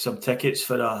myself some tickets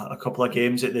for a couple of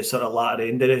games at the sort of latter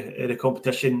end of the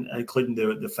competition, including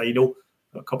the final.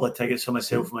 Got a couple of tickets for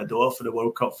myself and my daughter for the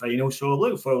World Cup final, so I'm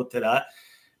looking forward to that.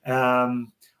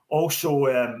 Also,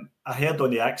 I heard on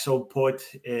the Axel pod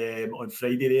on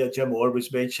Friday there, Jim Orr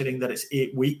was mentioning that it's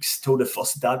 8 weeks till the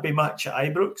first derby match at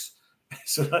Ibrox.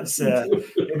 So that's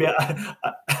maybe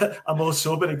a more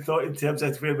sobering thought in terms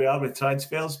of where we are with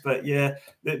transfers. But the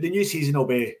new season will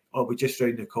be just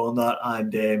round the corner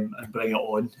and bring it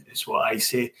on, is what I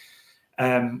say.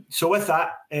 So with that,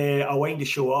 I'll wind the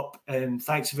show up. And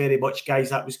thanks very much, guys.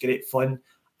 That was great fun.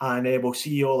 And we'll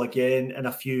see you all again in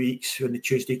a few weeks when the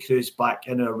Tuesday Crew's back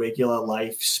in our regular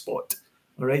live spot.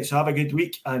 All right, so have a good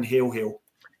week and hail, hail.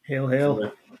 Hail,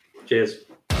 hail. Cheers.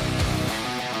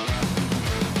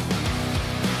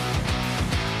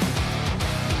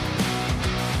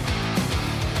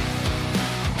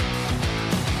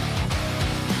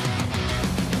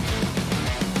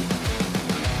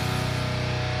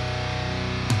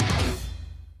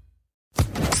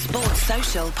 Sports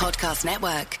Social Podcast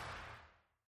Network.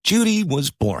 Judy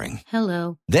was boring.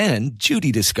 Hello. Then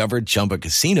Judy discovered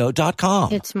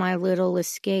ChumbaCasino.com. It's my little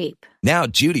escape. Now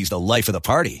Judy's the life of the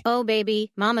party. Oh,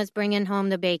 baby, mama's bringing home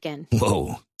the bacon.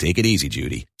 Whoa, take it easy,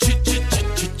 Judy.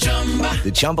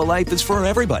 The Chumba life is for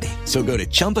everybody. So go to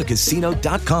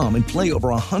ChumbaCasino.com and play over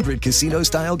 100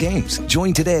 casino-style games.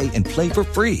 Join today and play for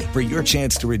free for your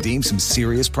chance to redeem some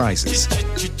serious prizes.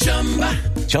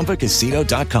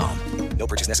 ChumbaCasino.com. No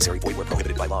purchase necessary. Void where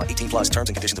prohibited by law. 18+ terms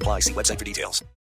and conditions apply. See website for details.